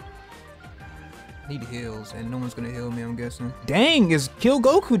 Need heals, and no one's gonna heal me, I'm guessing. Dang, it's Kill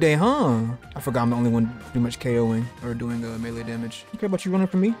Goku Day, huh? I forgot I'm the only one pretty much KOing or doing melee damage. You care about you running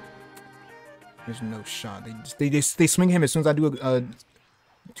from me? There's no shot. They swing him as soon as I do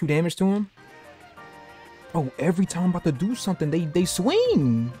 2 damage to him. Oh, every time I'm about to do something, they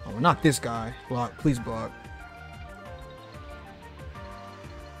swing. Oh, not this guy. Block, please block.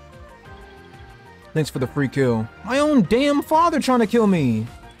 Thanks for the free kill. My own damn father trying to kill me.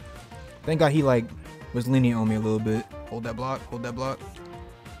 Thank God he like was lenient on me a little bit. Hold that block, hold that block.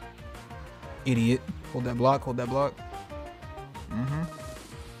 Idiot. Hold that block, hold that block.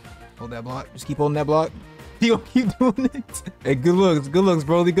 Hold that block. Just keep holding that block. You gonna keep doing it? Hey, good looks,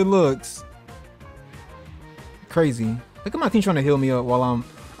 Broly, good looks. Crazy. Look at my team trying to heal me up while I'm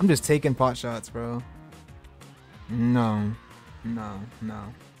just taking pot shots, bro. No.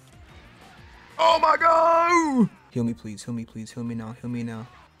 Oh my God! Heal me, please. Heal me, please. Heal me now. Heal me now.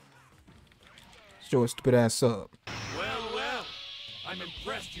 Show a stupid ass up. Well. I'm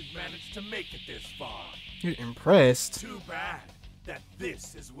impressed you've managed to make it this far. You're impressed? Too bad that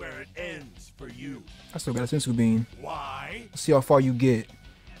this is where it ends for you. I still got a Sensu Bean. Why? Let's see how far you get.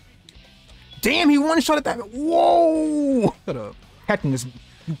 Damn, he one shot at that. Whoa! Shut up. Catching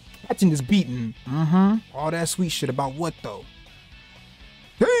this beating. All that sweet shit about what though?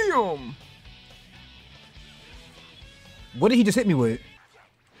 Damn! What did he just hit me with?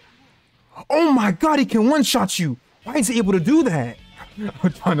 Oh my God, he can one-shot you. Why is he able to do that?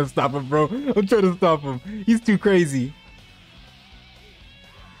 I'm trying to stop him, bro. I'm trying to stop him. He's too crazy.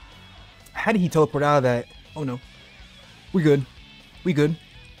 How did he teleport out of that? Oh no. We good. We good.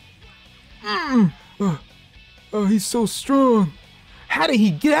 Oh, he's so strong. How did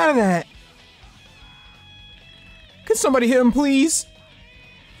he get out of that? Can somebody hit him, please?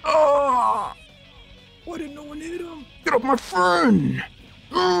 Oh! Why didn't no one hit him? Get off my friend!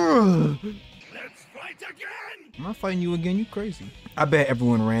 Let's fight again! I'm not fighting you again, you crazy. I bet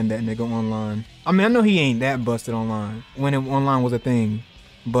everyone ran that nigga online. I mean, I know he ain't that busted online when online was a thing.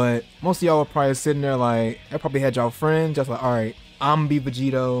 But most of y'all were probably sitting there like, I probably had y'all friends just like, alright, I'm be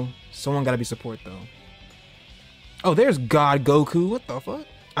Vegito. Someone gotta be support though. Oh, there's God Goku. What the fuck?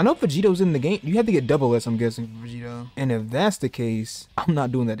 I know Vegito's in the game. You have to get double S, I'm guessing, for Vegito. And if that's the case, I'm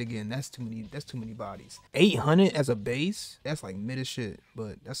not doing that again. That's too many bodies. 800 as a base? That's like mid as shit,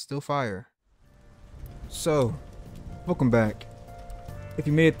 but that's still fire. So, welcome back. If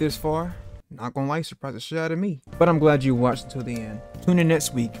you made it this far, not gonna lie, surprise the shit out of me. But I'm glad you watched until the end. Tune in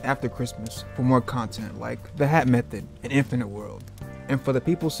next week after Christmas for more content like The Hat Method and Infinite World. And for the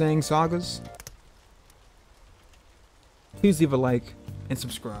people saying sagas, please leave a like and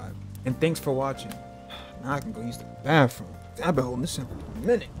subscribe. And thanks for watching. Now I can go use the bathroom. I've been holding this in for a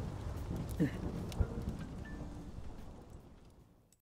minute.